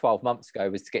 12 months ago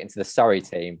was to get into the Surrey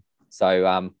team.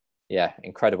 So yeah,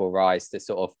 incredible rise to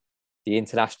sort of the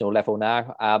international level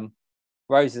now.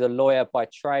 Rose is a lawyer by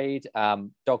trade,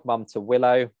 dog mum to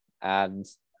Willow, and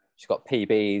she's got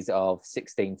PBs of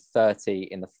 16:30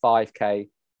 in the 5K,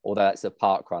 although that's a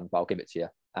park run, but I'll give it to you.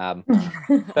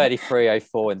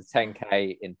 33:04 in the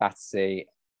 10K in Battersea,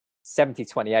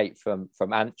 70:28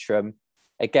 from Antrim.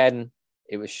 Again,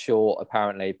 it was short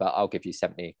apparently, but I'll give you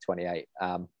 70:28.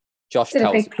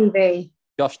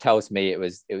 Josh tells me it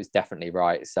was definitely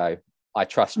right, so I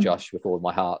trust Josh with all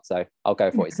my heart. So I'll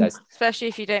go for what he says. Especially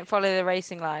if you don't follow the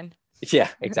racing line. Yeah,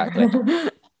 exactly.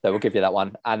 So we'll give you that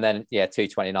one, and then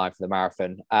 2:29 for the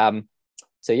marathon.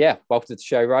 So yeah, welcome to the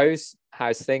show, Rose.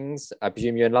 How's things? I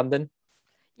presume you're in London.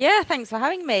 Yeah, thanks for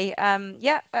having me.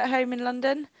 At home in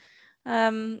London.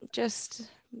 Just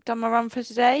done my run for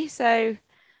today, so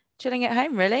chilling at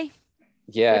home really.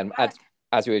 Yeah, and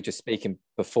as we were just speaking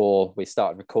before we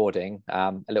started recording,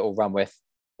 a little run with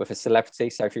a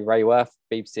celebrity, Sophie Rayworth,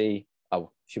 BBC.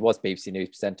 Oh, she was BBC News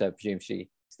presenter. I presume she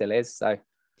still is. So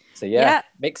yeah,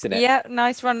 mixing it. Yeah,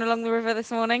 nice run along the river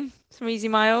this morning. Some easy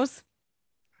miles.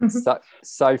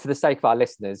 So for the sake of our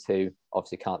listeners who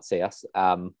obviously can't see us,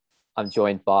 I'm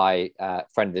joined by a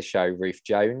friend of the show, Ruth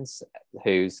Jones,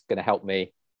 who's going to help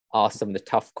me ask some of the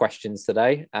tough questions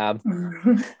today.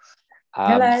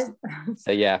 Hello.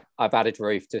 So yeah, I've added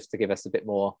Ruth just to give us a bit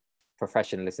more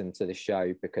professionalism to the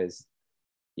show because,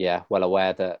 yeah, well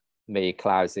aware that me,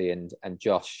 Clowesy, and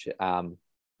Josh, are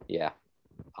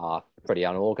pretty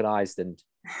unorganized,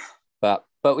 but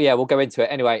yeah, we'll go into it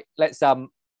anyway. Let's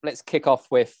kick off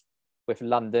with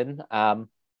London.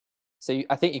 So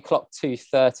I think you clocked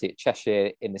 2:30 at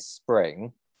Cheshire in the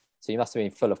spring, so you must have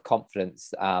been full of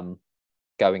confidence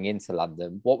going into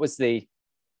London. What was the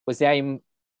aim?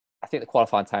 I think the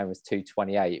qualifying time was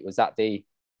 2:28. Was that the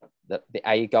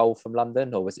A goal from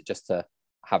London, or was it just to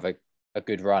have a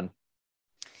good run?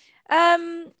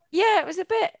 Yeah, it was a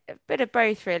bit of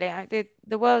both really.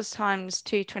 The world's time's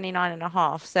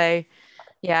 2:29.5. So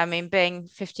yeah, I mean, being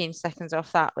 15 seconds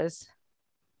off that was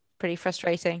pretty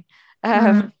frustrating.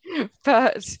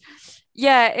 But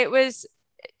yeah, it was,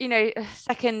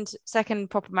 second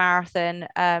proper marathon.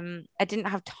 I didn't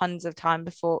have tons of time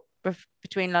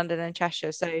between London and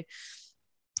Cheshire, so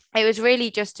it was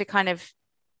really just to kind of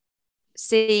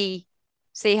see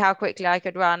how quickly I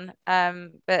could run.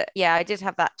 But yeah, I did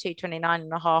have that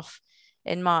 2:29.5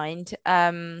 in mind.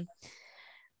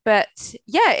 But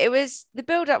yeah, the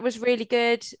build up was really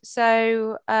good.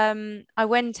 So I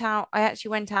actually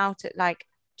went out at like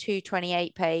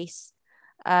 2:28 pace.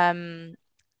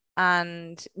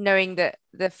 And knowing that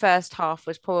the first half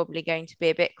was probably going to be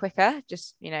a bit quicker,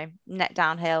 just net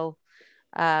downhill,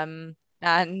 and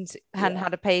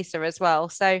had a pacer as well.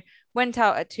 So went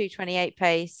out at 2:28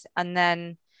 pace and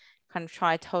then kind of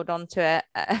tried to hold on to it.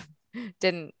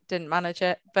 Didn't manage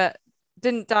it, but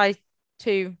didn't die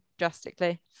too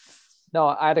drastically. No,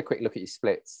 I had a quick look at your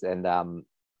splits, and I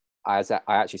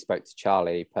actually spoke to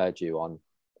Charlie Purdue on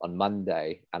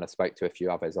Monday, and I spoke to a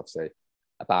few others, obviously,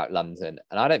 about London,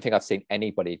 and I don't think I've seen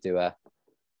anybody do a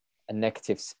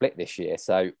negative split this year.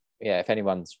 So yeah, if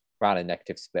anyone's ran a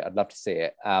negative split, I'd love to see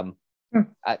it.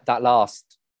 That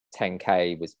last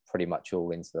 10k was pretty much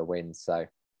all into the wind. So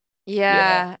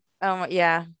yeah.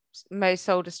 Most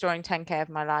soul destroying 10k of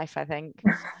my life, I think.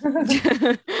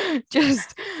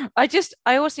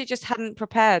 I also just hadn't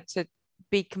prepared to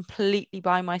be completely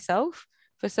by myself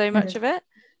for so much of it,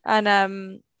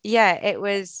 and it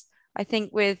was, I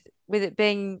think, with it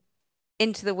being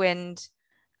into the wind,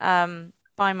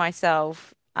 by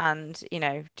myself, and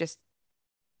just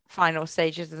final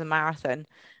stages of the marathon,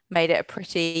 made it a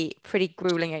pretty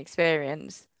grueling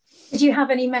experience. Did you have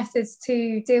any methods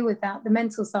to deal with that, the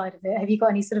mental side of it? Have you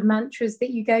got any sort of mantras that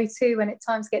you go to when at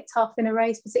times get tough in a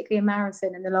race, particularly a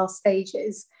marathon in the last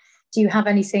stages? Do you have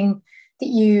anything that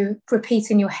you repeat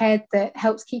in your head that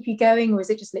helps keep you going, or is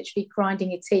it just literally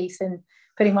grinding your teeth and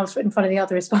putting one foot in front of the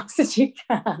other as fast as you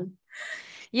can?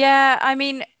 Yeah, I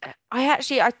mean, I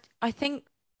think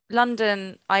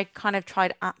London, I kind of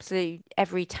tried absolutely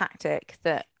every tactic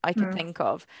that I could think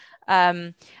of.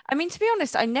 I mean, to be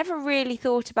honest, I never really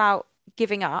thought about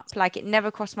giving up. Like, it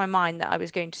never crossed my mind that I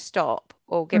was going to stop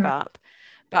or give up.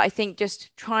 But I think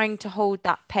just trying to hold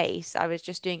that pace, I was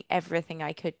just doing everything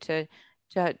I could to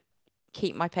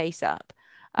keep my pace up.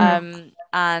 And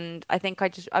I think I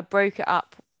broke it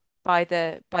up by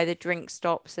the drink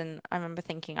stops, and I remember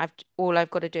thinking all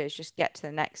I've got to do is just get to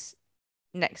the next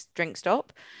drink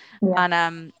stop,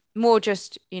 and more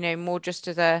just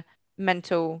as a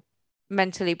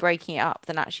mentally breaking it up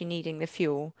than actually needing the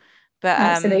fuel. But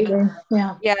absolutely,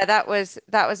 that was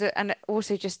and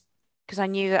also just because I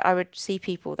knew that I would see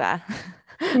people there.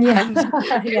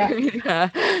 Yeah.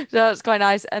 So that's quite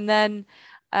nice. And then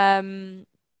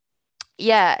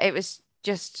it was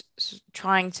just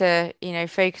trying to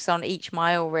focus on each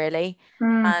mile really,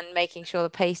 and making sure the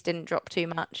pace didn't drop too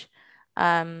much,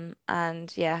 and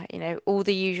all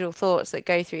the usual thoughts that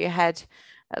go through your head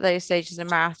at those stages of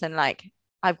marathon, like,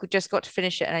 I've just got to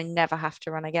finish it and I never have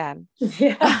to run again.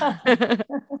 Yeah,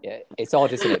 it's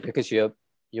odd, isn't it? Because you're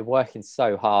working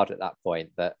so hard at that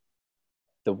point that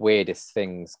the weirdest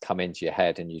things come into your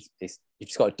head, and you've just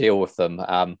got to deal with them.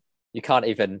 You can't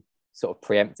even sort of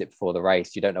preempt it before the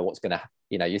race. You don't know what's gonna,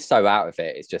 you're so out of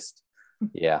it. It's just,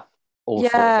 all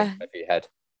sorts of things over your head.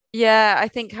 Yeah, I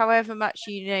think however much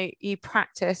you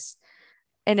practice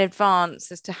in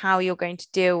advance as to how you're going to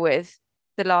deal with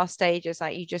the last stages,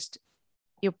 like,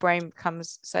 your brain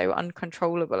becomes so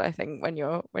uncontrollable, I think, when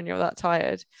you're that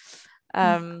tired.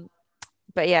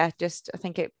 But yeah, I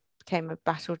think it became a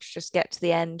battle to just get to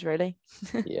the end, really.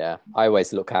 Yeah, I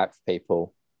always look out for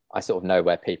people. I sort of know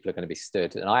where people are going to be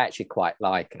stood, and I actually quite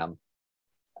like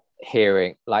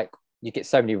hearing, like, you get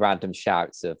so many random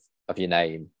shouts of your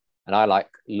name, and I like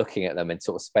looking at them and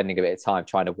sort of spending a bit of time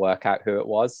trying to work out who it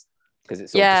was, because it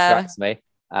sort of distracts me.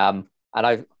 And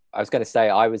I was going to say,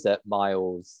 I was at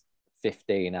miles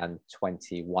 15 and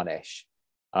 21ish,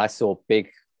 and I saw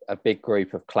a big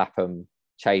group of Clapham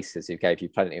chasers who gave you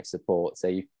plenty of support. So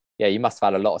you must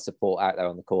have had a lot of support out there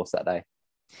on the course that day.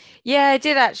 Yeah, I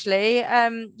did actually.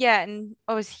 Yeah, and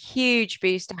it was a huge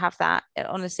boost to have that. It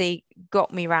honestly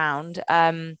got me round.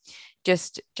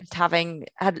 Just having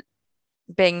had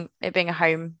being it being a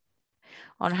home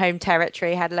on home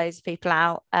territory, had loads of people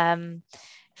out.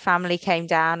 Family came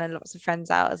down and lots of friends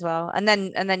out as well. And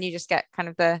then you just get kind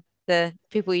of the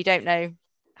people you don't know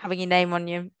having your name on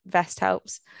your vest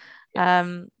helps.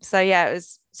 So yeah, it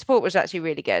was support was actually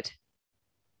really good.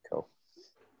 Cool.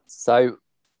 So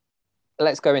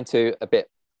let's go into a bit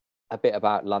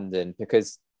about London,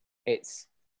 because it's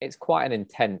quite an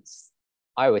intense.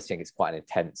 I always think it's quite an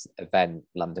intense event,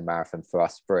 London Marathon, for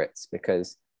us Brits,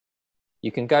 because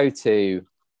you can go to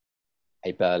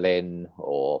a Berlin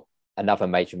or another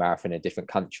major marathon in a different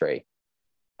country,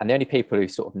 and the only people who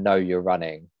sort of know you're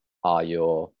running are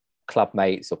your club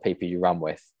mates or people you run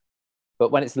with.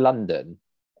 But when it's London,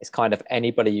 it's kind of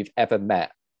anybody you've ever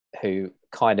met who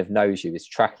kind of knows you is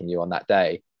tracking you on that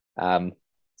day.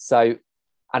 So,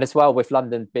 and as well, with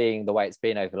London being the way it's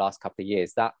been over the last couple of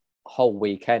years, that whole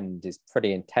weekend is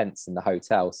pretty intense in the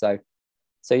hotel. So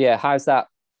yeah, how's that,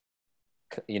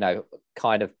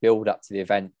 kind of build up to the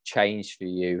event changed for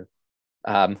you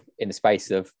in the space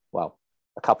of, well,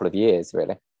 a couple of years,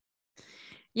 really?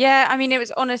 Yeah, I mean, it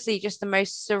was honestly just the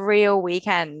most surreal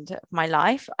weekend of my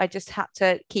life. I just had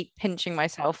to keep pinching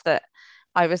myself that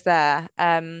I was there.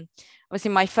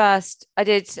 Obviously, I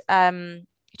did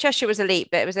Cheshire was elite,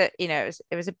 but it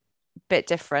was a bit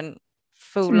different,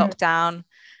 full lockdown,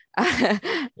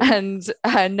 and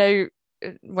no,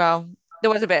 well, there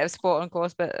was a bit of sport on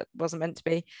course, but it wasn't meant to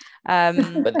be,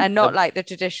 and not like the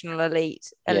traditional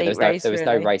elite race. There was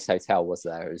no race hotel, was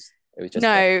there? It was just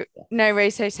no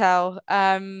race hotel.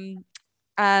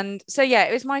 And so yeah,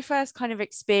 it was my first kind of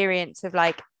experience of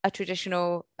like a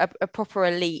traditional, a proper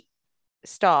elite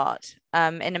start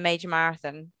in a major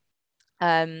marathon.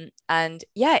 And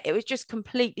yeah, it was just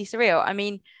completely surreal. I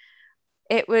mean,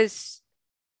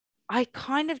 I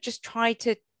kind of just tried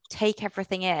to take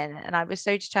everything in, and I was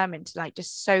so determined to like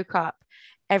just soak up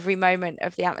every moment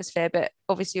of the atmosphere. But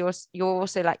obviously you're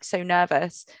also like so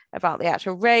nervous about the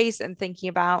actual race and thinking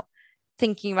about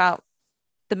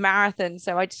the marathon.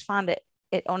 So I just found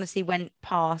it honestly went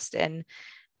past in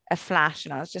a flash,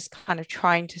 and I was just kind of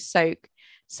trying to soak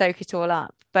it all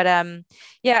up. But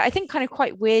yeah, I think kind of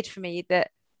quite weird for me that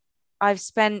I've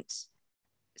spent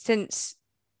since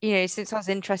I was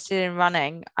interested in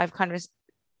running, I've kind of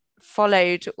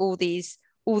followed all these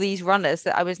runners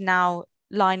that I was now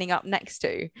lining up next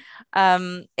to.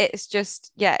 It's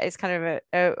just, yeah, it's kind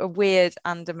of a weird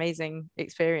and amazing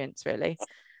experience, really.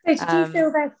 So did you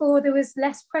feel therefore there was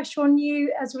less pressure on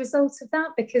you as a result of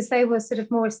that, because they were sort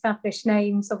of more established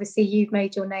names? Obviously you've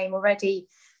made your name already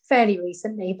fairly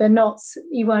recently, but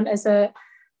you weren't as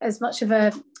much of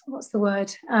a, what's the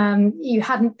word, you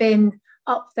hadn't been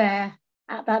up there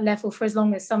at that level for as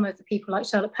long as some of the people like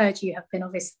Charlotte Purdue have been,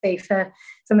 obviously for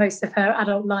most of her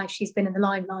adult life she's been in the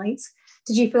limelight.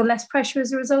 Did you feel less pressure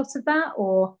as a result of that,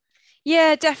 or?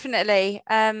 Yeah, definitely.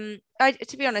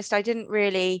 To be honest, I didn't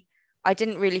really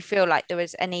feel like there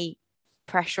was any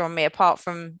pressure on me apart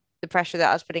from the pressure that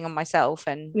I was putting on myself,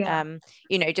 and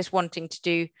just wanting to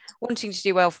do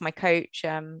well for my coach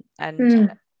and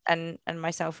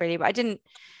myself, really. But I didn't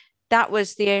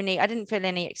feel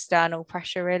any external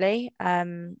pressure, really.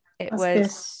 It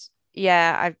was good.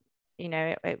 Yeah,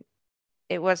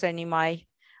 it was only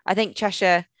I think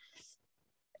Cheshire,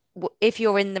 if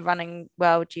you're in the running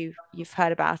world, you've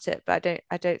heard about it, but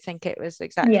I don't think it was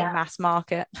exactly mass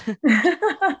market.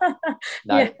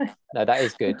 No, that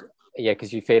is good. Yeah,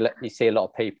 because you see a lot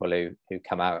of people who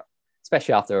come out,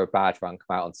 especially after a bad run,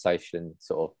 come out on social and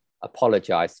sort of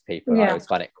apologize to people. I always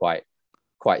find it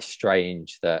quite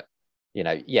strange that,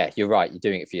 you're right, you're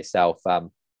doing it for yourself.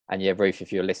 And yeah, Ruth,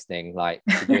 if you're listening, like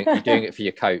you're doing it for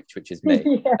your coach, which is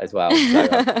me as well.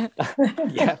 So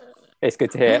yeah, it's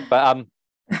good to hear. But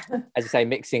as you say,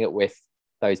 mixing it with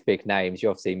those big names,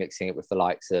 you're obviously mixing it with the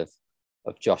likes of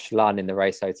Josh Lunn in the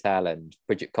race hotel and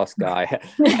Bridget Kosgei.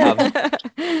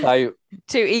 So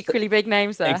 2 equally big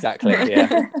names there. Exactly.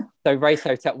 Yeah. So race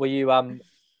hotel, were you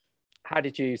how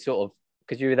did you sort of,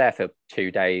 because you were there for 2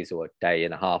 days or a day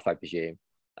and a half, I presume.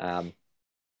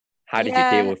 How did you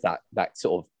deal with that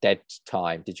sort of dead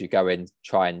time? Did you go and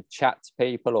try and chat to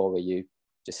people, or were you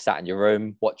just sat in your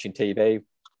room watching TV?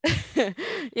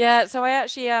 Yeah, so I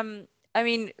actually I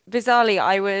mean, bizarrely,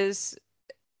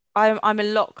 I'm a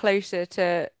lot closer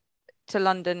to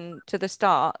London, to the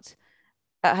start,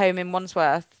 at home in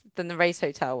Wandsworth than the race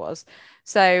hotel was.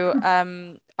 So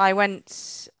I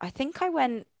think I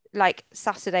went like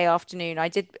Saturday afternoon. I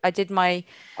did my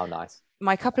nice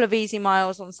my couple of easy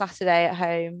miles on Saturday at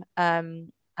home,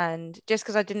 and just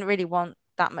because I didn't really want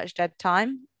that much dead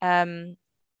time, and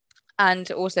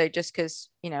also just because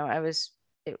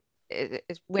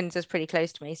Windsor's pretty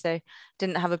close to me, so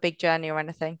didn't have a big journey or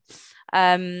anything.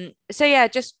 So yeah,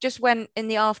 just went in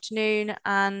the afternoon,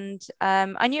 and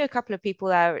I knew a couple of people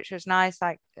there, which was nice,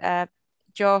 like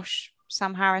Josh,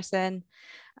 Sam Harrison.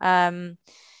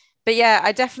 But yeah,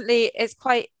 I definitely, it's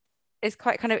quite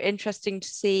kind of interesting to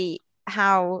see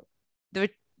how the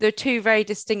two very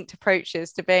distinct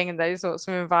approaches to being in those sorts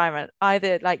of environment.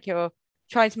 Either like you're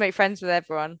trying to make friends with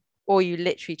everyone, or you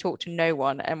literally talk to no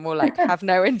one and will like have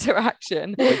no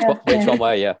interaction. Which one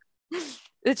were you?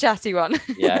 The chatty one.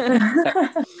 Yeah,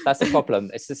 that's the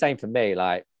problem. It's the same for me.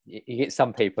 Like you get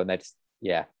some people and they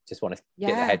just want to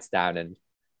get their heads down, and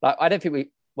like I don't think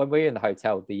when we were in the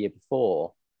hotel the year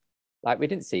before, like we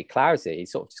didn't see Clowesy. He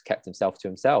sort of just kept himself to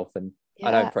himself, and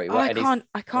I know pretty well.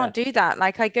 I can't do that.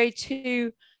 Like I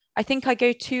think I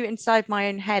go too inside my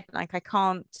own head. Like I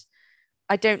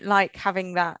don't like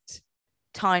having that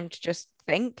time to just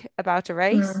think about a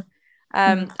race.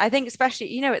 I think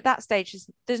especially, at that stage,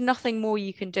 there's nothing more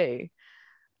you can do.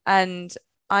 And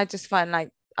I just find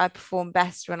like I perform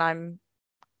best when I'm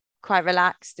quite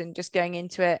relaxed and just going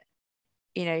into it,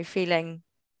 feeling,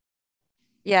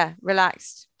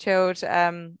 relaxed, chilled,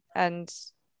 and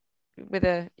with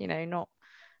a,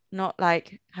 not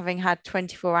like having had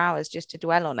 24 hours just to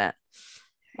dwell on it.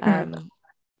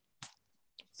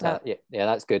 So yeah,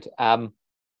 that's good.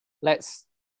 Let's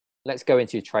go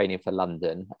into your training for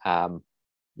London.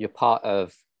 You're part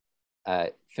of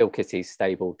Phil Kitty's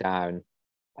stable down.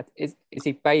 Is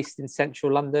he based in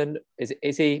central London?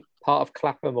 Is he part of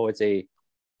Clapham, or is he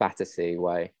Battersea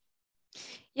way?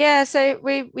 Yeah, so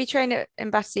we train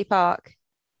in Battersea Park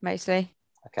mostly.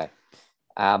 Okay.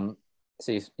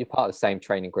 So you're part of the same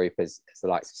training group as the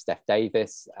likes of Steph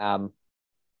Davis.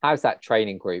 How's that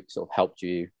training group sort of helped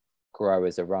you grow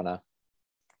as a runner?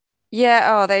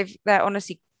 Yeah, they're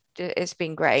honestly, it's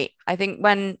been great. I think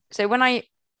the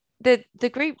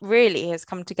group really has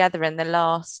come together in the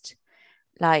last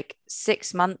like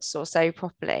 6 months or so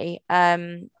properly.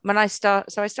 When I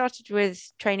started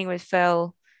with training with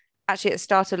Phil actually at the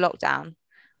start of lockdown.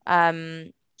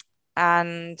 And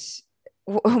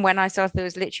when I started, there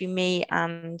was literally me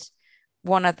and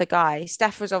one other guy.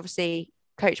 Steph was obviously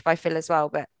coached by Phil as well,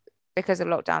 but because of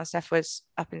lockdown, Steph was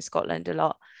up in Scotland a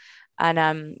lot.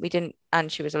 And we didn't,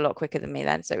 and she was a lot quicker than me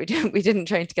then, so we didn't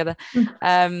train together.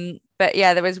 But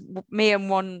yeah, there was me and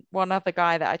one other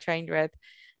guy that I trained with,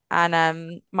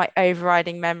 and my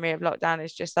overriding memory of lockdown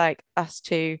is just like us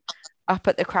two up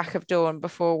at the crack of dawn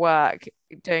before work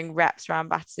doing reps around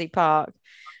Battersea Park.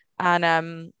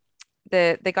 And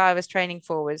the guy I was training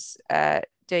for was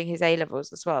doing his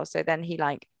A-levels as well, so then he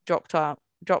like dropped off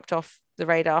the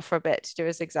radar for a bit to do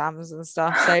his exams and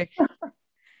stuff. So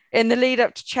in the lead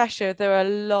up to Cheshire, there were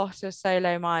a lot of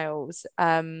solo miles.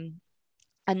 And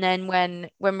then when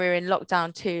we were in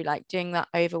lockdown too, like doing that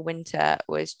over winter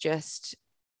was just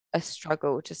a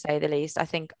struggle, to say the least. I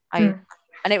think and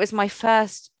it was my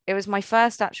first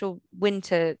actual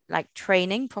winter like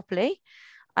training properly.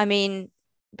 I mean,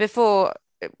 before,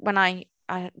 when I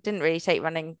didn't really take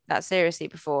running that seriously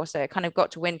before, so it kind of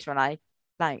got to winter and I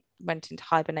like went into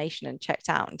hibernation and checked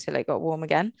out until it got warm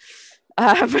again.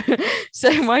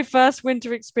 So my first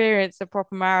winter experience of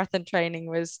proper marathon training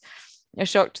was a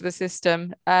shock to the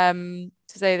system, to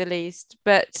say the least.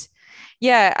 But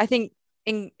yeah, I think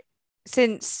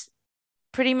since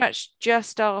pretty much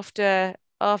just after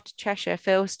Cheshire,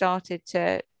 Phil started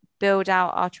to build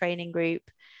out our training group,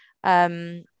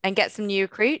 and get some new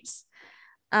recruits.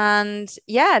 And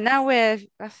yeah, now we're,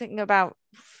 I think, about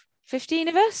 15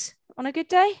 of us on a good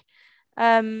day.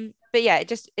 But yeah,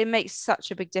 it makes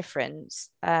such a big difference,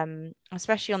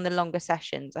 especially on the longer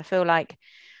sessions. I feel like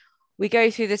we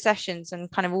go through the sessions and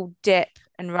kind of all dip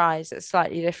and rise at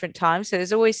slightly different times. So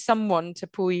there's always someone to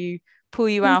pull you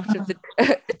out of the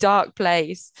dark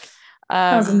place.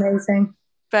 That was amazing.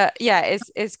 But yeah,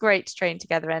 it's great to train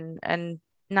together, and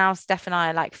now Steph and I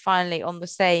are like finally on the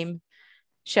same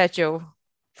schedule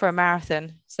for a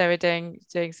marathon. So we're doing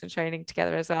some training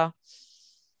together as well.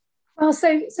 Well, so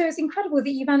it's incredible that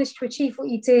you managed to achieve what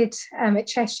you did at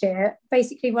Cheshire,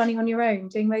 basically running on your own,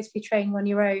 doing most of your training on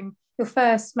your own. Your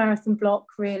first marathon block,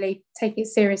 really taking it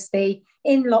seriously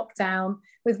in lockdown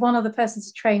with one other person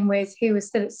to train with who was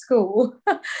still at school.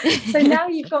 So now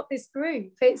you've got this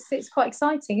group. It's quite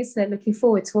exciting, isn't it? Looking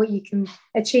forward to what you can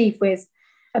achieve with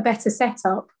a better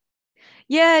setup.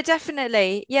 Yeah,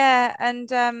 definitely. Yeah,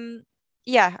 and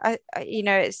yeah, I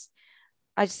it's,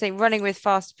 I just think running with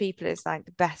faster people is like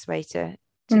the best way to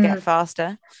get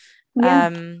faster. Yeah.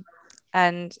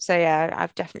 And so yeah,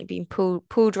 I've definitely been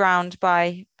pulled around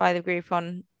by the group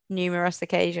on numerous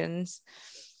occasions.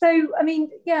 So, I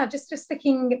mean, yeah, just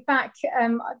looking back,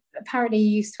 apparently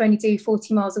you used to only do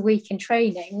 40 miles a week in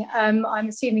training. I'm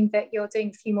assuming that you're doing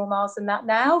a few more miles than that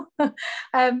now.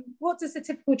 What does a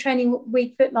typical training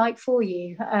week look like for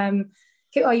you? Are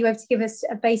you able to give us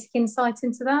a basic insight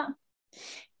into that?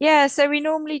 Yeah, so we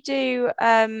normally do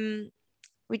 3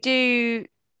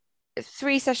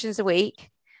 sessions a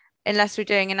week, unless we're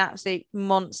doing an absolute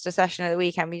monster session at the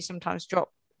weekend. We sometimes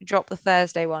drop the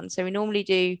Thursday one. So we normally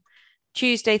do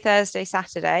Tuesday, Thursday,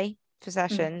 Saturday for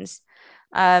sessions.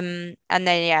 And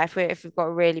then yeah, if we've got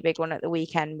a really big one at the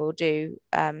weekend, we'll do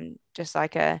just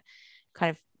like a kind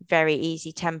of very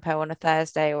easy tempo on a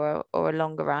Thursday or a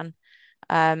longer run.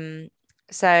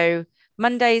 So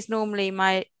Monday is normally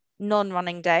my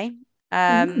non-running day.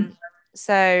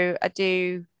 So I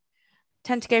do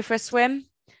tend to go for a swim.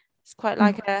 It's quite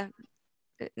like an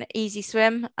easy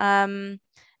swim.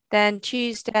 Then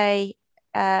Tuesday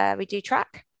we do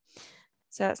track.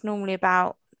 So it's normally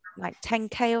about like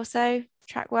 10K or so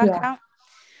track workout.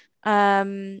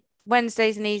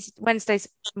 Wednesday's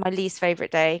my least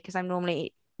favorite day because I'm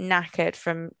normally knackered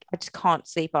I just can't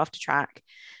sleep after track.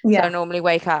 So I normally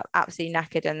wake up absolutely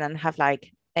knackered and then have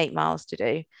like 8 miles to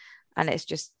do, and it's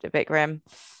just a bit grim.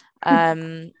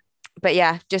 But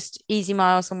yeah, just easy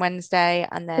miles on Wednesday,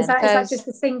 and then is that just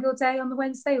a single day on the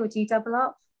Wednesday, or do you double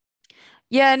up?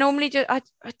 Yeah, normally I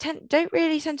don't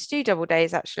really tend to do double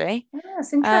days actually. Oh,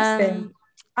 that's interesting.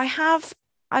 I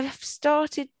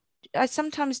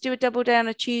sometimes do a double day on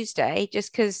a Tuesday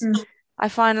just because I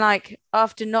find like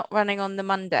after not running on the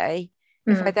Monday,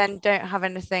 if I then don't have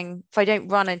anything, if I don't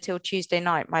run until Tuesday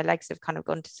night, my legs have kind of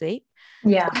gone to sleep.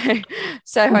 Yeah.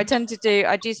 So I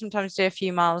do sometimes do a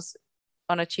few miles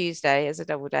on a Tuesday as a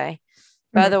double day.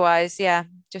 But otherwise, yeah,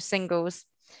 just singles.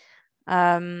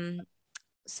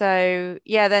 So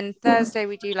yeah, then Thursday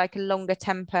we do like a longer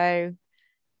tempo.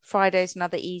 Friday's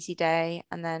another easy day,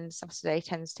 and then Saturday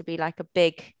tends to be like a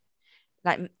big,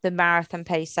 like the marathon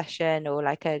pace session or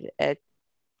like a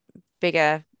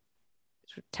bigger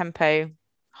tempo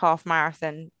half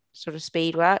marathon sort of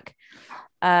speed work.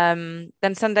 Then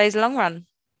Sunday's a long run.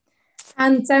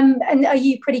 And are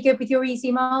you pretty good with your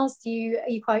easy miles? Are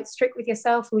you quite strict with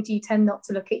yourself, or do you tend not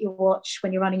to look at your watch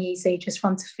when you're running easy, just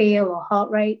run to feel or heart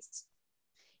rate?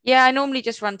 Yeah, I normally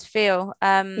just run to feel.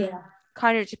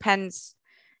 Kind of depends.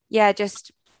 Yeah,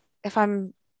 just if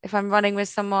I'm running with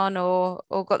someone or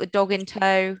got the dog in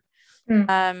tow.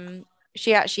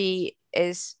 She actually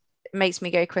makes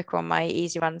me go quicker on my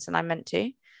easy runs than I'm meant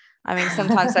to. I mean,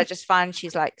 sometimes I just find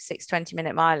she's like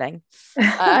 6:20-minute miling,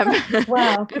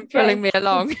 wow, pulling me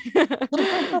along.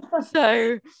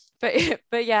 So,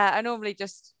 but yeah, I normally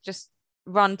just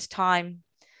run to time.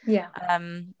 Yeah.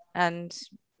 And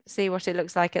see what it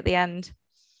looks like at the end.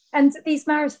 And these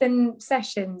marathon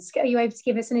sessions, are you able to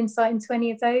give us an insight into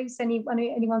any of those? Any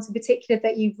ones in particular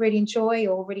that you really enjoy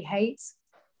or really hate?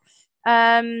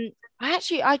 I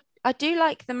do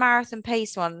like the marathon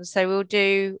pace ones. So we'll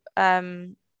do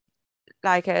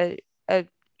like a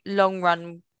long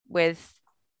run with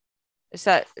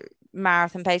a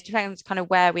marathon pace, depending on kind of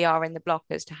where we are in the block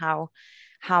as to how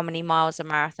many miles of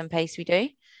marathon pace we do.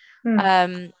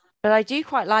 But I do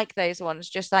quite like those ones,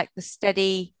 just like the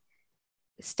steady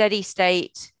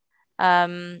state.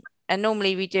 And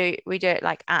normally we do it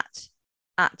like at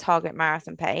target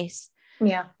marathon pace.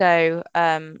 Yeah. So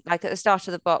like at the start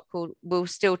of the block, we'll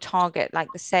still target like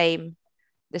the same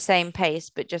pace,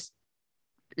 but just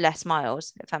less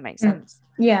miles, if that makes sense.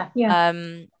 Yeah.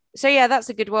 So yeah, that's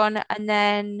a good one. And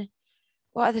then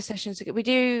what other sessions we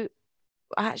do?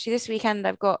 Actually, this weekend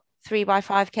I've got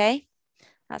 3x5K.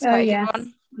 That's quite a good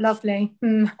one. Lovely.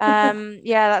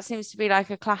 Yeah, that seems to be like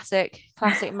a classic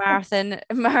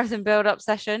marathon build-up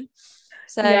session.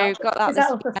 So got that.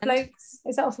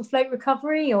 Is that off of float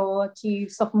recovery, or do you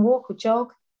stop and walk or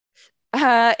jog?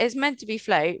 It's meant to be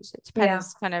float. It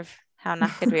depends kind of how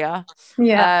knackered we are.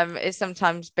 It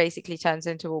sometimes basically turns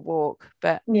into a walk,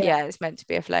 but yeah, it's meant to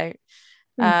be a float.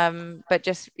 But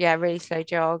just really slow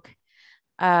jog.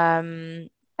 And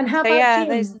how about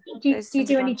gym? Do you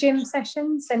do any gym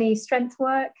sessions, any strength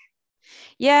work?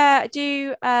 Yeah, I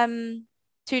do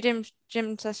 2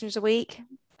 gym sessions a week.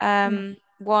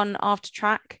 One after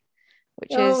track,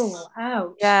 which is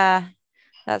ouch. Yeah,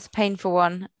 that's a painful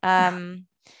one. And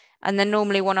then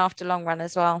normally one after long run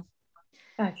as well.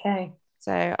 Okay.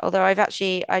 So although I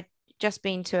just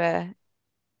been to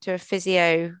a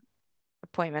physio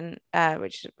appointment,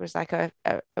 which was like a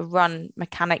run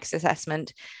mechanics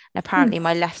assessment, and apparently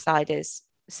my left side is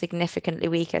significantly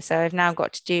weaker, so I've now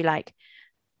got to do like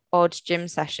odd gym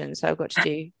sessions. So I've got to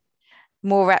do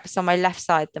more reps on my left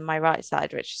side than my right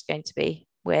side, which is going to be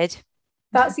weird.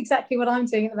 That's exactly what I'm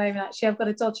doing at the moment. Actually, I've got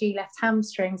a dodgy left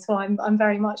hamstring, so I'm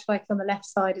very much working on the left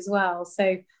side as well.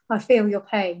 So I feel your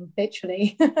pain,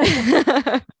 literally.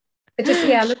 But just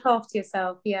look after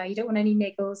yourself. Yeah, you don't want any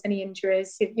niggles, any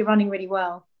injuries. You're running really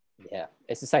well. Yeah,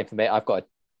 it's the same for me. I've got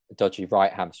a dodgy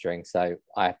right hamstring, so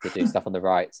I have to do stuff on the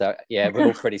right. So yeah, we're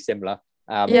all pretty similar.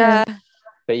 Yeah.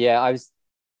 But yeah, I was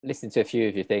listening to a few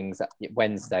of your things.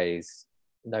 Wednesdays,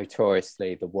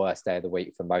 notoriously the worst day of the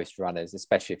week for most runners,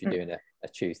 especially if you're doing a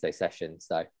Tuesday session.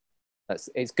 So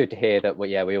it's good to hear that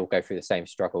we all go through the same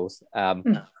struggles.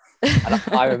 And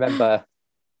I remember,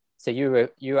 so you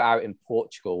were out in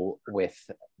Portugal with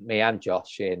me and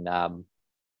Josh in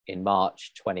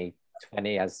March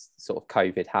 2020 as sort of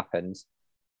COVID happened,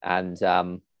 and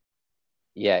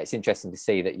it's interesting to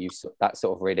see that that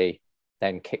sort of really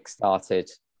then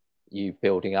kick-started you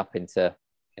building up into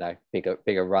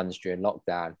bigger runs during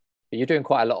lockdown. But you're doing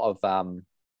quite a lot of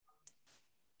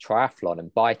triathlon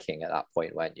and biking at that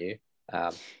point, weren't you?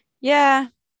 So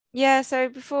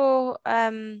before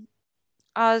I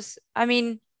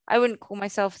wouldn't call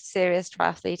myself a serious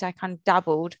triathlete. I kind of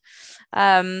dabbled,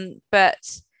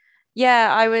 but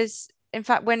yeah, I was. In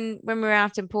fact, when we were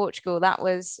out in Portugal, that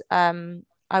was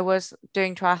I was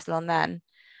doing triathlon then,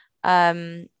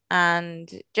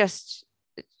 and just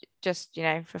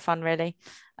for fun, really.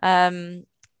 And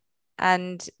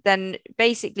then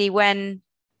basically, when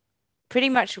pretty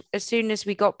much as soon as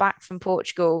we got back from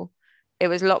Portugal, it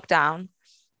was lockdown,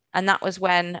 and that was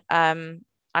when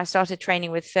I started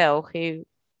training with Phil, who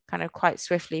kind of quite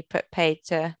swiftly put paid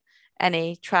to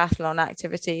any triathlon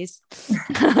activities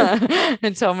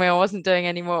and told me I wasn't doing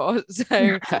any more.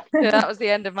 So that was the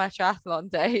end of my triathlon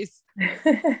days.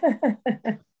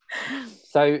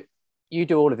 So you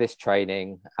do all of this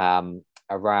training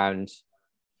around,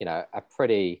 a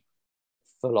pretty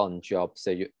full-on job.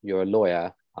 So you're a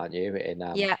lawyer, aren't you?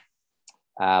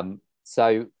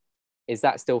 So is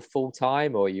that still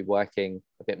full-time, or are you working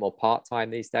a bit more part-time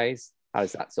these days? How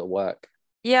does that sort of work?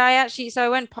 Yeah, I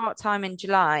went part-time in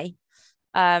July,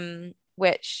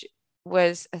 which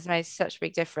has made such a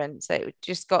big difference. It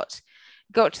just got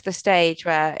to the stage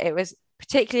where it was,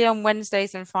 particularly on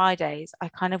Wednesdays and Fridays, I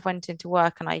kind of went into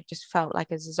work and I just felt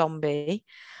like a zombie.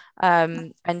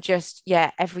 And just,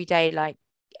 every day, like,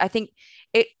 I think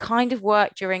it kind of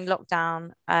worked during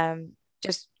lockdown,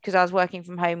 just because I was working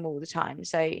from home all the time.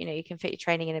 So, you can fit your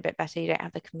training in a bit better. You don't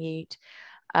have the commute.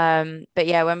 But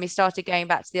yeah, when we started going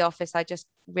back to the office, I just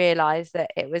realized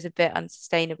that it was a bit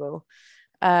unsustainable.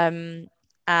 And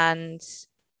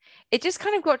it just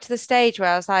kind of got to the stage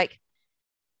where I was like,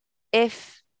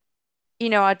 if,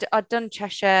 I'd done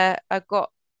Cheshire, I got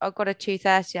a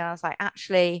 2:30, and I was like,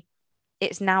 actually,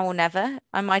 it's now or never.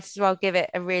 I might as well give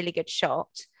it a really good shot.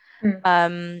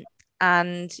 And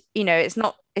it's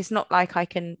not like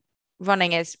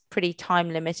running is pretty time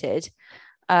limited.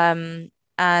 And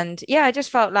I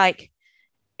just felt like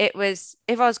it was,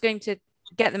 if I was going to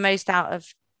get the most out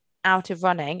of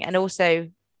running and also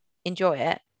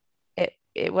enjoy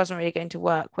it wasn't really going to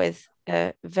work with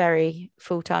a very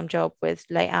full-time job with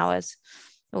late hours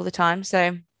all the time.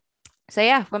 So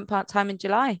went part-time in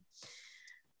July,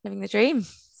 living the dream.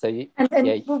 So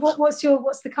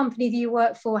what's the company that you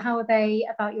work for? How are they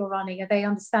about your running? Are they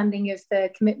understanding of the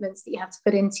commitments that you have to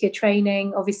put into your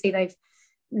training? Obviously, they've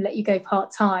let you go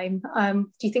part-time. Do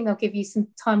you think they'll give you some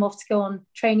time off to go on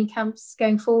training camps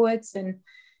going forwards and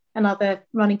other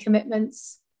running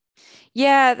commitments?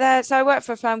 So I work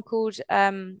for a firm called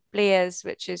Blears,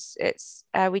 which is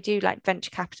we do like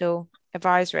venture capital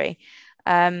advisory,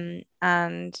 and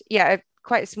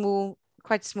quite a small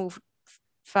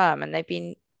firm, and they've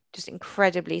been just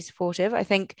incredibly supportive. I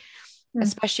think,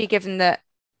 especially given that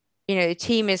the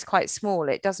team is quite small,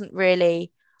 it doesn't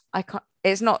really,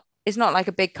 it's not like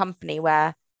a big company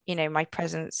where my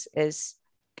presence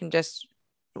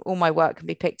all my work can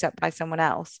be picked up by someone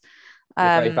else.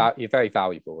 You're very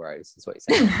valuable, Rose, is what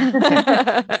you're saying.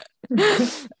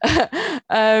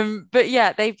 But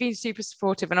yeah, they've been super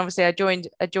supportive, and obviously I joined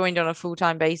on a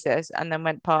full-time basis and then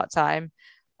went part-time,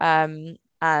 and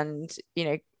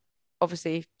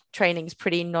obviously training is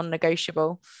pretty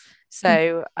non-negotiable,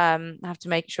 so I have to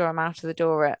make sure I'm out of the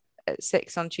door at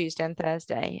 6 on Tuesday and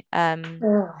Thursday.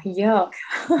 Yuck.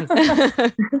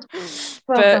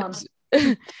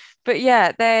 But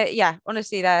yeah,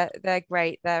 honestly, they're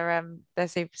great. They're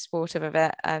super supportive of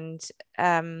it, and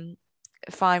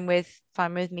fine with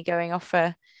me going off for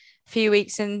a few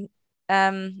weeks in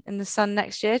the sun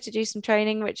next year to do some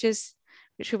training, which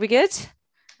will be good.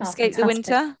 Escape the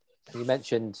winter. You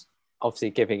mentioned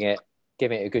obviously giving it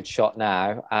giving it a good shot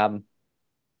now.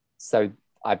 So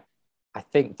I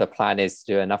think the plan is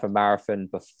to do another marathon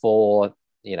before,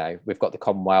 we've got the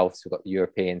Commonwealths, we've got the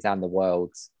Europeans and the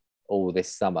Worlds all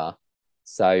this summer.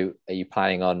 So are you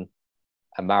planning on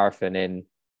a marathon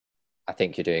I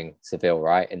think you're doing Seville,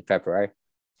 right, in February?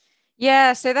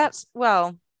 Yeah, so that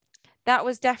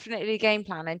was definitely the game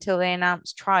plan until they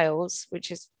announced trials, which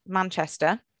is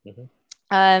Manchester.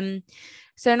 Mm-hmm.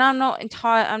 So now I'm not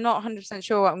 100%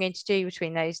 sure what I'm going to do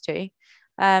between those two.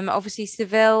 Obviously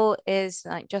Seville is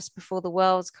like just before the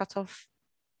World's cutoff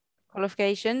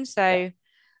qualification. So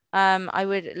I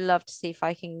would love to see if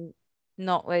I can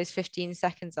knock those 15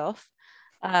 seconds off.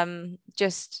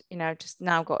 Just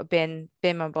now got to bin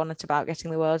my bonnet about getting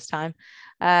the World's time.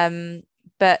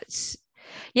 But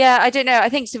yeah, I don't know. I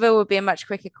think Seville would be a much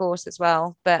quicker course as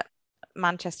well, but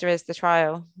Manchester is the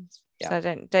trial. So I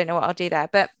don't know what I'll do there.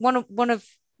 But one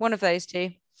of those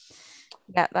two.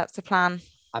 Yeah, that's the plan.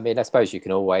 I mean, I suppose you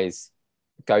can always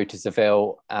go to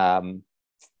Seville,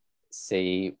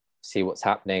 see what's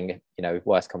happening. If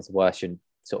worst comes to worst, you're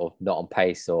sort of not on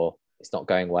pace or it's not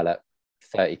going well at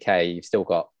 30k. You've still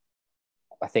got,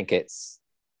 I think it's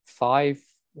 5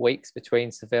 weeks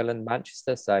between Seville and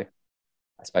Manchester. So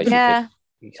I suppose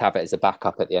you could have it as a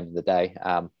backup at the end of the day.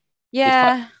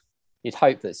 You'd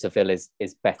hope that Seville is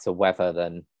better weather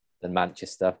than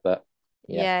Manchester, but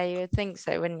yeah, you would think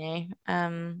so, wouldn't you?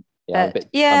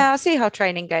 I'll see how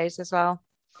training goes as well.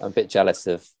 I'm a bit jealous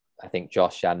of, I think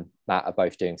Josh and Matt are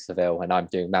both doing Seville and I'm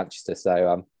doing Manchester.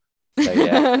 So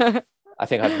yeah, I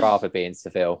think I'd rather be in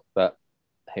Seville, but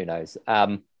who knows?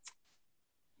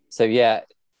 So yeah,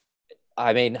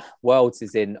 I mean, Worlds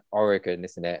is in Oregon,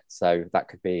 isn't it? So that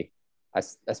could be, I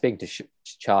was speaking to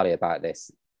Charlie about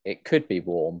this. It could be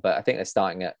warm, but I think they're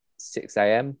starting at 6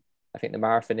 a.m. I think the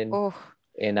marathon in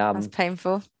that's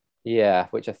painful. Yeah,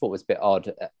 which I thought was a bit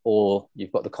odd. Or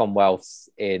you've got the Commonwealths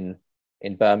in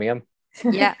Birmingham.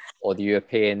 Yeah. Or the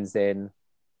Europeans I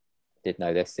did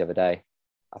know this the other day.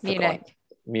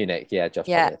 Munich, yeah, Josh.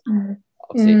 Yeah.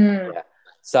 Obviously, yeah.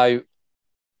 So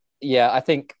yeah, I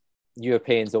think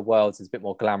Europeans or Worlds is a bit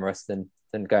more glamorous than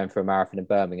going for a marathon in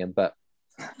Birmingham. But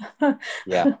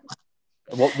yeah.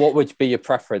 What would be your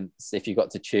preference if you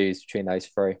got to choose between those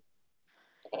three?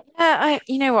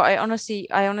 You know what? I honestly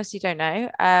don't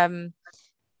know.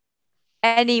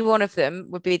 Any one of them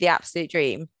would be the absolute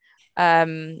dream.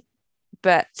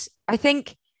 But I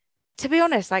think, to be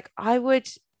honest, like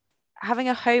having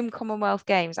a home Commonwealth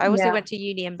Games. I also went to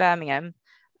uni in Birmingham,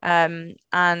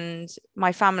 and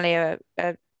my family are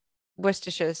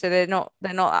Worcestershire, so they're not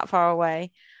that far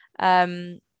away.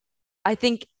 I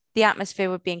think the atmosphere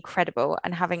would be incredible,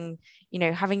 and having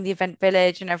the event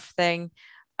village and everything.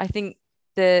 I think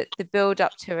the build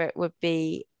up to it would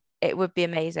be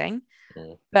amazing.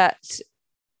 But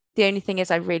the only thing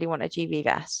is I really want a GB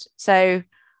vest. So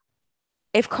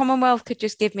if Commonwealth could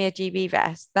just give me a GB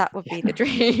vest, that would be the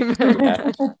dream.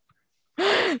 That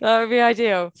would be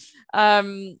ideal.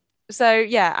 So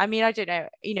yeah, I mean, I don't know,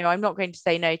 I'm not going to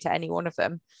say no to any one of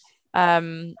them.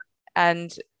 And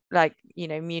like,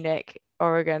 Munich,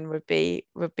 Oregon would be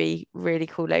really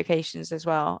cool locations as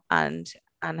well, and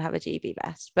have a GB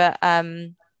vest. But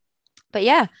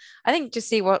yeah, I think just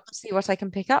see what I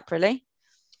can pick up, really.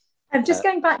 I'm just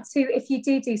going back to, if you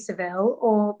do Seville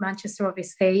or Manchester,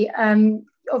 obviously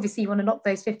you want to knock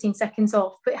those 15 seconds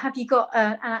off, but have you got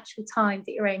an actual time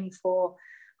that you're aiming for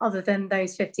other than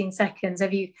those 15 seconds? Do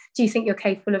you think you're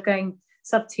capable of going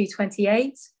sub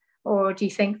 2:28, or do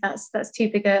you think that's too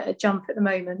big a jump at the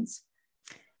moment?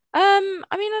 I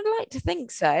mean, I'd like to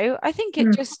think so. I think to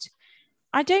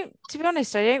be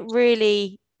honest, I don't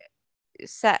really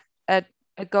set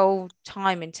a goal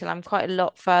time until I'm quite a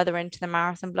lot further into the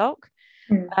marathon block.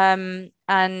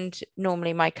 And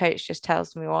normally my coach just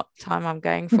tells me what time I'm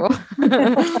going for.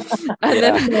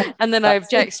 and then I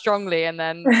object strongly and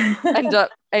then end up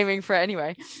aiming for it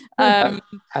anyway. I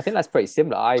think that's pretty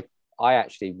similar. I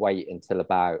actually wait until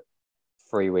about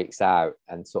 3 weeks out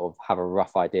and sort of have a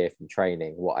rough idea from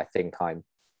training what I think I'm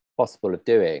possible of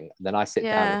doing. And then I sit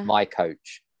down with my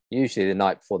coach, usually the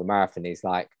night before the marathon. He's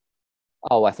like,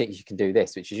 oh, I think you can do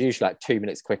this, which is usually like 2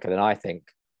 minutes quicker than I think.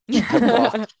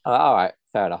 All right,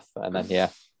 fair enough. And then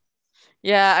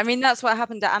yeah, I mean, that's what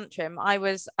happened at Antrim.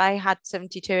 I had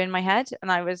 72 in my head,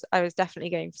 and I was definitely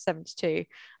going for 72.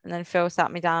 And then Phil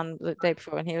sat me down the day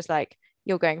before and he was like,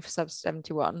 you're going for sub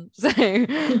 71. So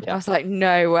I was like,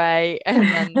 no way.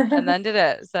 And then did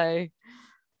it. So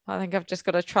I think I've just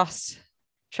got to trust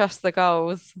the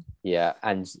goals. Yeah.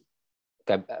 And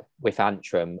with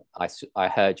Antrim, I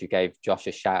heard you gave Josh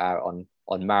a shout out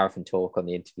on Marathon Talk on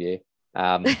the interview.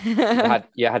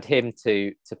 You had him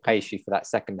to pace you for that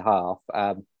second half.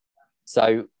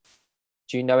 So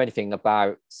do you know anything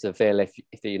about Seville, if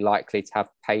you're likely to have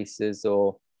paces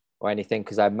or anything?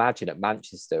 Because I imagine at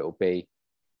Manchester it will be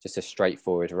just a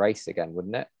straightforward race again,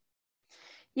 wouldn't it?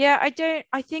 Yeah,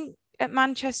 I think at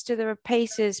Manchester there are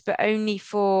paces, but only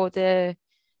for the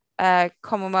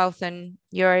Commonwealth and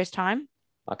Euros time.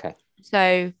 Okay. So,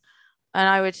 and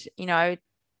I would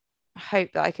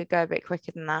hope that I could go a bit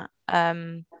quicker than that.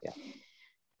 Yeah.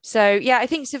 So yeah, I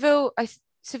think Seville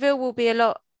will be a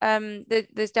lot.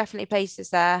 There's definitely places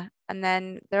there, and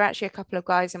then there are actually a couple of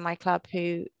guys in my club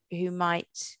who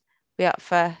might be up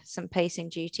for some pacing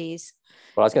duties.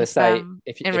 Well, I was going to say,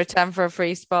 in return for a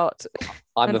free spot,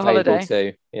 I'm available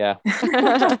too. Yeah.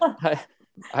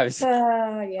 I've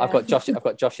got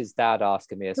Josh's dad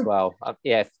asking me as well.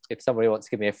 Yeah, if somebody wants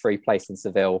to give me a free place in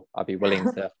Seville, I'd be willing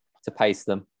to pace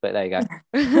them. But there you go.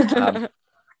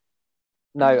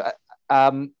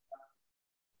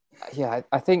 Yeah,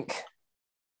 I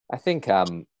think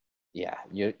yeah,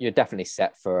 you're definitely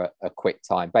set for a quick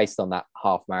time based on that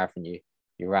half marathon you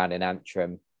ran in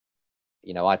Antrim.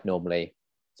 I'd normally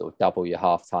sort of double your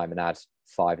half time and add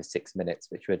 5 or 6 minutes,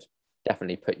 which would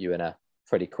definitely put you in a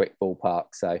pretty quick ballpark.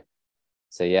 So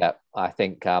yeah, I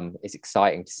think it's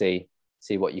exciting to see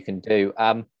what you can do.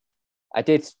 I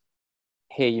did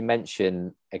hear you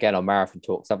mention again on Marathon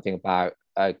Talk something about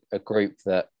a group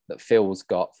that Phil's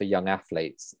got for young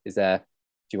athletes. Do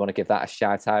you want to give that a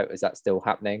shout out? Is that still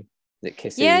happening? Is it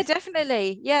Kissy? Yeah,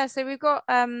 definitely. Yeah, so we've got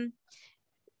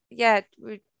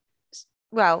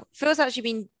Phil's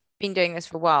actually been doing this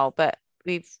for a while, but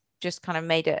we've just kind of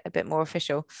made it a bit more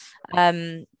official.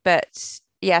 But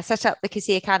yeah, set up the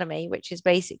Kissy Academy, which is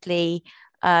basically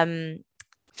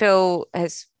Phil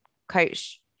has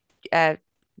coached a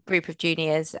group of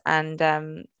juniors,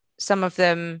 and some of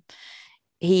them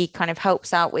he kind of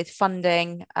helps out with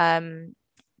funding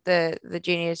the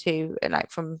juniors who are like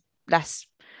from less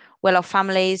well-off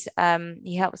families.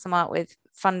 He helps them out with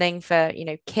funding for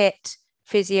kit,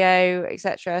 physio,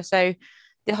 etc. So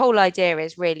the whole idea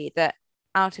is really that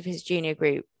out of his junior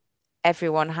group,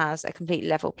 everyone has a completely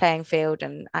level playing field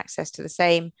and access to the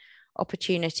same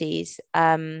opportunities,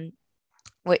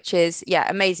 which is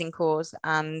amazing cause.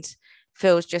 And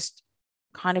Phil's just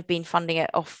kind of been funding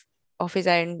it off his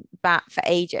own bat for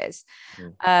ages.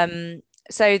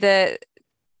 So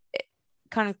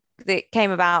it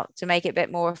came about to make it a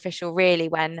bit more official really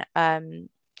when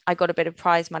I got a bit of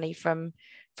prize money from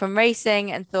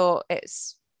racing and thought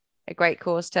it's a great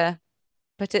cause to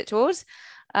put it towards.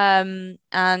 And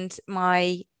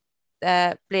my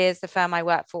Blears, the firm I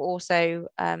work for, also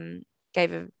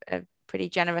gave a pretty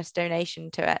generous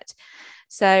donation to it.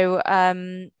 So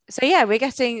yeah, we're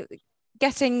getting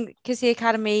Kissy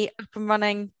Academy up and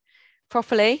running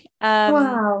properly.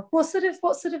 Wow. What sort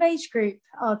of age group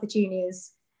are the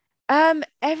juniors?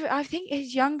 I think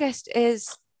his youngest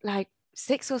is like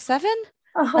 6 or 7.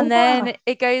 Oh, and then wow.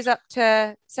 it goes up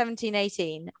to 17,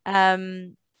 18.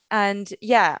 And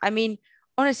yeah, I mean,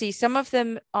 honestly, some of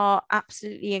them are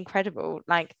absolutely incredible.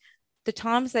 Like the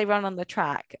times they run on the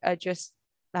track are just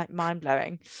like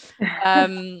mind-blowing.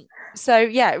 So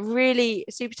yeah, really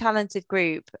super talented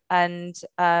group. And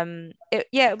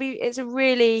it's a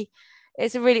really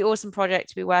awesome project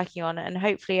to be working on, and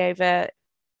hopefully over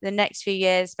the next few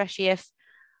years, especially if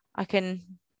I can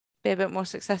be a bit more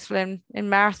successful in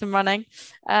marathon running,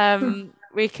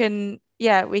 we can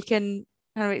kind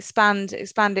of expand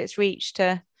its reach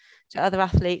to other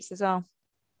athletes as well.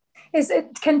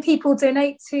 Can people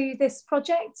donate to this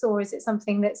project, or is it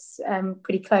something that's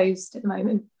pretty closed at the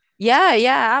moment?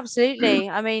 Yeah, absolutely.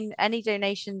 I mean, any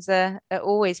donations are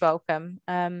always welcome,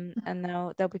 and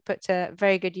they'll be put to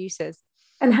very good uses.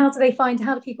 And how do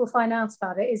people find out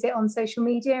about it? Is it on social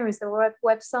media? Is there a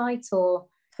website, or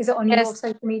is it on your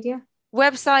social media?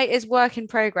 Website is work in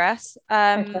progress.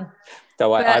 So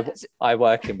I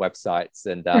work in websites,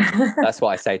 and that's what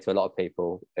I say to a lot of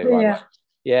people who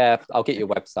I'll get your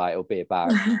website. It'll be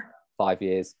about 5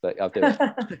 years, but I'll do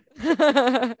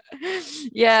it.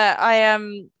 Yeah,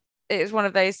 it's one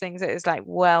of those things that is like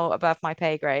well above my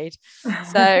pay grade.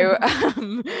 So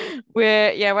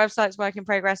website's work in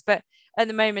progress, but at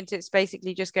the moment it's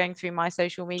basically just going through my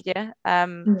social media.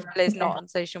 Liz not on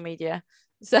social media.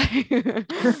 So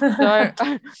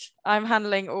I'm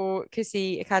handling all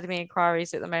Kissy Academy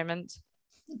inquiries at the moment.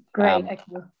 Great.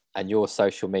 And your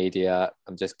social media,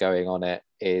 I'm just going on it,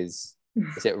 is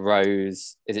it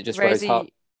Rose? Is it just Rosie?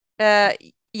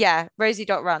 Rosie.runs.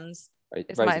 Rosie.runs. My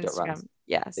Instagram.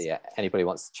 Yes. So yeah, anybody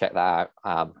wants to check that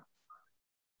out,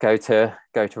 go to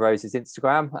Rose's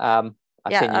Instagram. I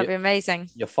Yeah, think that'd be amazing.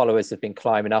 your followers have been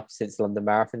climbing up since London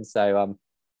Marathon. So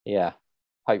yeah,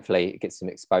 hopefully it gets some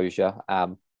exposure.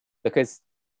 Because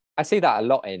I see that a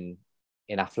lot in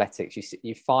athletics.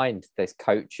 You find there's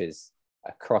coaches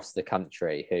across the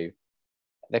country who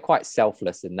they're quite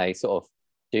selfless and they sort of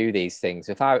do these things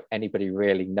without anybody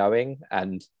really knowing,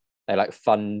 and they like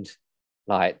fund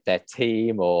like their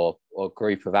team or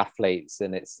group of athletes,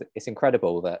 and it's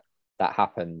incredible that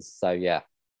happens. So yeah,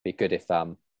 be good if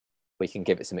we can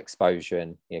give it some exposure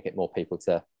and get more people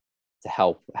to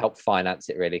help finance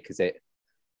it, really, because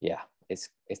it's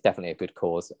definitely a good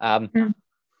cause.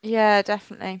 Yeah,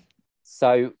 definitely.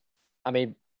 So I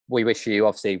mean, we wish you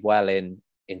obviously well in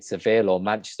Seville or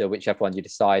Manchester, whichever one you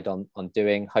decide on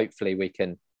doing. Hopefully we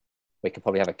can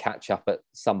probably have a catch up at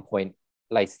some point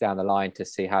later down the line to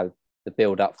see how the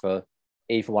build up for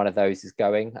either one of those is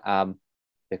going,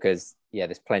 because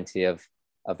there's plenty of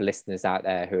listeners out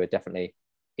there who are definitely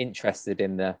interested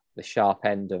in the sharp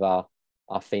end of our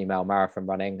female marathon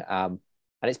running, and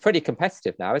it's pretty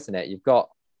competitive now, isn't it? You've got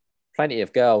plenty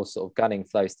of girls sort of gunning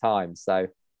for those times. So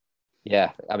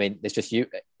yeah, I mean, there's just you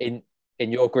in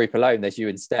your group alone, there's you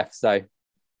and Steph. So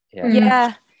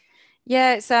yeah,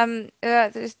 it's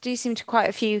there do seem to quite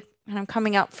a few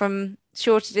coming up from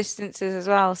shorter distances as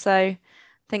well. So I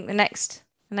think the next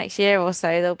year or so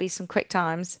there'll be some quick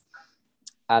times.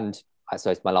 And I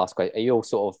suppose my last question: are you all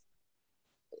sort of?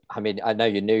 I mean, I know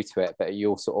you're new to it, but are you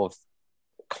all sort of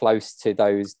close to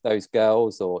those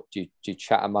girls, or do you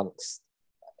chat amongst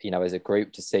as a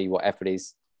group to see what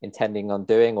everybody's intending on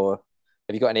doing, or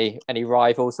have you got any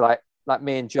rivals like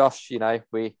me and Josh? We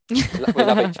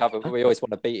love each other, but we always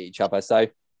want to beat each other. So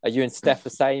are you and Steph the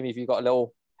same? Have you got a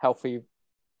little healthy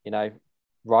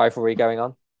rivalry going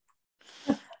on?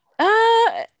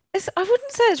 I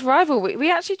wouldn't say it's rival.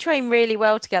 We actually train really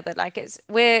well together. Like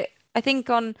I think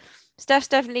Steph's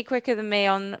definitely quicker than me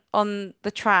on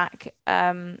the track.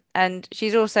 And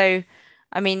she's also,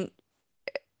 I mean,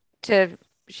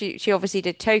 she obviously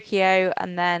did Tokyo,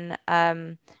 and then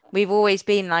we've always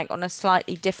been like on a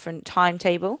slightly different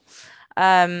timetable,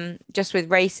 just with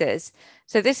races.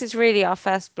 So this is really our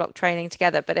first block training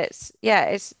together, but it's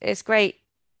great.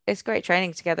 It's great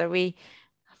training together. We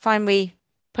find we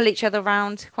pull each other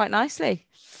around quite nicely.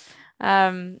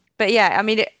 But yeah, I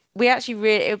mean, we actually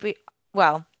it would be,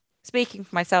 well, speaking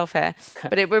for myself here,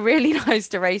 but it would really nice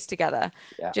to race together,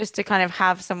 just to kind of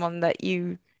have someone that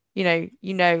you know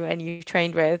and you've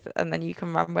trained with, and then you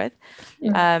can run with.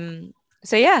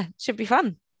 So yeah, should be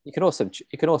fun. You can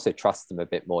also trust them a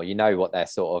bit more. You know what their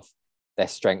sort of their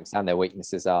strengths and their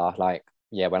weaknesses are. Like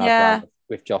when I've run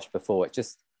with Josh before, it's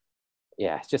just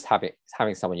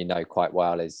having someone quite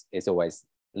well is always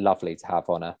lovely to have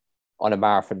on a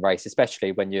marathon race,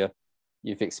 especially when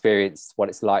you've experienced what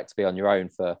it's like to be on your own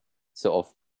for sort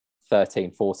of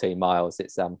 13-14 miles.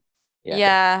 It's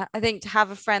I think to have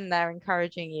a friend there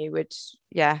encouraging you would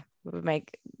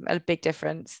make a big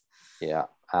difference.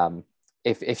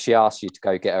 If she asks you to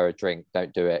go get her a drink,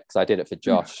 don't do it, because I did it for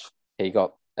Josh. He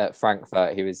got at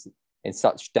Frankfurt, he was in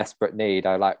such desperate need,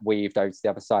 I like weaved over to the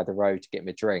other side of the road to get him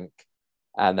a drink,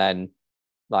 and then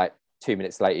like 2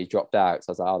 minutes later he dropped out. So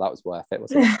I was like, oh, that was worth it,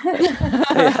 wasn't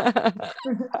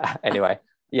it? Anyway,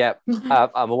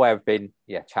 I'm aware we've been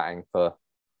chatting for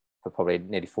probably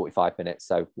nearly 45 minutes,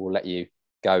 so we'll let you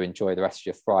go enjoy the rest of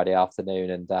your Friday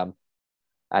afternoon, and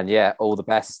all the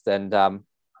best, and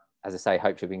as I say,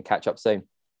 hopefully we can catch up soon.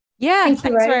 Thanks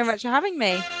very much for having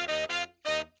me.